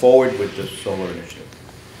 keeping going forward with the solar initiative.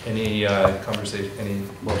 Any conversation,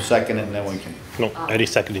 Well, second, and then we can. No, Eddie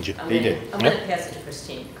seconded you. He did. I'm going to pass it to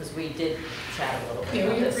Christine, because we did chat a little bit Yeah,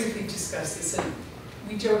 about we had this. briefly discussed this, and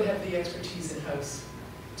we don't have the expertise in-house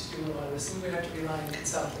to do a lot of this, and we would have to rely on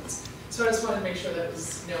consultants. So I just wanted to make sure that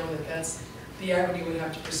was known that that's the avenue we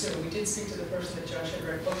have to pursue. We did speak to the person that Josh had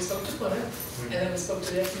read, well, we spoke to Plymouth, and then we spoke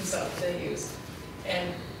to their consultant they used.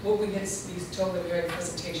 And what we told them we had a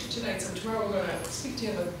presentation tonight, so tomorrow we're gonna speak to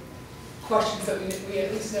him with questions that we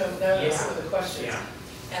at least know some of the questions. Yeah.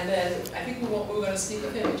 And then I think we're gonna speak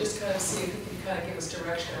with him and just kind of see if he can kind of give us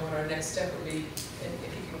direction on what our next step would be, and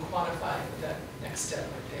if he can quantify what that next step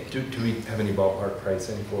might be. Do we have any ballpark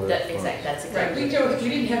pricing for it? That's exactly. Right, we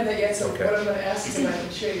didn't have that yet, so Okay. what I'm gonna ask is if I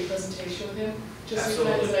can share your presentation with him, just so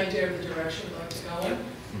he has an idea of the direction we'd like to go in.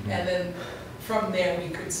 Mhm. And then from there, we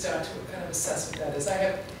could start to kind of assess what that is. I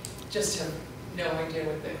have no idea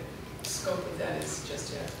what the scope of that is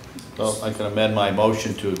just yet. Well, I can amend my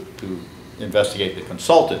motion to investigate the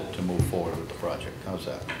consultant to move forward with the project. How's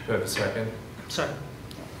that? Do I have a second? Second.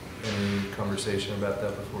 Any conversation about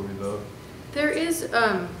that before we vote? There is,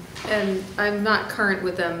 and I'm not current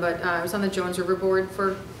with them, but I was on the Jones River Board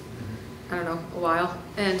for, I don't know, a while.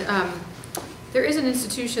 And there is an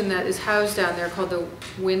institution that is housed down there called the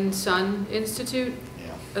Wind Sun Institute.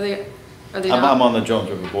 Yeah. Are they not? I'm on the Jones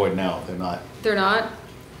River Board now. They're not. They're not?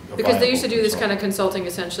 Because they used to do this kind of consulting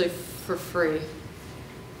essentially for free.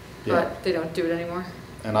 Yeah. But they don't do it anymore.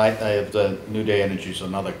 And I have the New Day Energies,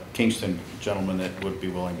 another Kingston gentleman that would be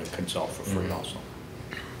willing to consult for free also.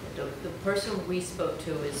 The person we spoke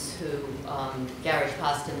to is Gary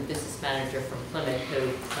Costin, the business manager from Plymouth,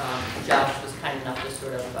 who Josh was kind enough to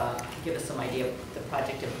sort of give us some idea of the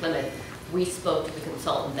project in Plymouth. We spoke to the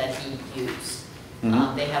consultant that he used.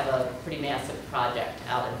 Mhm. They have a pretty massive project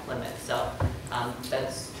out in Plymouth, so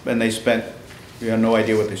that's... And they spent, you have no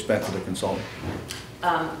idea what they spent for the consultant?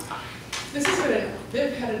 This has been,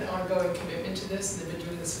 they've had an ongoing commitment to this, and they've been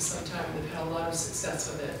doing this for some time, and they've had a lot of success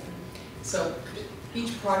with it. So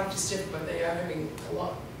each project is different, but they are having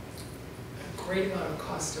a great amount of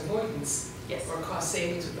cost avoidance or cost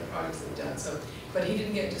savings with the projects they've done. So, but he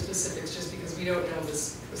didn't get into specifics just because we don't know the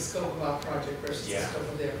scope of our project versus the scope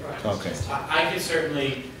of their project. Okay. I could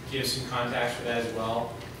certainly give some contacts for that as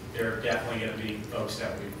well. There are definitely going to be folks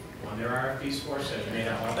that we won their RFPs for, so you may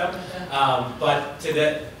not want them. But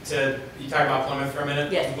you talk about Plymouth for a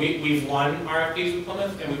minute. Yes. We've won RFPs with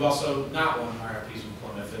Plymouth, and we've also not won RFPs with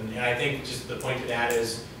Plymouth. And I think just the point of that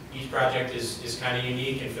is each project is kind of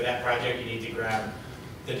unique, and for that project you need to grab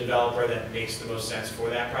the developer that makes the most sense for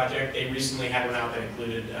that project. They recently had one out that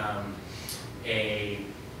included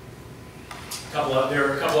there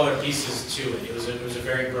were a couple other pieces to it. It was a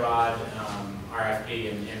very broad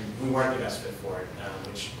RFP, and we weren't the best fit for it,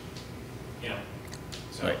 which, you know,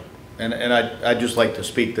 so. Right. And I'd just like to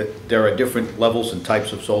speak that there are different levels and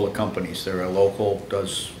types of solar companies. There are local,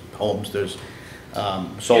 does homes, there's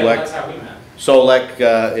Solec. Yeah, that's how we met. Solec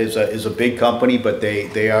is a big company, but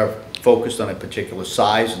they are focused on a particular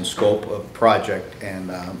size and scope of project,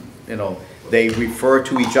 and you know, they refer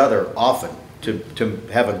to each other often to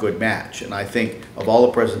have a good match. And I think of all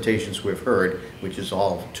the presentations we've heard, which is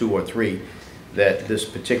all 2 or 3, that this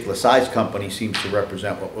particular size company seems to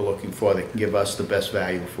represent what we're looking for. They can give us the best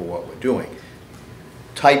value for what we're doing.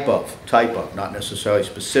 Type of, not necessarily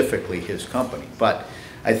specifically his company, but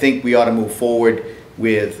I think we ought to move forward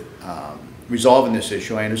with resolving this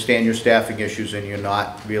issue. I understand your staffing issues and you're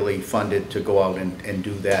not really funded to go out and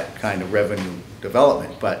do that kind of revenue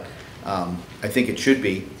development, but I think it should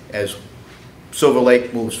be, as Silver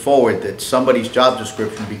Lake moves forward, that somebody's job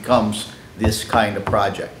description becomes this kind of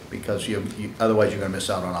project, because otherwise you're going to miss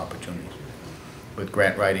out on opportunities with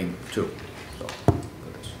grant writing too. So,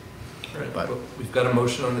 Right, but we've got a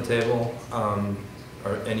motion on the table.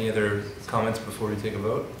 Are any other comments before we take a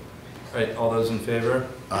vote? All right, all those in favor?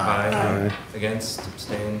 Aye. Against,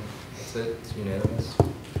 abstain, that's it, it's unanimous.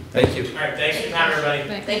 Thank you. All right, thanks for your time,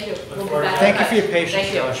 everybody. Thank you. Look forward to Thank you for your patience,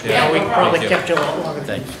 Thank you. Josh. Yeah, We no problem. probably Thank kept you. you a lot longer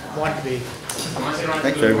than you wanted to be.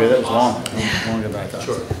 thanks everybody, that was long, longer than I thought.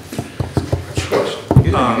 Sure.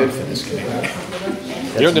 You're going to be good for this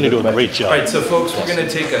committee. You're going to do a great job. All right, so folks, we're going to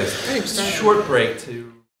take a short break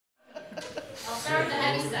to... I'll start with the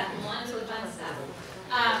heavy stuff, and on to the fun stuff.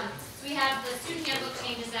 So we have the student handbook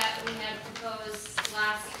changes that we had proposed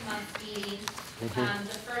last month's meeting.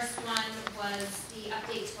 The first one was the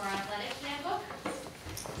update to our athletic handbook,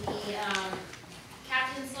 the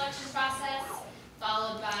captain selection process,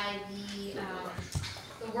 followed by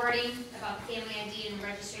the wording about the family ID and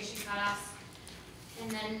registration cutoffs. And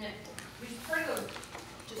then we prefer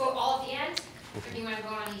to go all at the end, or do you want to go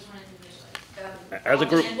on each one individually? As a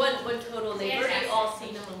group. And what total, they've already all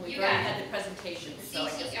seen them when we've You already got it. had the presentation, so I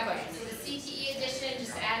guess the Okay, question so is. the CTE edition,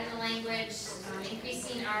 just adding the language,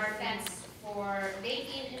 increasing our offense for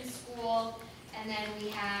vaping in school, And then we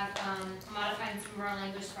have modifying some of our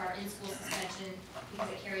language for our in-school suspension because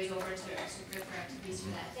it carries over to extracurricular activities for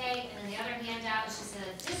that day. And then the other handout is just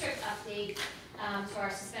a district update to our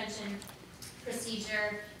suspension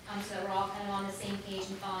procedure, so that we're all kind of on the same page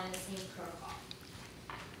and following the same protocol.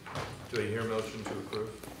 Do I hear a motion to approve?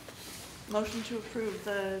 Motion to approve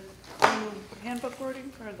the new handbook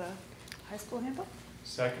wording for the high school handbook?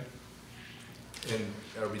 Second. And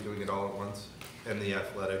are we doing it all at once? And the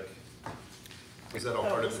athletic? Is that all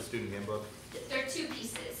part of the student handbook? There are two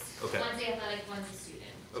pieces. Okay. One's the athletic, one's the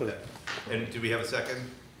student. Okay. And do we have a second?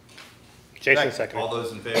 Jason, second. All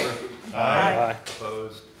those in favor? Aye.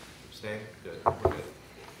 Opposed? Abstained? Good. We're good.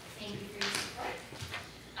 Thank you for your support.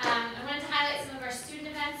 I wanted to highlight some of our student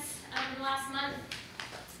events from the last month.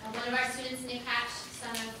 One of our students, Nick Hatch,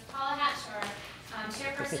 son of Paula Hatch, our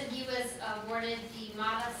chairperson, he was awarded the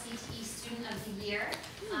MATA CTE Student of the Year,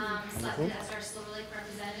 selected as our Silver Lake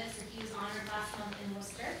representative, so he was honored last month in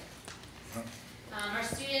Worcester. Our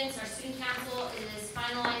student council is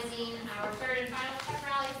finalizing our third and final pep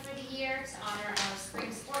rally for the year to honor our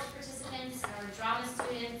spring sports participants, our drama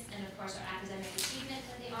students, and of course our academic achievement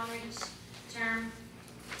that they honor each term.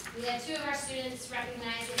 We had two of our students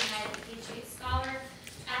recognized in the United Patriots Scholar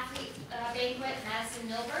Athlete Banquet, Madison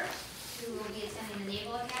Milberg, who will be attending the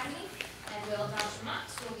Naval Academy, and Will Beltremont,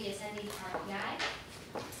 who will be attending RPI.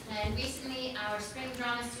 And recently, our spring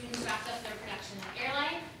drama students wrapped up their production of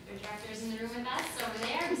Airline. Their director is in the room with us over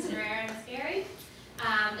there, Mr. Herrera and Ms. Berry,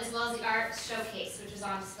 as well as the art showcase, which was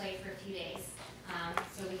on display for a few days.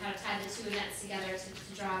 So we kind of tied the two events together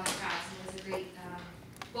to draw on the crowds, and it was a great,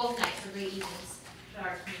 both nights were great evenings for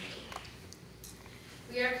our community.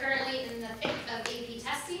 We are currently in the thick of AP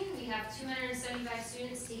testing. We have 275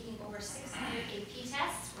 students taking over 600 AP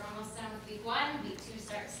tests. We're almost done with week 1. Week 2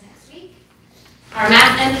 starts next week. Our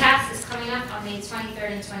math MCAS is coming up on May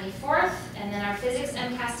 23rd and 24th, and then our physics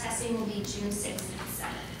MCAS testing will be June 6th and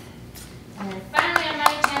 7th. And then finally on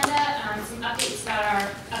my agenda, some updates about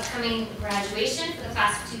our upcoming graduation for the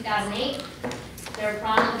class of 2008. Their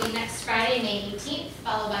prom will be next Friday, May 18th,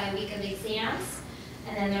 followed by a week of exams.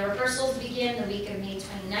 And then the rehearsals begin the week of May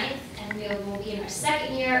 29th, and we will be in our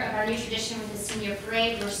second year of our new tradition with the senior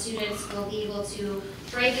parade, where students will be able to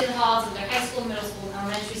parade through the halls of their high school, middle school, and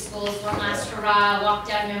elementary schools, one last hurrah, walk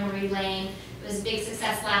down memory lane. It was a big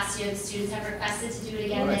success last year. The students have requested to do it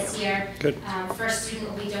again this year. Good. First student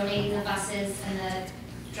will be donating the buses, and the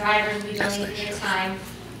drivers will be donating their time.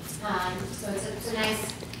 So it's a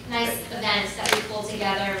nice event that we pull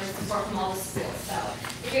together with support from all the schools. So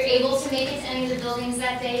if you're able to make it to any of the buildings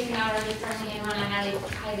that day, if you're not already currently in one, I highly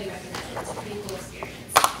recommend it. It's a pretty cool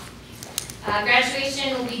experience.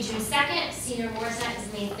 Graduation will be June 2nd. Senior awards night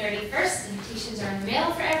is May 31st. Invitations are in the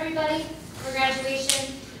mail for everybody for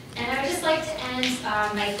graduation. And I would just like to end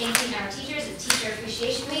by thanking our teachers at Teacher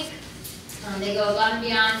Appreciation Week. They go above and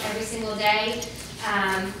beyond every single day.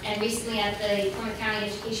 And recently at the Plymouth County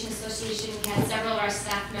Education Association, we had several of our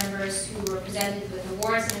staff members who were presented with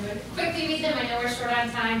awards, and I'm going to quickly read them. I know we're short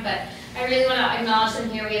on time, but I really want to acknowledge them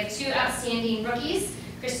here. We have two outstanding rookies,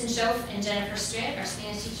 Kristen Schoaf and Jennifer Strick, our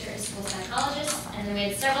Spanish teacher and school psychologist, and then we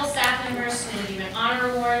had several staff members who were given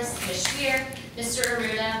honor awards, Ms. Schweer, Mr.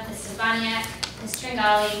 Aruda, Ms. Stefaniak, Ms.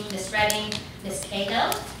 Tringali, Ms. Redding, Ms.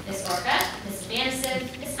 Cahill, Ms. Orca, Ms.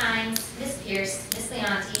 Vanisiv, Ms. Hines, Ms. Pierce, Ms.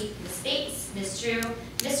 Leonti, Ms. Bates, Ms. Drew,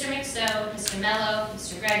 Mr. McStowe, Mr. Mello,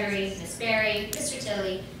 Mr. Gregory, Ms. Berry, Mr.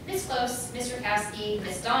 Tilley, Ms. Close, Ms. Rakowski,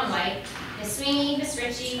 Ms. Dawn White, Ms. Sweeney, Ms.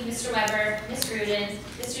 Ritchie, Mr. Weber, Ms. Gruden,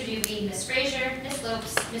 Mr. Doobie, Ms. Frazier, Ms.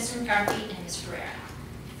 Lopes, Mr. McCarthy, and Ms. Ferreira.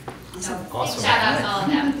 So, Awesome. big shout out to all of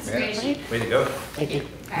them. It's a great achievement. Way to go. Thank you.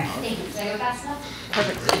 All right, thank you. Did I go fast enough?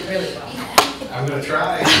 Perfect. Really well. I'm going to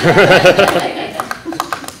try.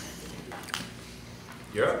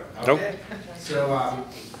 You're up. Okay. So,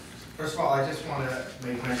 first of all, I just want to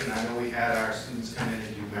make mention, I know we had our students come in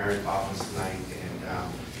and do Mary Poppins tonight,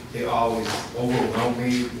 and they always overwhelm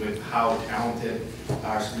me with how talented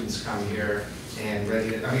our students come here and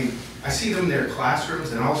ready to, I mean, I see them in their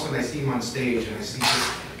classrooms, and all of a sudden I see them on stage, and I see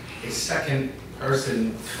just a second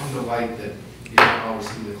person come to light that you don't always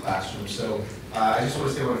see in the classroom. So I just want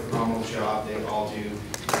to say what a phenomenal job they all do,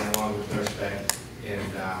 and along with Nurse Beck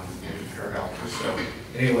and her helpers. So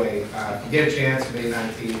anyway, if you get a chance, May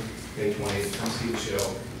 19th, May 20th, come see the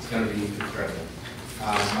show. It's going to be incredible.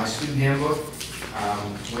 My student handbook,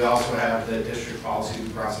 we also have the district policy,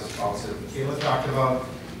 process policy that Michaela talked about,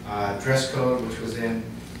 dress code, which was in,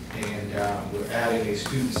 and we're adding a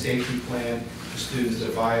student safety plan for students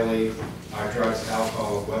that violate our drugs,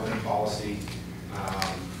 alcohol, weapon policy.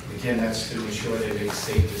 Again, that's to ensure they make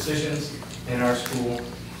safe decisions in our school.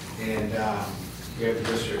 And we have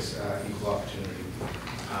the district's equal opportunity.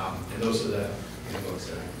 And those are the handbooks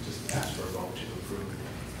that I just asked for a vote to approve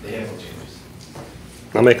the handbook changes.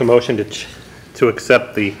 I'll make a motion to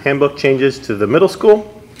accept the handbook changes to the middle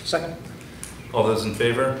school. Second. All those in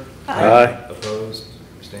favor? Aye. Opposed?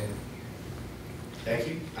 Abstained? Thank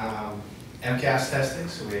you. MCAS testing,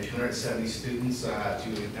 so we had 270 students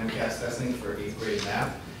doing MCAS testing for 8th grade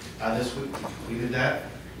math. This week we completed that.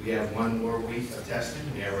 We have one more week of testing.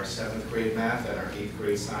 We have our 7th grade math and our 8th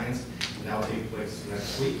grade science. And that will take place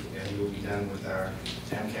next week, and we will be done with our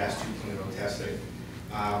MCAS 2.0 testing.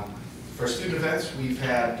 For student events, we've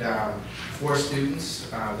had 4 students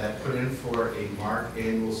that put in for a MARC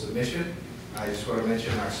annual submission. I just want to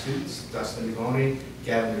mention our students, Dustin Devoni,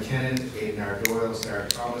 Gavin McKinnon, Aiden R. Doyle, Sarah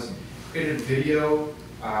Thomas, created a video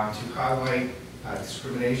to highlight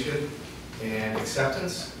discrimination and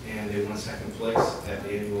acceptance, and they won 2nd place at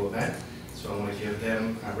the annual event. So I want to give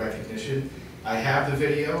them recognition. I have the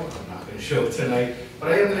video. I'm not going to show it tonight,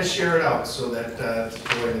 but I am going to share it out so that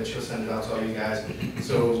Joy, that she'll send it out to all you guys.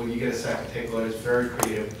 So when you get a second, take a look. It's very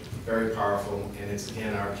creative, very powerful, and it's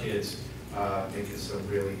again our kids making some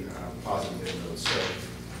really positive inroads. So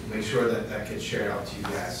make sure that that gets shared out to you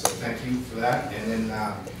guys. So thank you for that. And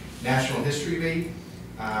then National History Week.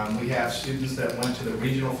 We have students that went to the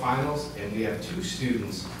regional finals, and we have 2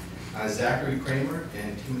 students, Zachary Kramer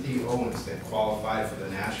and Timothy Owens, that qualified for the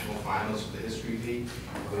national finals for the History Week,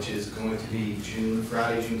 which is going to be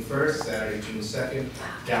Friday, June 1st, Saturday, June 2nd,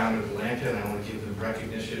 down in Atlanta. And I want to give them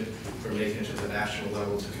recognition for making it to the national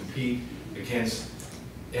level to compete against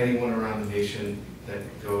anyone around the nation that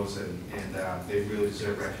goes, and they really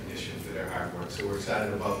deserve recognition for their hard work. So we're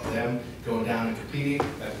excited about them going down and competing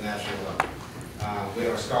at the national level. We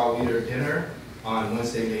have our Scholar Leader Dinner on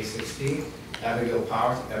Wednesday, May 16th. Abigail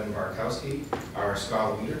Powers and Evan Barkowski are our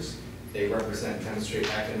Scholar Leaders. They represent and demonstrate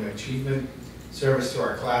academic achievement, service to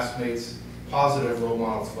our classmates, positive role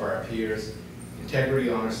models for our peers, integrity,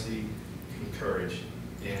 honesty, and courage.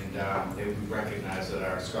 And they will be recognized at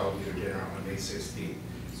our Scholar Leader Dinner on May 16th.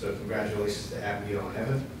 So congratulations to Abigail and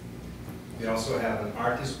Evan. We also have an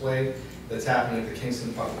art display that's happening at the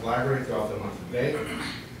Kingston Public Library throughout the month of May.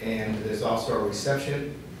 And there's also a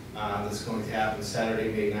reception that's going to happen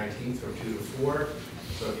Saturday, May 19th from 2 to 4.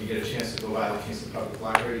 So if you get a chance to go by the Kingston Public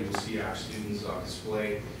Library, you will see our students on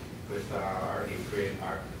display with our 8th grade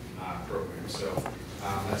art program. So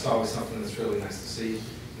that's always something that's really nice to see.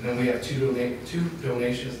 And then we have two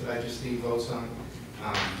donations that I just need votes on.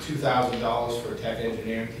 $2,000 for tech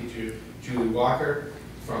engineering teacher Julie Walker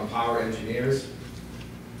from Power Engineers.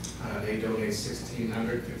 They donate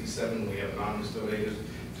 $1,657. We have anonymous donators.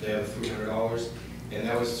 They have $300. And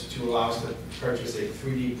that was to allow us to purchase a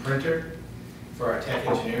 3D printer for our tech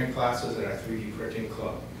engineering classes at our 3D printing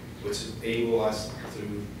club, which enable us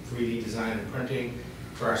through 3D design and printing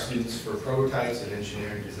for our students for prototypes and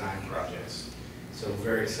engineering design projects. So we're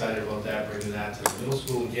very excited about that, bringing that to the middle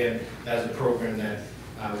school. Again, that's a program that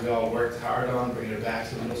we all worked hard on, bringing it back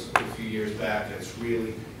to the middle school a few years back. It's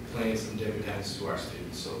really paying some dividends to our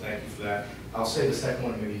students. So thank you for that. I'll say the second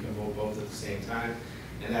one, maybe you can vote both at the same time.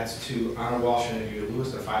 And that's to Anna Walsh and Andrea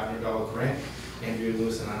Lewis, a $500 grant. Andrea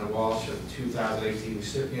Lewis and Anna Walsh are the 2018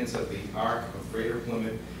 recipients of the ARC of Greater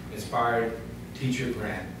Plymouth Inspired Teacher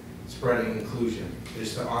Grant, Spreading Inclusion. It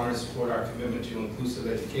is to honor and support our commitment to inclusive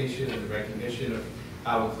education and the recognition of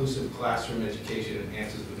how inclusive classroom education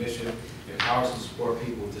enhances the mission, empowers and support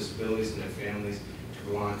people with disabilities and their families to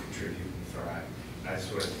belong, contribute, and thrive. I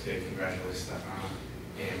just wanted to say congratulations to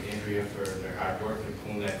Anna and Andrea for their hard work in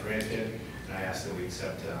pulling that grant in. And I ask that we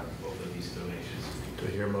accept both of these donations. Do I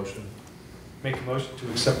hear a motion? Make a motion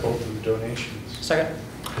to accept both of the donations. Second.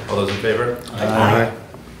 All those in favor? Aye.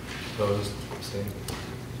 Opposed? Abstained?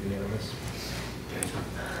 Unanimous?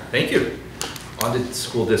 Thank you. On to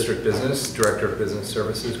school district business. Director of Business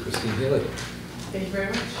Services, Christine Healy. Thank you very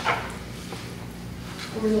much.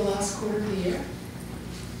 Over the last quarter of the year,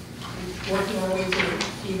 working our way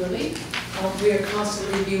through eagerly. We are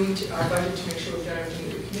constantly reviewing our budget to make sure we've done everything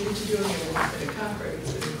that we committed to doing, and what's been cut,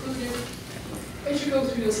 what's been included. As you go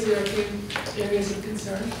through, you'll see there are a few areas of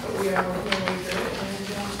concern, but we are working our way through it.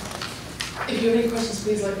 And if you have any questions,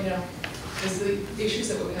 please let me know. Because the issues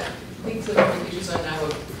that we've had, I think the issues are now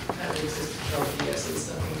have existed for years, so it's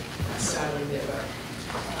nothing startling there, but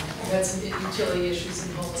we've had some utility issues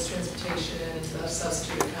in homeless transportation and the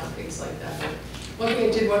substitute account, things like that. But one thing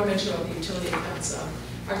I did want to mention about the utility accounts,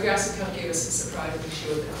 our gas account gave us a surprise issue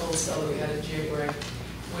with the cold spell that we had in January,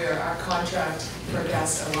 where our contract for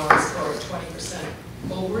gas allows for a 20%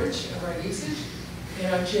 overage of our usage.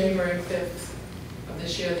 And on January 5th of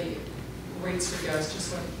this year, the rates for gas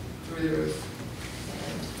just went through the roof.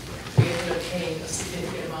 And we been paying a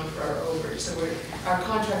significant amount for our overage. So our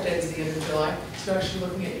contract ends at the end of July, so we're actually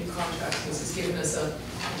looking at new contracts. This has given us some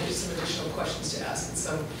additional questions to ask and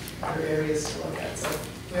some other areas to look at. So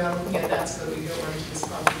we are looking at that so that we don't run into this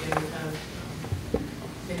problem again. We kind of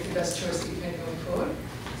make the best choice that we can going forward.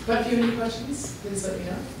 But if you have any questions, please let me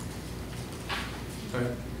know. All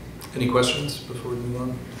right. Any questions before we move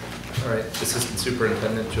on? All right, Assistant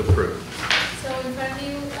Superintendent Jill Prue. So in front of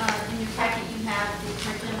you, in your packet, you have the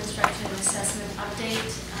curriculum instruction and assessment update.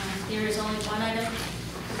 There is only one item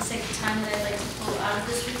for the sake of time that I'd like to pull out of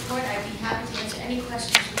this report. I'd be happy to answer any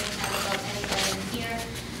questions you may have about any item here.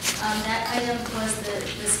 That item was the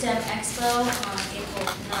STEM Expo on April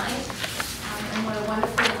 9th. And what a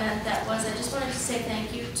wonderful event that was. I just wanted to say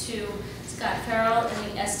thank you to Scott Farrell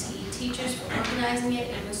and the STE teachers for organizing it.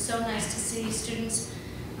 It was so nice to see students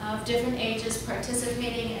of different ages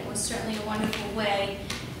participating. It was certainly a wonderful way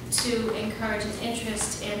to encourage an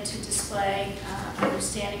interest and to display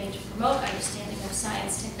understanding and to promote understanding of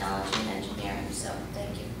science, technology, and engineering. So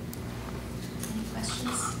thank you. Any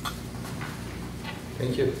questions?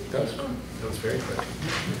 Thank you. That was very quick.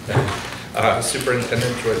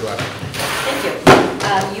 Superintendent Joy Black. Thank you.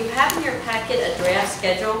 You have in your packet a draft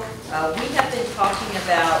schedule. We have been talking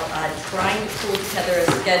about trying to pull together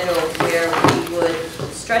a schedule where we would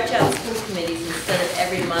stretch out school committees instead of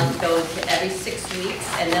every month going to every 6 weeks,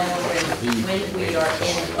 and then when we are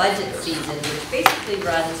in budget season, which basically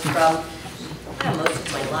runs from most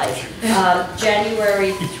of my life,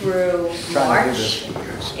 January through March,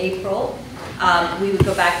 April, we would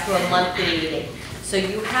go back to a monthly meeting. So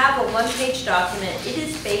you have a one-page document. It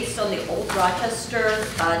is based on the Old Rochester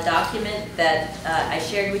document that I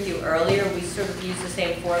shared with you earlier. We sort of use the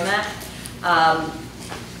same format.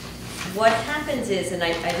 What happens is, and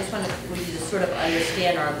I just want you to sort of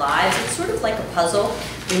understand our lives, it's sort of like a puzzle.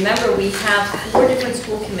 Remember, we have 4 different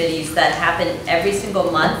school committees that happen every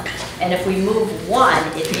single month, and if we move one,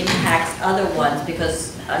 it impacts other ones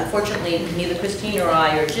because, unfortunately, neither Christine or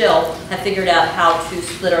I or Jill have figured out how to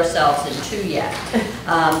split ourselves in 2 yet.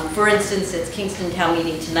 For instance, it's Kingston Town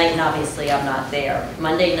Meeting tonight, and obviously I'm not there.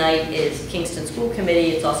 Monday night is Kingston School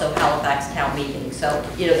Committee. It's also Halifax Town Meeting. So,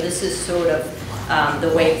 this is sort of the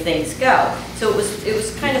way things go. So it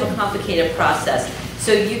was kind of a complicated process.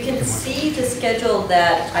 So you can see the schedule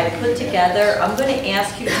that I put together. I'm going to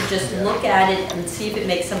ask you to just look at it and see if it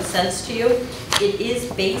makes some sense to you. It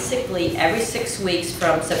is basically every 6 weeks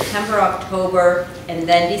from September, October, and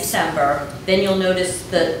then December. Then you'll notice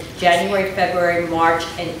the January, February, March,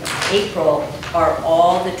 and April are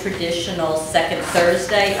all the traditional second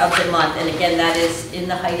Thursday of the month. And again, that is in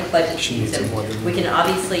the height of budget season. We can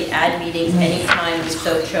obviously add meetings anytime we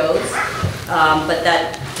so chose, but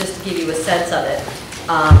that just to give you a sense of it.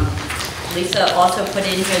 Lisa also put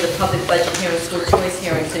in here the public budget hearing, school choice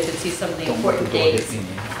hearing, so you can see some of the important dates.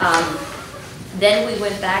 Then we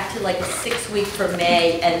went back to like a 6-week for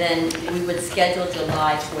May, and then we would schedule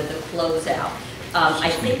July for the closeout. I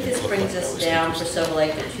think this brings us down for Silver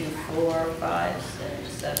Lake to 2, 4, 5, 6,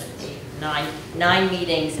 7, 8, 9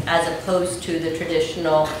 meetings, as opposed to the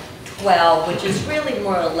traditional 12, which is really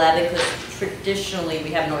more 11, because traditionally we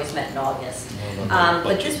haven't always met in August.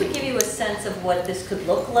 But this would give you a sense of what this could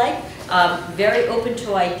look like. Very open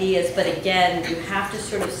to ideas, but again, you have to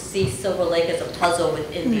sort of see Silver Lake as a puzzle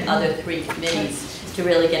within the other 3 committees to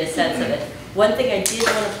really get a sense of it. One thing I did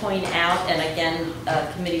want to point out, and again,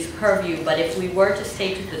 committee's purview, but if we were to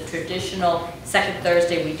stay to the traditional second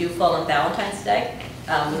Thursday, we do fall on Valentine's Day,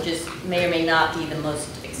 which is may or may not be the most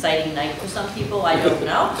exciting night for some people, I don't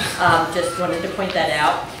know. Just wanted to point that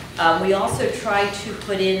out. We also try to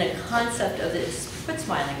put in a concept of this. Quit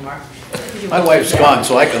smiling, Mark. My wife's gone,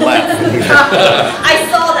 so I can laugh. I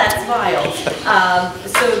saw that smile.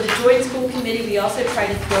 So the joint school committee, we also try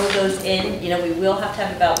to throw those in. We will have to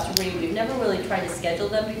have about 3. We've never really tried to schedule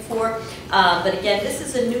them before. But again, this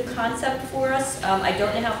is a new concept for us. I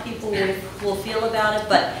don't know how people will feel about it,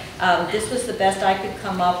 but this was the best I could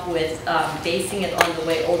come up with, basing it on the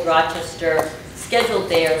way Old Rochester scheduled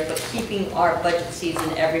theirs, but keeping our budget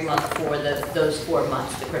season every month for those 4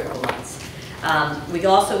 months, the critical months. We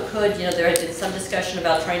also could, there had been some discussion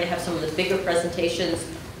about trying to have some of the bigger presentations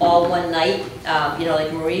all one night,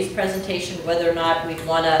 like Marie's presentation, whether or not we'd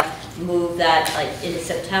want to move that like in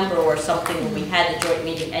September or something when we had the joint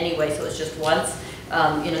meeting anyway, so it's just once.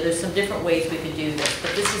 There's some different ways we could do this,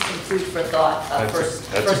 but this is some food for thought.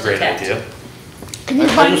 That's a great idea. Can you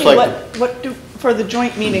remind me what do, for the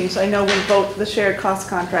joint meetings, I know we vote the shared cost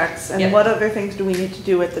contracts, and what other things do we need to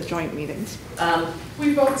do at the joint meetings?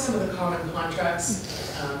 We vote some of the common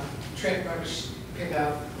contracts, train brush, pick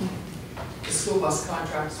out, the school bus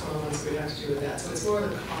contracts, one of the ones we have to do with that, so it's more of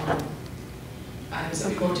the common items that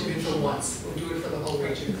we go to bid for once, we'll do it for the whole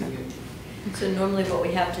region community. So normally what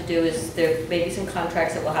we have to do is, there may be some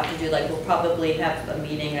contracts that we'll have to do, like we'll probably have a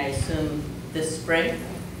meeting, I assume, this spring.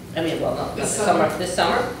 I mean, well, not this summer. This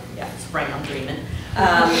summer? Yeah, spring, I'm dreaming.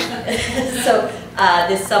 So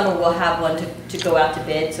this summer we'll have one to go out to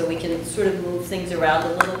bid, so we can sort of move things around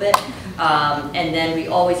a little bit. And then we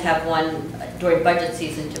always have one during budget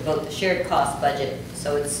season to vote the shared cost budget.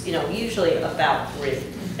 So it's, you know, usually about 3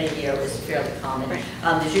 a year is fairly common.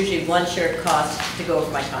 There's usually one shared cost to go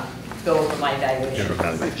over my evaluation.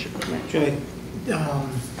 Julie,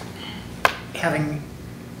 having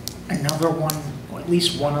another one, or at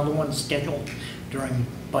least one other one scheduled during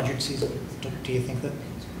budget season, do you think that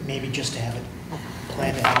maybe just to have it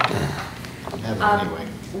planned out? Anyway.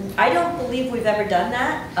 I don't believe we've ever done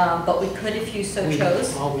that, but we could if you so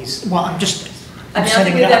chose. Always, well, I'm just. I mean, I don't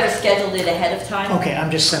think we've ever scheduled it ahead of time. Okay,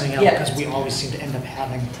 I'm just sending out because we always seem to end up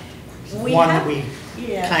having one that we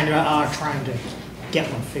kind of are trying to get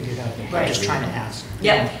one figured out. I'm just trying to ask.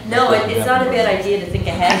 Yeah, no, it's not a bad idea to think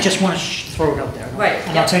ahead. I just want to throw it out there. Right.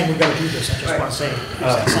 I'm not saying we've got to do this, I just want to say, is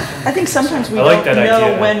that something? I think sometimes we I like don't that know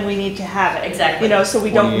idea. when we need to have it. Exactly. You know, so we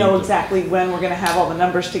don't know exactly when we're gonna have all the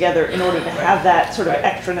numbers together in order to have that sort of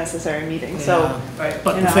extra necessary meeting, so.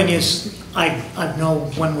 But you the know. thing is, I know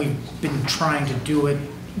when we've been trying to do it,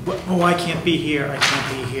 oh, I can't be here, I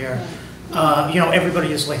can't be here. You know,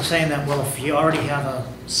 everybody is like saying that, well, if you already have a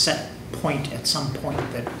set point at some point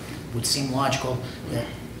that would seem logical, that.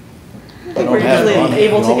 I think we're usually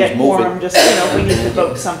able to get quorum, just, you know, if we need to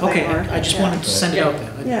vote something. Okay, or, I just wanted to send it out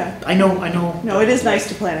there. Yeah. I know. No, it is nice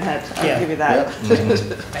to plan ahead, I'll give you that.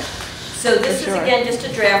 So this is, again, just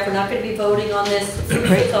a draft, we're not going to be voting on this. Food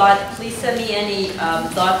for thought. Please send me any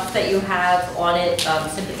thoughts that you have on it,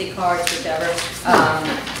 sympathy cards, whichever,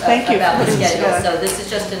 Thank you. about the schedule. So this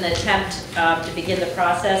is just an attempt to begin the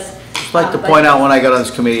process. I'd like to point out, when I got on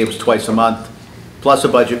this committee, it was twice a month, plus a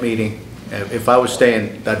budget meeting. If I was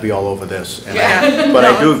staying, that'd be all over this. And but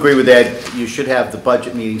I do agree with Ed, you should have the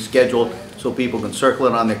budget meeting scheduled so people can circle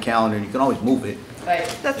it on their calendar, and you can always move it. Right.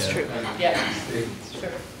 That's true. Yeah.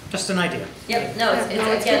 Sure. Just an idea. Yep, no, it's good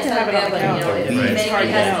again, to it's have not it on bad, the but, you know, calendar. if anybody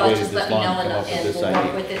has thoughts, just let me know Come up with and this we'll work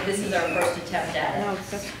idea. with it. This is our first attempt at it. No,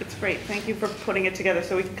 it's great, thank you for putting it together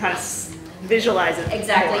so we can kind of visualize it.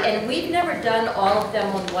 Exactly, more. and we've never done all of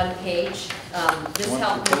them on one page. This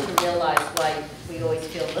helped me to realize why we always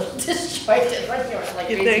feel a little disjointed when you're like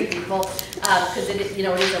You crazy think? people, because it, you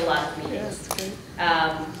know, it is a lot of meetings.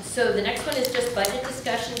 So the next one is just budget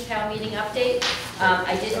discussion, town meeting update.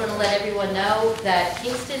 I did want to let everyone know that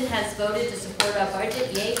Kingston has voted to support our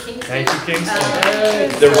budget. Yay, Kingston! Thank you,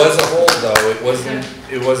 Kingston. There was a hold though,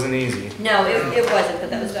 it wasn't easy. No, it wasn't, but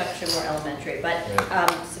that was actually more elementary, but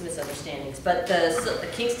some misunderstandings. But the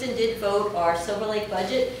Kingston did vote our Silver Lake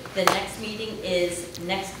budget. The next meeting is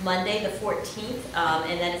next Monday, the 14th,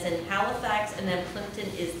 and then it's in Halifax, and then Plimpton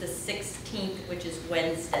is the 16th, which is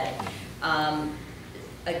Wednesday.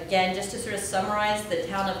 Again, just to sort of summarize, the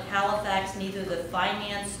town of Halifax, neither the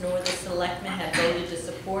finance nor the selectmen have voted to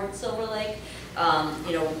support Silver Lake.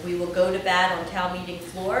 You know, we will go to bat on town meeting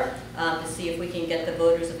floor to see if we can get the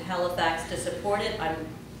voters of Halifax to support it.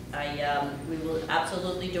 We will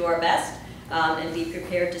absolutely do our best and be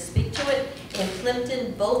prepared to speak to it. In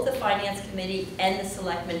Plimpton, both the finance committee and the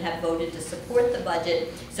selectmen have voted to support the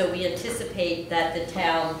budget, so we anticipate that the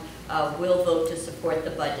town will vote to support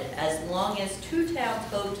the budget. As long as 2 towns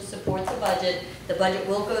vote to support the budget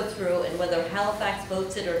will go through, and whether Halifax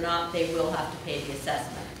votes it or not, they will have to pay the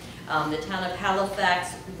assessment. The town of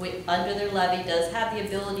Halifax, under their levy, does have the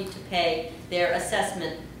ability to pay their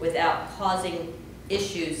assessment without causing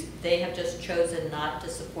issues. They have just chosen not to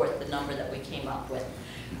support the number that we came up with.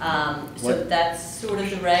 So that's sort of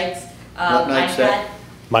the regs. What night's that?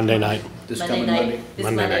 Monday night. This Monday coming night. Monday? This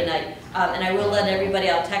Monday night. And I will let everybody,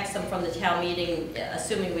 I'll text them from the town meeting,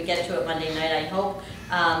 assuming we get to it Monday night, I hope.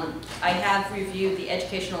 I have reviewed the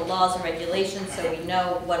educational laws and regulations, so we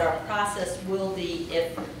know what our process will be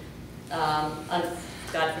if,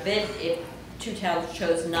 God forbid, if 2 towns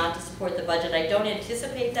chose not to support the budget. I don't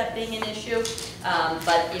anticipate that being an issue,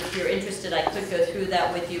 but if you're interested, I could go through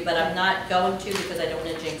that with you, but I'm not going to because I don't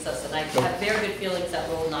want to jinx us, and I have very good feelings that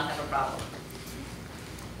we'll not have a problem.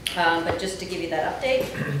 But just to give you that update.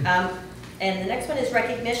 And the next one is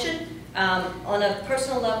recognition. On a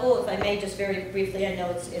personal level, if I may, just very briefly, I know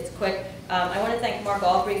it's quick. I want to thank Mark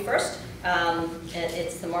Albury first.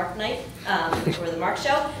 It's the Mark night, or the Mark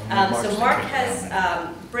show. So Mark has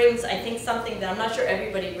brings, I think, something that I'm not sure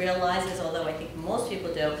everybody realizes, although I think most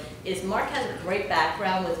people do, is Mark has a great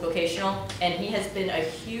background with vocational, and he has been a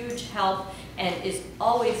huge help and is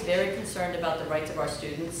always very concerned about the rights of our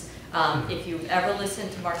students. If you've ever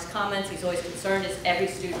listened to Mark's comments, he's always concerned, is every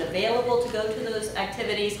student available to go to those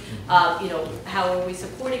activities? You know, how are we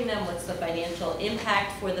supporting them? What's the financial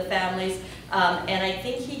impact for the families? And I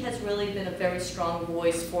think he has really been a very strong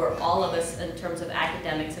voice for all of us in terms of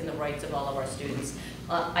academics and the rights of all of our students.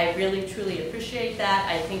 I really, truly appreciate that.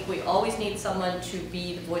 I think we always need someone to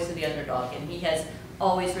be the voice of the underdog, and he has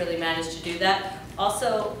always really managed to do that.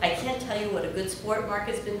 Also, I can't tell you what a good sport Mark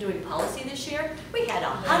has been doing policy this year. We had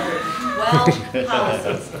 112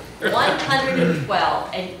 policies, 112,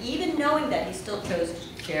 and even knowing that, he still chose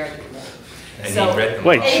to chair the committee. So,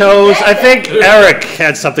 wait, chose? I think Eric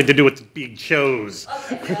had something to do with being chose.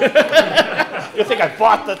 Okay. You think I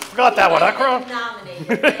forgot that one, huh, Crow?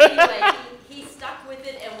 Nominated. Anyway, he stuck with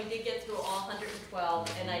it, and we did get through all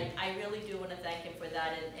 112, and I really do want to thank him for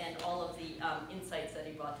that and all of the insights that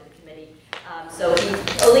he brought to the committee. So he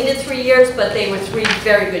only did 3 years, but they were 3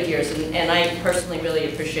 very good years, and I personally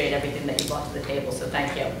really appreciate everything that he brought to the table, so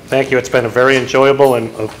thank you. Thank you. It's been a very enjoyable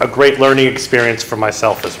and a great learning experience for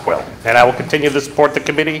myself as well. And I will continue to support the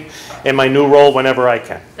committee in my new role whenever I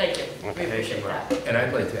can. Thank you. We appreciate that. And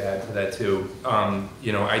I'd like to add to that too.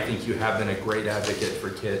 You know, I think you have been a great advocate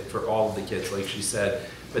for all of the kids, like she said.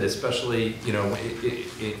 But especially, you know,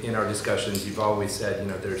 in our discussions, you've always said, you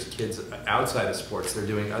know, there's kids outside of sports, they're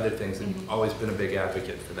doing other things, and you've always been a big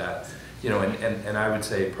advocate for that. You know, and I would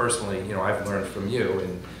say personally, you know, I've learned from you,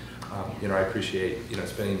 and, you know, I appreciate, you know,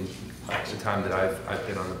 spending the time that I've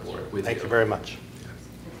been on the board with you. Thank you very much.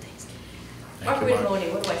 Mark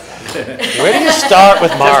Widmoni, what do I say? Where do you start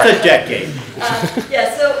with Mark? Just a decade.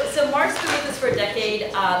 Yeah, so Mark's been with us for a decade.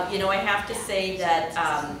 You know, I have to say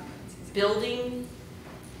that building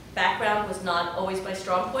background was not always my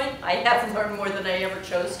strong point. I have learned more than I ever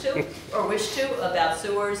chose to or wished to about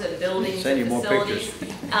sewers and buildings and facilities.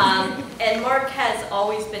 And Mark has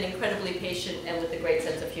always been incredibly patient and with a great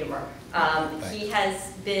sense of humor. He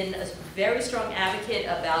has been a very strong advocate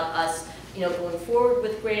about us, you know, going forward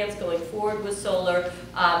with grants, going forward with solar.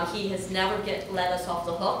 He has never let us off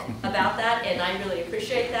the hook about that, and I really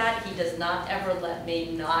appreciate that. He does not ever let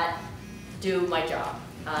me not do my job.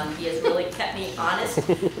 He has really kept me honest,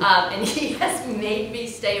 and he has made me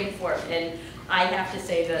stay informed, and I have to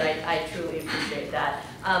say that I truly appreciate that.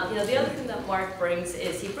 You know, the other thing that Mark brings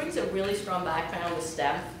is he brings a really strong background with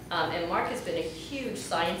STEM, and Mark has been a huge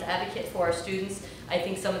science advocate for our students. I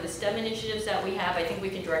think some of the STEM initiatives that we have, I think we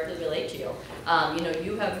can directly relate to you. You know,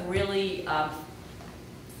 you have really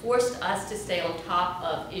forced us to stay on top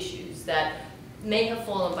of issues that may have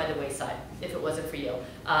fallen by the wayside if it wasn't for you.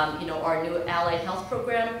 You know, our new Allied Health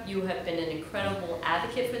Program, you have been an incredible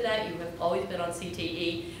advocate for that. You have always been on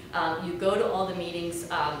CTE. You go to all the meetings,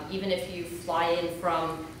 even if you fly in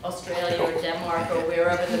from Australia or Denmark or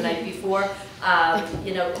wherever the night before.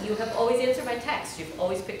 You know, you have always answered my text. You've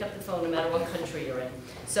always picked up the phone no matter what country you're in.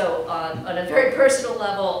 So on a very personal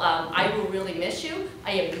level, I will really miss you.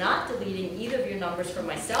 I am not deleting either of your numbers from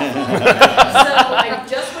my cell phone. So I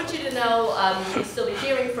just want you to know you'll still be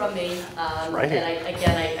hearing from me. Right.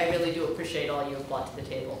 And I really do appreciate all you have brought to the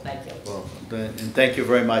table. Thank you. Well, and thank you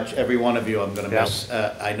very much, every one of you. I'm going to miss.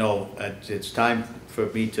 I know it's time for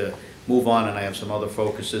me to move on, and I have some other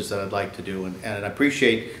focuses that I'd like to do. And I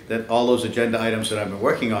appreciate that all those agenda items that I've been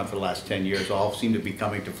working on for the last 10 years all seem to be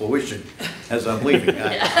coming to fruition as I'm leaving.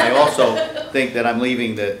 I also think that I'm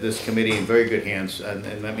leaving this committee in very good hands, and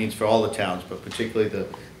that means for all the towns, but particularly the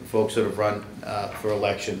folks that have run for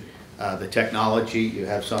election. The technology, you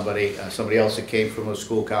have somebody else that came from a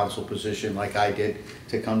school council position like I did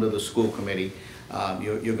to come to the school committee.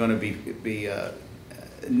 You're going to be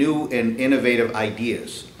new and innovative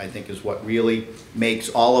ideas, I think, is what really makes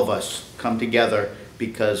all of us come together,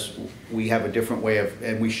 because we have a different way of,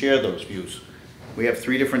 and we share those views. We have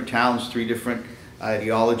 3 different towns, 3 different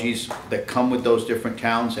ideologies that come with those different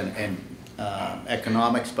towns and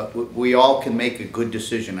economics, but we all can make a good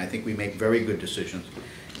decision. I think we make very good decisions.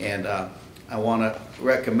 And I want to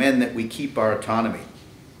recommend that we keep our autonomy,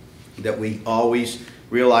 that we always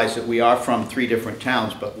realize that we are from 3 different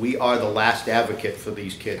towns, but we are the last advocate for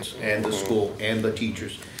these kids and the school and the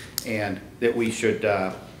teachers, and that we should,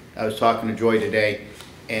 I was talking to Joy today,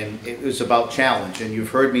 and it was about challenge, and you've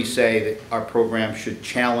heard me say that our program should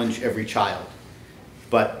challenge every child,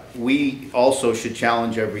 but we also should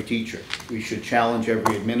challenge every teacher. We should challenge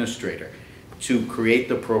every administrator to create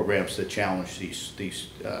the programs that challenge these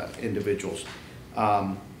individuals.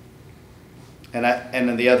 And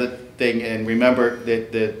then the other thing, and remember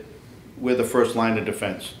that we're the first line of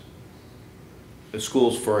defense. The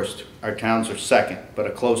schools first, our towns are second, but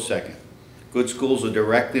a close second. Good schools will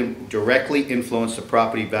directly influence the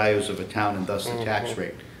property values of a town and thus the tax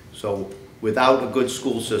rate. So without a good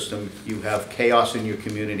school system, you have chaos in your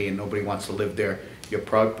community and nobody wants to live there. Your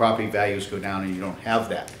property values go down and you don't have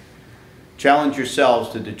that. Challenge yourselves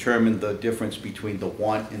to determine the difference between the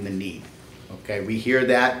want and the need. Okay, we hear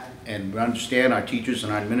that and we understand our teachers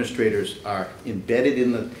and our administrators are embedded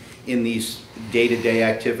in these day-to-day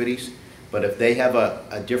activities. But if they have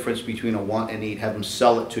a difference between a want and need, have them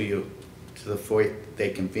sell it to you before they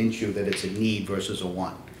convince you that it's a need versus a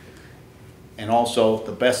want. And also,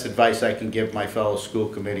 the best advice I can give my fellow school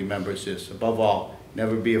committee members is, above all,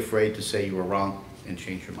 never be afraid to say you were wrong and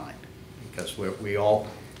change your mind. Because we all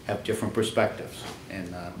have different perspectives,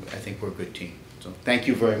 and I think we're a good team. So thank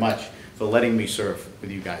you very much for letting me serve with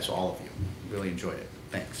you guys, all of you. Really enjoyed it.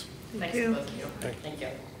 Thanks. Thanks to both of you. Thank you.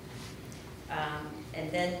 And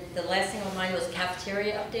then the last thing on mine was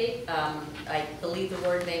cafeteria update. I believe the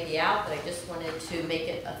word may be out, but I just wanted to make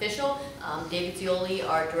it official. David Zioli,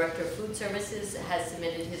 our Director of Food Services, has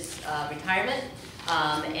submitted his retirement,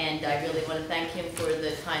 and I really want to thank him for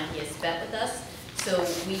the time he has spent with us. So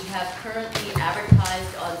we have currently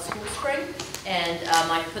advertised on School Spring, and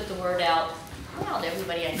I put the word out, well, to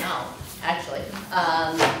everybody I know, actually,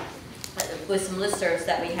 with some listservs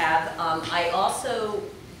that we have. I also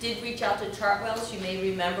did reach out to Chartwells. You may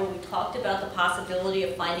remember we talked about the possibility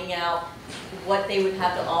of finding out what they would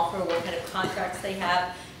have to offer, what kind of contracts they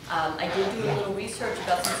have. I did do a little research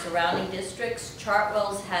about some surrounding districts.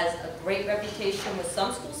 Chartwells has a great reputation with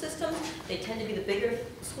some school systems. They tend to be the bigger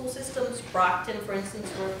school systems. Brockton, for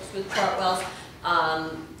instance, works with Chartwells.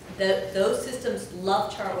 Those systems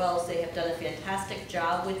love Chartwells. They have done a fantastic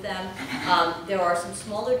job with them. There are some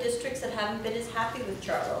smaller districts that haven't been as happy with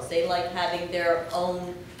Chartwells. They like having their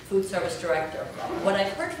own food service director. What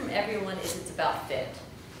I've heard from everyone is it's about fit.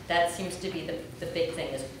 That seems to be the big thing,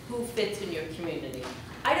 is who fits in your community.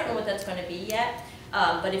 I don't know what that's going to be yet,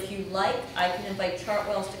 but if you like, I can invite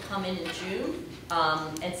Chartwells to come in June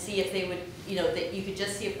and see if they would, that you could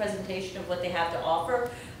just see a presentation of what they have to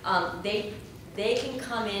offer. They can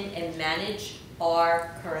come in and manage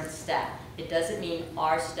our current staff. It doesn't mean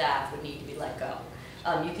our staff would need to be let go.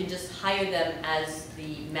 You can just hire them as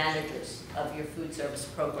the managers of your food service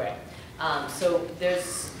program. So there's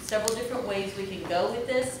several different ways we can go with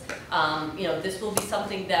this. This will be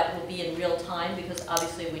something that will be in real time, because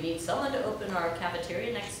obviously we need someone to open our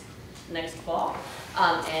cafeteria next fall.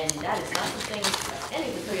 And that is not something any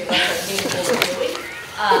of the three of us are capable of doing.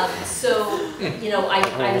 I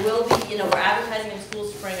will be, we're advertising in School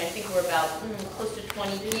Spring. I think we're about close to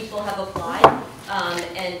 20 people have applied.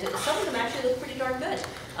 And some of them actually look pretty darn good.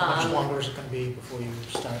 How much longer is it going to be before you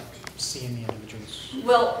start seeing the individuals?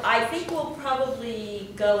 Well, I think we'll probably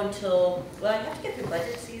go until, I have to get through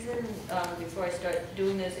budget season before I start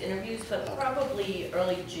doing those interviews, but probably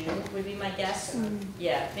early June would be my guess.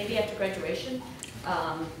 Yeah, maybe after graduation.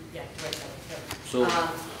 So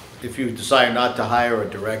if you decide not to hire a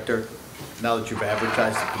director, now that you've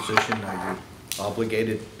advertised the position, are you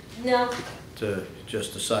obligated to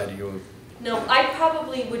just decide you? No, I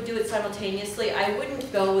probably would do it simultaneously. I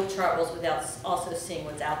wouldn't go with Chartwells without also seeing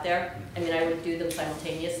what's out there. I mean, I would do them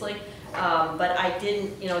simultaneously. But I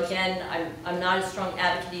didn't, again, I'm not a strong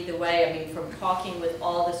advocate either way. I mean, from talking with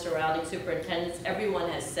all the surrounding superintendents, everyone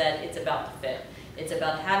has said it's about the fit. It's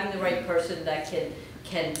about having the right person that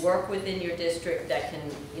can work within your district, that can,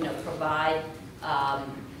 provide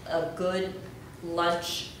a good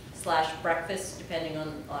lunch/breakfast, depending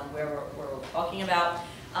on where we're talking about.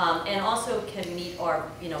 And also can meet our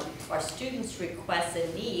students' requests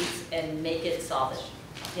and needs and make it solid.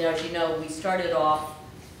 As you know, we started off,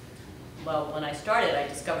 well, when I started, I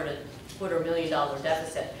discovered a $250,000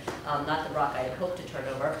 deficit, not the rock I had hoped to turn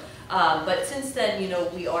over. But since then,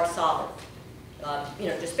 we are solid.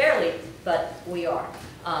 Just barely, but we are.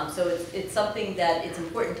 So it's something that it's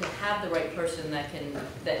important to have the right person that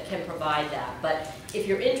can provide that. But if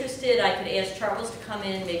you're interested, I could ask Chartwells to come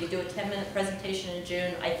in, maybe do a 10-minute presentation in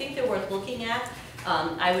June. I think they're worth looking at.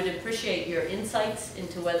 I would appreciate your insights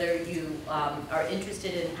into whether you are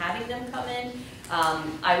interested in having them come in.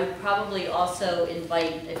 I would probably also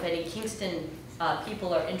invite, if any Kingston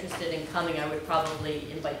people are interested in coming, I would probably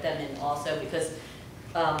invite them in also, because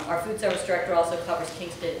our food service director also covers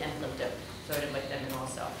Kingston and Plimpton. So I'd invite them in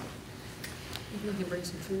also. Maybe we can bring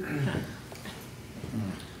some food.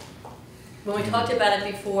 When we talked about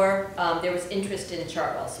it before, there was interest in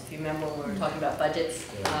Chartwells, if you remember when we were talking about budgets.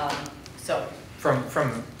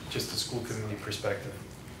 From just a school community perspective,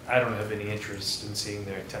 I don't have any interest in seeing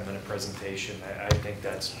their 10-minute presentation. I think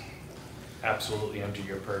that's absolutely under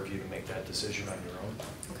your purview to make that decision on your own,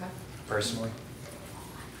 Okay. personally.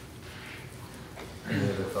 Any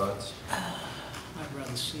other thoughts? I'd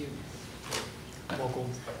rather see a local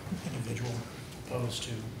individual opposed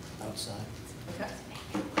to outside. Okay.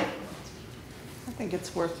 I think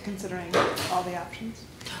it's worth considering all the options.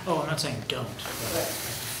 Oh, I'm not saying don't, but I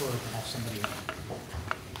prefer to have somebody.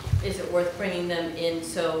 Is it worth bringing them in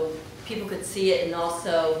so people could see it and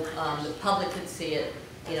also the public could see it,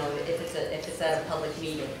 you know, if it's at a public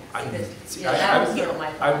meeting? Because, you know, that was sort of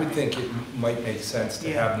my I would think it might make sense to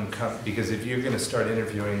Yeah. have them come, because if you're gonna start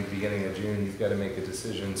interviewing beginning of June, you've gotta make a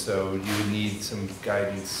decision, so you would need some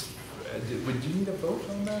guidance. Would you need a vote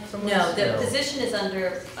on that? from No, us? the position is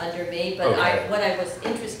under me, but Okay. what I was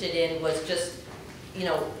interested in was just, you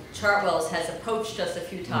know, Chartwell's has approached us a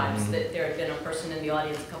few times, Mhm. that there had been a person in the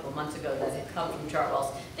audience a couple of months ago that had come from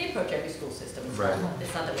Chartwell's. They approach every school system, it's Right. not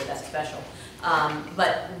that we're that special.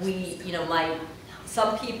 But we, you know,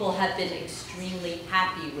 some people have been extremely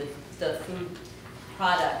happy with the food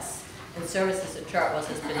products and services that Chartwell's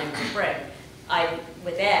has been able to bring.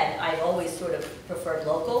 With Ed, I've always sort of preferred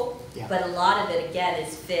local, Yeah. but a lot of it, again,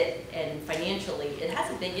 is fit and financially, it has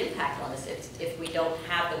a big impact on us if we don't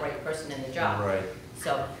have the right person in the job. Right.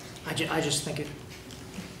 So, I just think it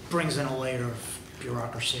brings in a layer of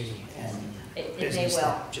bureaucracy and It may business well.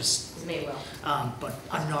 that just. It may well. But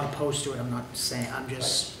I'm not opposed to it, I'm not saying, I'm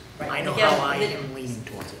just, Right. I know Again, how I it- am leaning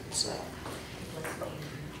towards it, so.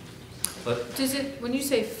 Does it, when you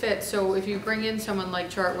say fit, so if you bring in someone like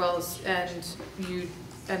Chartwell's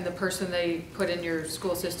and the person they put in your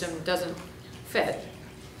school system doesn't fit,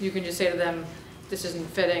 you can just say to them, this isn't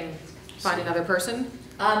fitting, find another person?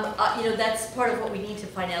 You know, that's part of what we need to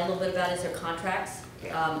find out a little bit about is their contracts.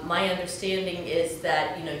 My understanding is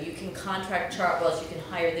that, you know, you can contract Chartwell's, you can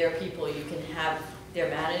hire their people, you can have their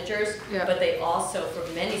managers, Yeah. but they also, for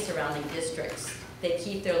many surrounding districts, they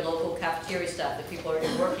keep their local cafeteria staff, the people already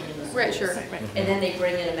working in the schools. Right, sure. And then they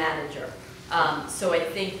bring in a manager. So I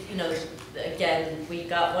think, you know, again, we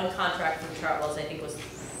got one contract from Chartwell's, I think it was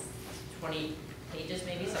 20 pages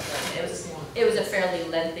maybe, something like that. It was a fairly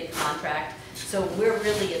lengthy contract. So we're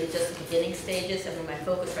really in just the beginning stages. I mean, my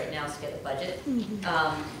focus right now is to get a budget.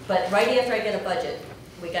 But right after I get a budget,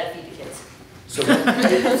 we gotta feed the kids. So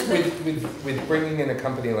with bringing in a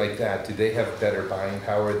company like that, do they have better buying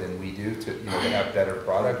power than we do to, you know, to have better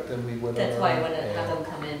product than we would? That's on why I our want own? to have them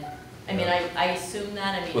come in. I mean, I assume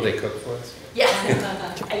that, I mean. Will they cook for us? Yeah.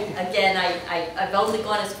 I've only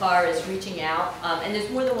gone as far as reaching out, and there's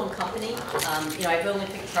more than one company. You know, I've only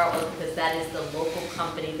picked Chartwell because that is the local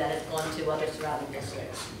company that has gone to other surrounding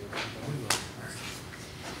districts.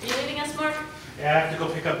 Are you leaving us, Mark? Yeah, I have to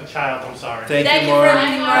go pick up the child, I'm sorry. Thank you, for Mark.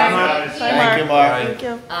 having me, Mark. Thank you, Mark. Thank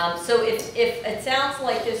you. So if it sounds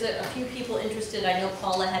like there's a few people interested, I know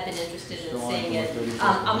Paula had been interested in seeing it.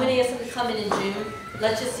 I'm gonna ask them to come in June.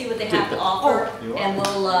 Let's just see what they have to offer, and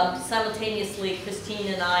we'll simultaneously, Christine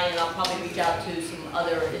and I'll probably reach out to some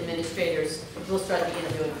other administrators. We'll start the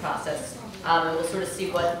interviewing process, and we'll sort of see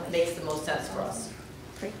what makes the most sense for us.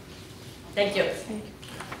 Great. Thank you.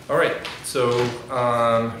 All right, so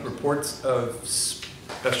reports of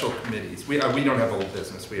special committees. We don't have old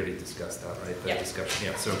business, we already discussed that, right? The Yep. discussion,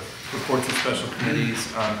 yeah. So reports of special committees,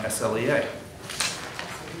 SLEA.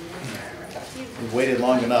 We waited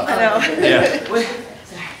long enough. I know.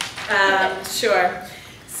 Yeah. Sure.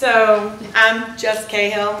 So I'm Jess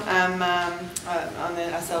Cahill. I'm on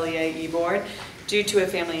the SLEA e-board. Due to a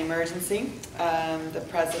family emergency, the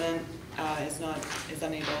president is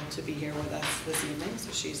unable to be here with us this evening,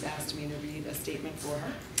 so she's asked me to read a statement for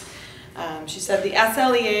her. She said, the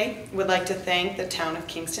SLEA would like to thank the town of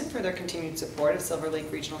Kingston for their continued support of Silver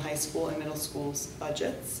Lake Regional High School and Middle School's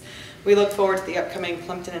budgets. We look forward to the upcoming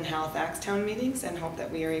Plimpton and Halifax town meetings and hope that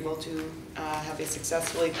we are able to have a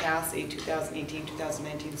successfully pass a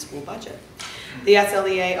 2018-2019 school budget. The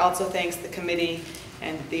SLEA also thanks the committee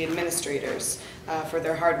and the administrators for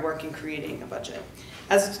their hard work in creating a budget.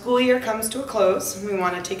 As the school year comes to a close, we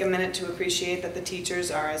want to take a minute to appreciate that the teachers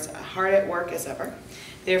are as hard at work as ever.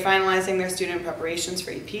 They are finalizing their student preparations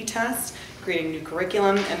for AP tests, creating new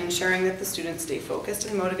curriculum, and ensuring that the students stay focused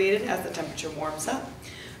and motivated as the temperature warms up.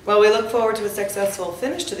 While we look forward to a successful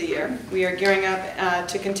finish to the year, we are gearing up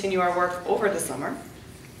to continue our work over the summer.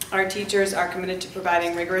 Our teachers are committed to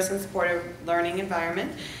providing rigorous and supportive learning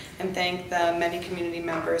environment and thank the many community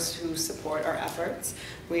members who support our efforts.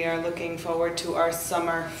 We are looking forward to our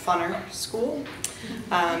summer funner school.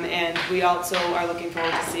 And we also are looking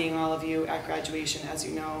forward to seeing all of you at graduation. As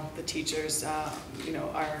you know, the teachers are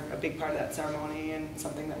a big part of that ceremony and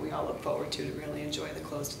something that we all look forward to really enjoy the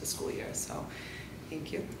close to the school year. So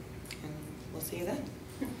thank you, and we'll see you then.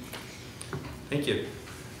 Thank you.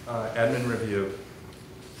 Admin review.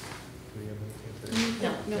 Do we have anything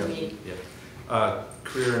today? No, no meeting. Yeah.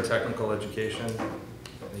 Career and technical education.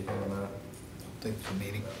 Anything on that? Thanks for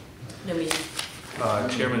meeting. No meeting.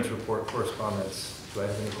 Chairman's report, correspondence. Do I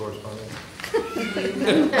have any correspondence?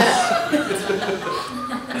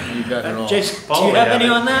 You got it all. Jason, do you have any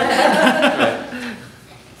on that?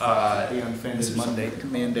 The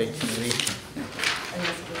unfunded mandate committee.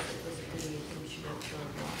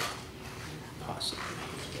 Possibly.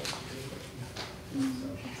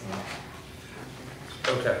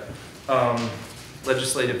 Okay.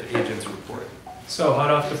 Legislative agents report. So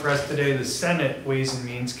hot off the press today, the Senate Ways and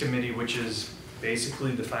Means Committee, which is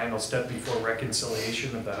basically the final step before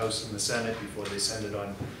reconciliation of the House and the Senate before they send it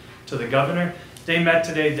on to the governor. They met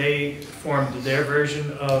today, they formed their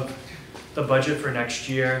version of the budget for next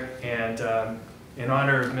year, and in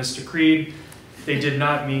honor of Mr. Creed, they did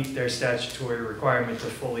not meet their statutory requirement to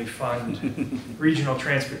fully fund regional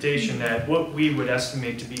transportation at what we would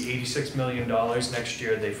estimate to be $86 million next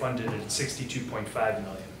year. They funded it at $62.5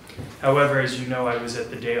 million. However, as you know, I was at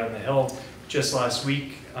the Day on the Hill just last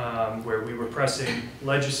week where we were pressing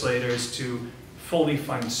legislators to fully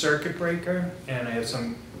fund circuit breaker, and I have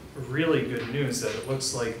some really good news that it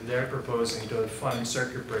looks like they're proposing to fund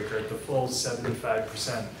circuit breaker at the full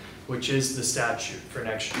 75%, which is the statute for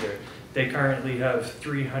next year. They currently have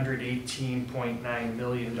 $318.9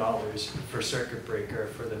 million for circuit breaker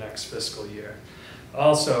for the next fiscal year.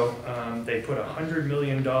 Also, they put $100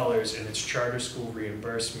 million in its charter school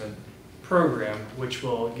reimbursement program, which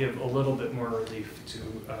will give a little bit more relief to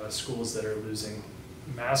schools that are losing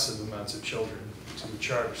massive amounts of children to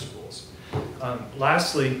charter schools.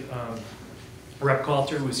 Lastly, Rep.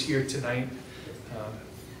 Coulter was here tonight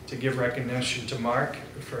to give recognition to Mark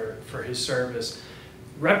for his service.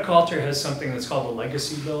 Rep. Coulter has something that's called a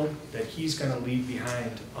legacy bill that he's going to leave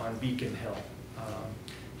behind on Beacon Hill.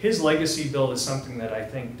 His legacy bill is something that I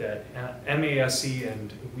think that MASC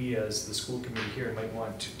and we as the school committee here might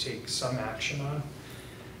want to take some action on.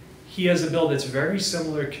 He has a bill that's very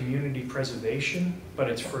similar to community preservation, but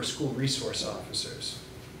it's for school resource officers.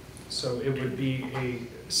 So it would be a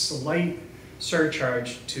slight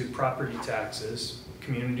surcharge to property taxes.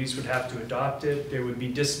 Communities would have to adopt it. There would be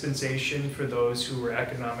dispensation for those who were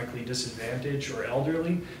economically disadvantaged or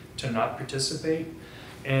elderly to not participate.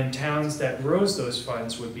 And towns that rose those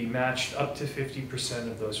funds would be matched up to 50%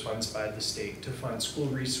 of those funds by the state to fund school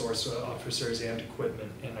resource officers and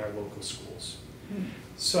equipment in our local schools.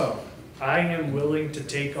 So I am willing to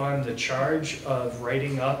take on the charge of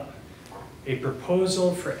writing up a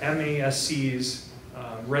proposal for MASC's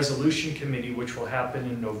resolution committee, which will happen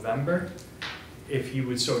in November, if you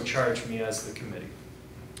would so charge me as the committee.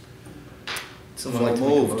 Someone like to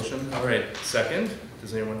make a motion? All right, second.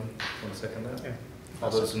 Does anyone want to second that? Yeah. All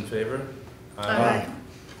those in favor? Aye.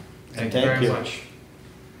 Thank you very much.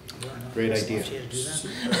 Great idea.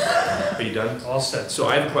 Are you done? All set. So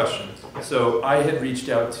I have a question. So I had reached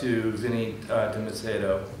out to Vinny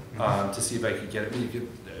DiMacedo to see if I could get it.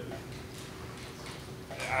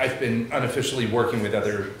 I've been unofficially working with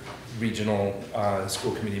other regional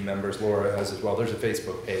school committee members. Laura has as well. There's a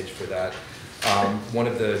Facebook page for that. One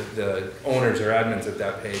of the owners or admins of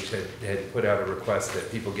that page had put out a request that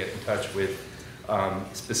people get in touch with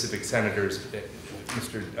specific senators.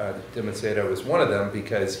 Mr. DiMacedo is one of them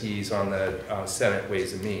because he's on the Senate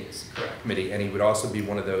Ways and Means Committee, and he would also be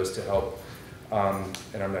one of those to help,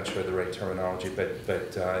 and I'm not sure the right terminology,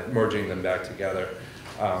 but merging them back together.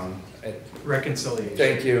 Reconciliation.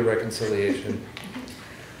 Thank you, reconciliation.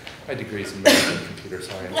 My degree's in medicine and computer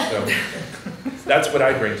science, so that's what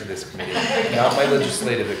I bring to this committee, not my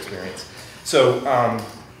legislative experience. So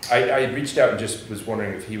I reached out and just was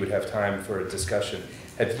wondering if he would have time for a discussion.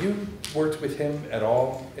 Have you worked with him at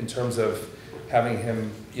all in terms of having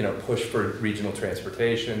him, push for regional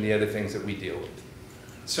transportation, the other things that we deal with?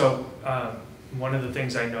 So one of the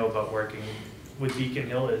things I know about working with Beacon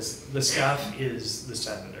Hill is the staff is the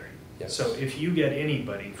senator. Yes. So if you get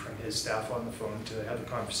anybody from his staff on the phone to have a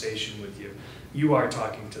conversation with you, you are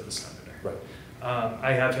talking to the senator. Right.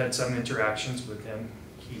 I have had some interactions with him.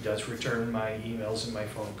 He does return my emails and my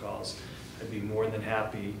phone calls. I'd be more than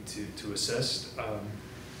happy to assist.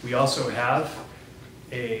 We also have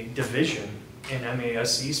a division in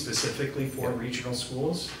MASC specifically for regional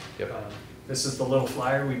schools. Yep. This is the little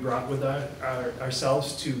flyer we brought with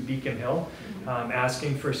ourselves to Beacon Hill,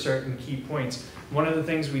 asking for certain key points. One of the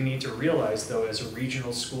things we need to realize, though, as a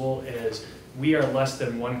regional school is we are less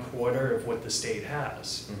than 1/4 of what the state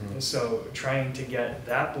has. Mm-hmm. So trying to get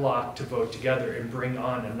that block to vote together and bring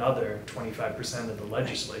on another 25% of the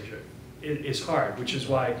legislature is hard, which is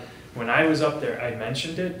why when I was up there, I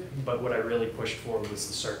mentioned it, but what I really pushed for was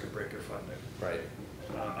the circuit breaker funding. Right.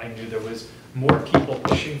 I knew there was more people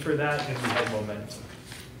pushing for that and we had momentum.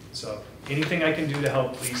 So anything I can do to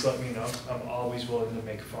help, please let me know. I'm always willing to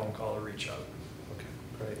make a phone call or reach out. Okay,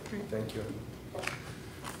 great, thank you.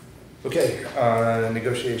 Okay,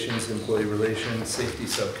 negotiations, employee relations, safety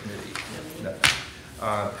subcommittee. No.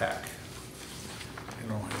 PAC. I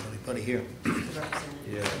don't have anybody here.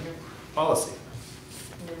 Yeah. Policy.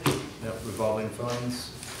 Yep, revolving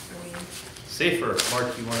funds. Safer,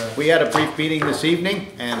 Mark, you want to? We had a brief meeting this evening,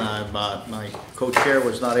 and my co-chair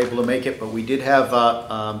was not able to make it, but we did have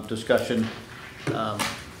discussion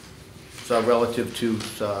so relative to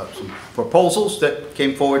some proposals that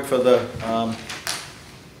came forward for the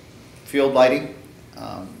field lighting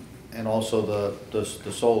and also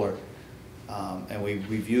the solar. And we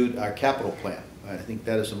reviewed our capital plan. I think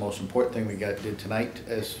that is the most important thing we did tonight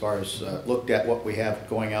as far as looked at what we have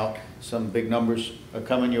going out. Some big numbers are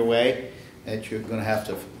coming your way that you're going to have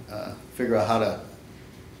to figure out how to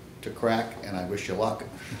crack, and I wish you luck,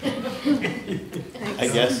 I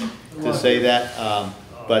guess, to say that.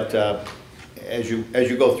 But as you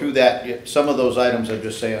go through that, some of those items, I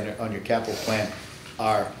just say on your capital plan,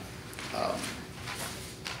 are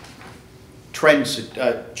trends,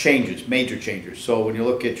 changes, major changes. So when you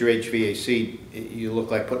look at your HVAC, you look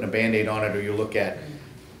like putting a Band-Aid on it, or you look at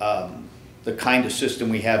the kind of system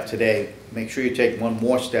we have today. Make sure you take one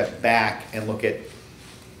more step back and look at,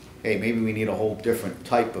 hey, maybe we need a whole different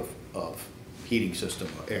type of heating system,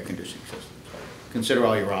 or air conditioning system. So consider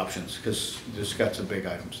all your options, because there's got some big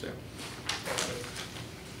items there.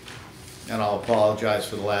 And I'll apologize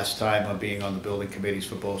for the last time on being on the building committees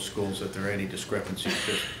for both schools. If there are any discrepancies,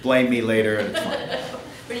 just blame me later and it's fine.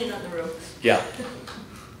 Bring it on the room. Yeah.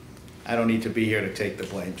 I don't need to be here to take the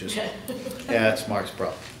blame, just, yeah, that's Mark's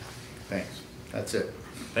problem. Thanks. That's it.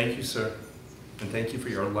 Thank you, sir. And thank you for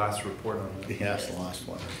your last report on that. Yeah, that's the last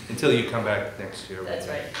one. Until you come back next year. That's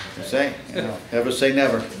right. Say, you know, never say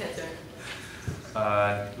never. That's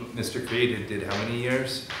right. Mr. Creative did how many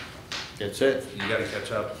years? That's it. You got to catch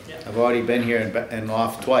up. Yeah. I've already been here and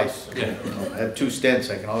off twice. Yeah. You know, I have 2 stints.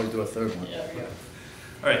 I can always do a third one. Yeah.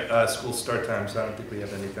 All right, school start times. I don't think we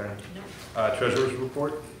have anything. Treasurer's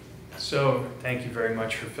report. So thank you very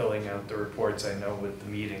much for filling out the reports. I know with the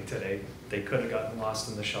meeting today, they could have gotten lost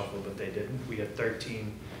in the shuffle, but they didn't. We had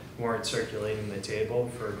 13 warrants circulating the table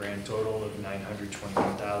for a grand total of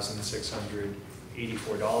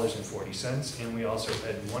 $921,684.40. And we also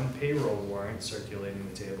had one payroll warrant circulating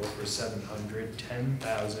the table for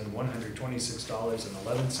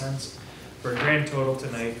 $710,126.11 for a grand total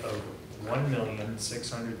tonight of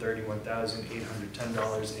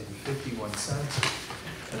 $1,631,810.51.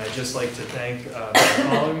 And I'd just like to thank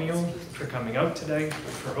all of you for coming out today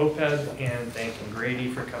for OPEB, and thanking Grady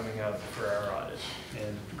for coming out for our audit.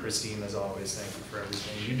 And Christine, as always, thank you for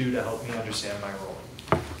everything you do to help me understand my role.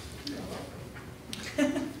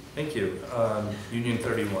 Thank you. Union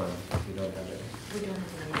 31, you don't have any. We don't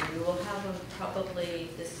have any. We will have them probably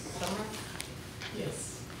this summer.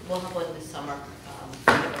 Yes. We'll have one this summer.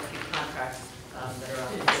 We have a few contracts that are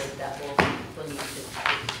on the bid that we'll need to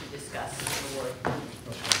discuss and award.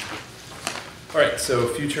 All right, so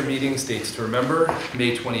future meetings, dates to remember.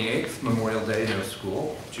 May 28th, Memorial Day, no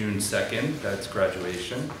school. June 2nd, that's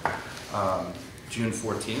graduation. June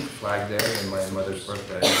 14th, Flag Day, and my mother's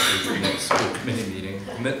birthday is the next school committee meeting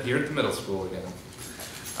here at the middle school again.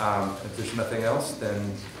 If there's nothing else,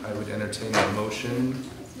 then I would entertain a motion.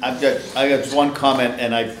 I got just one comment,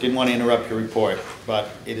 and I didn't want to interrupt your report, but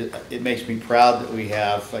it makes me proud that we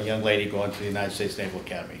have a young lady going to the United States Naval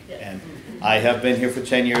Academy. And I have been here for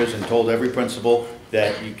 10 years and told every principal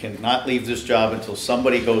that you cannot leave this job until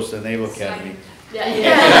somebody goes to the Naval Academy. Yeah.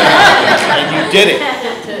 And you did it.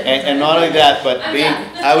 And not only that, but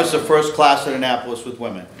I was the first class at Annapolis with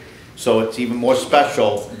women. So it's even more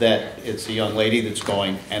special that it's a young lady that's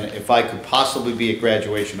going. And if I could possibly be at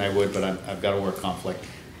graduation, I would, but I've got a work conflict.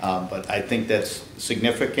 But I think that's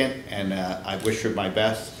significant, and I wish her my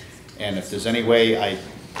best. And if there's any way I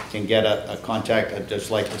can get a contact, I'd just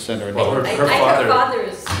like to send her a note. Well, her father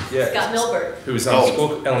is Scott Milbert. Who was on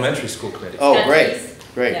the elementary school committee. Oh,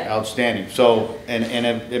 great, outstanding. So,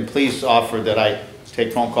 and please offer that I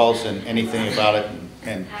take phone calls and anything about it.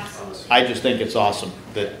 And I just think it's awesome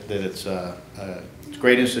that it's a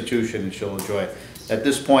great institution and she'll enjoy it. At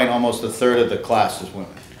this point, almost a third of the class is women.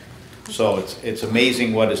 So it's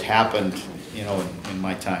amazing what has happened, you know, in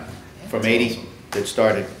my time. From 80 that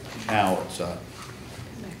started now,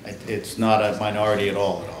 it's not a minority at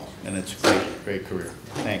all, and it's a great career.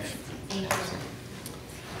 Thanks.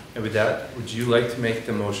 And with that, would you like to make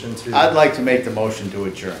the motion to? I'd like to make the motion to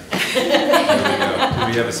adjourn. There we go.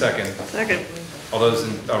 Do we have a second? Second. All those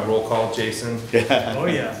in, roll call, Jason? Oh,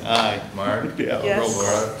 yeah. Aye. Mark? Yeah. Yes.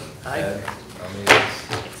 Laura? Aye. Ed? I'm a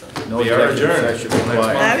yes. No We are executive adjourned. session Till next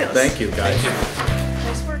required. month. Fabulous. Thank you, guys. Thank you.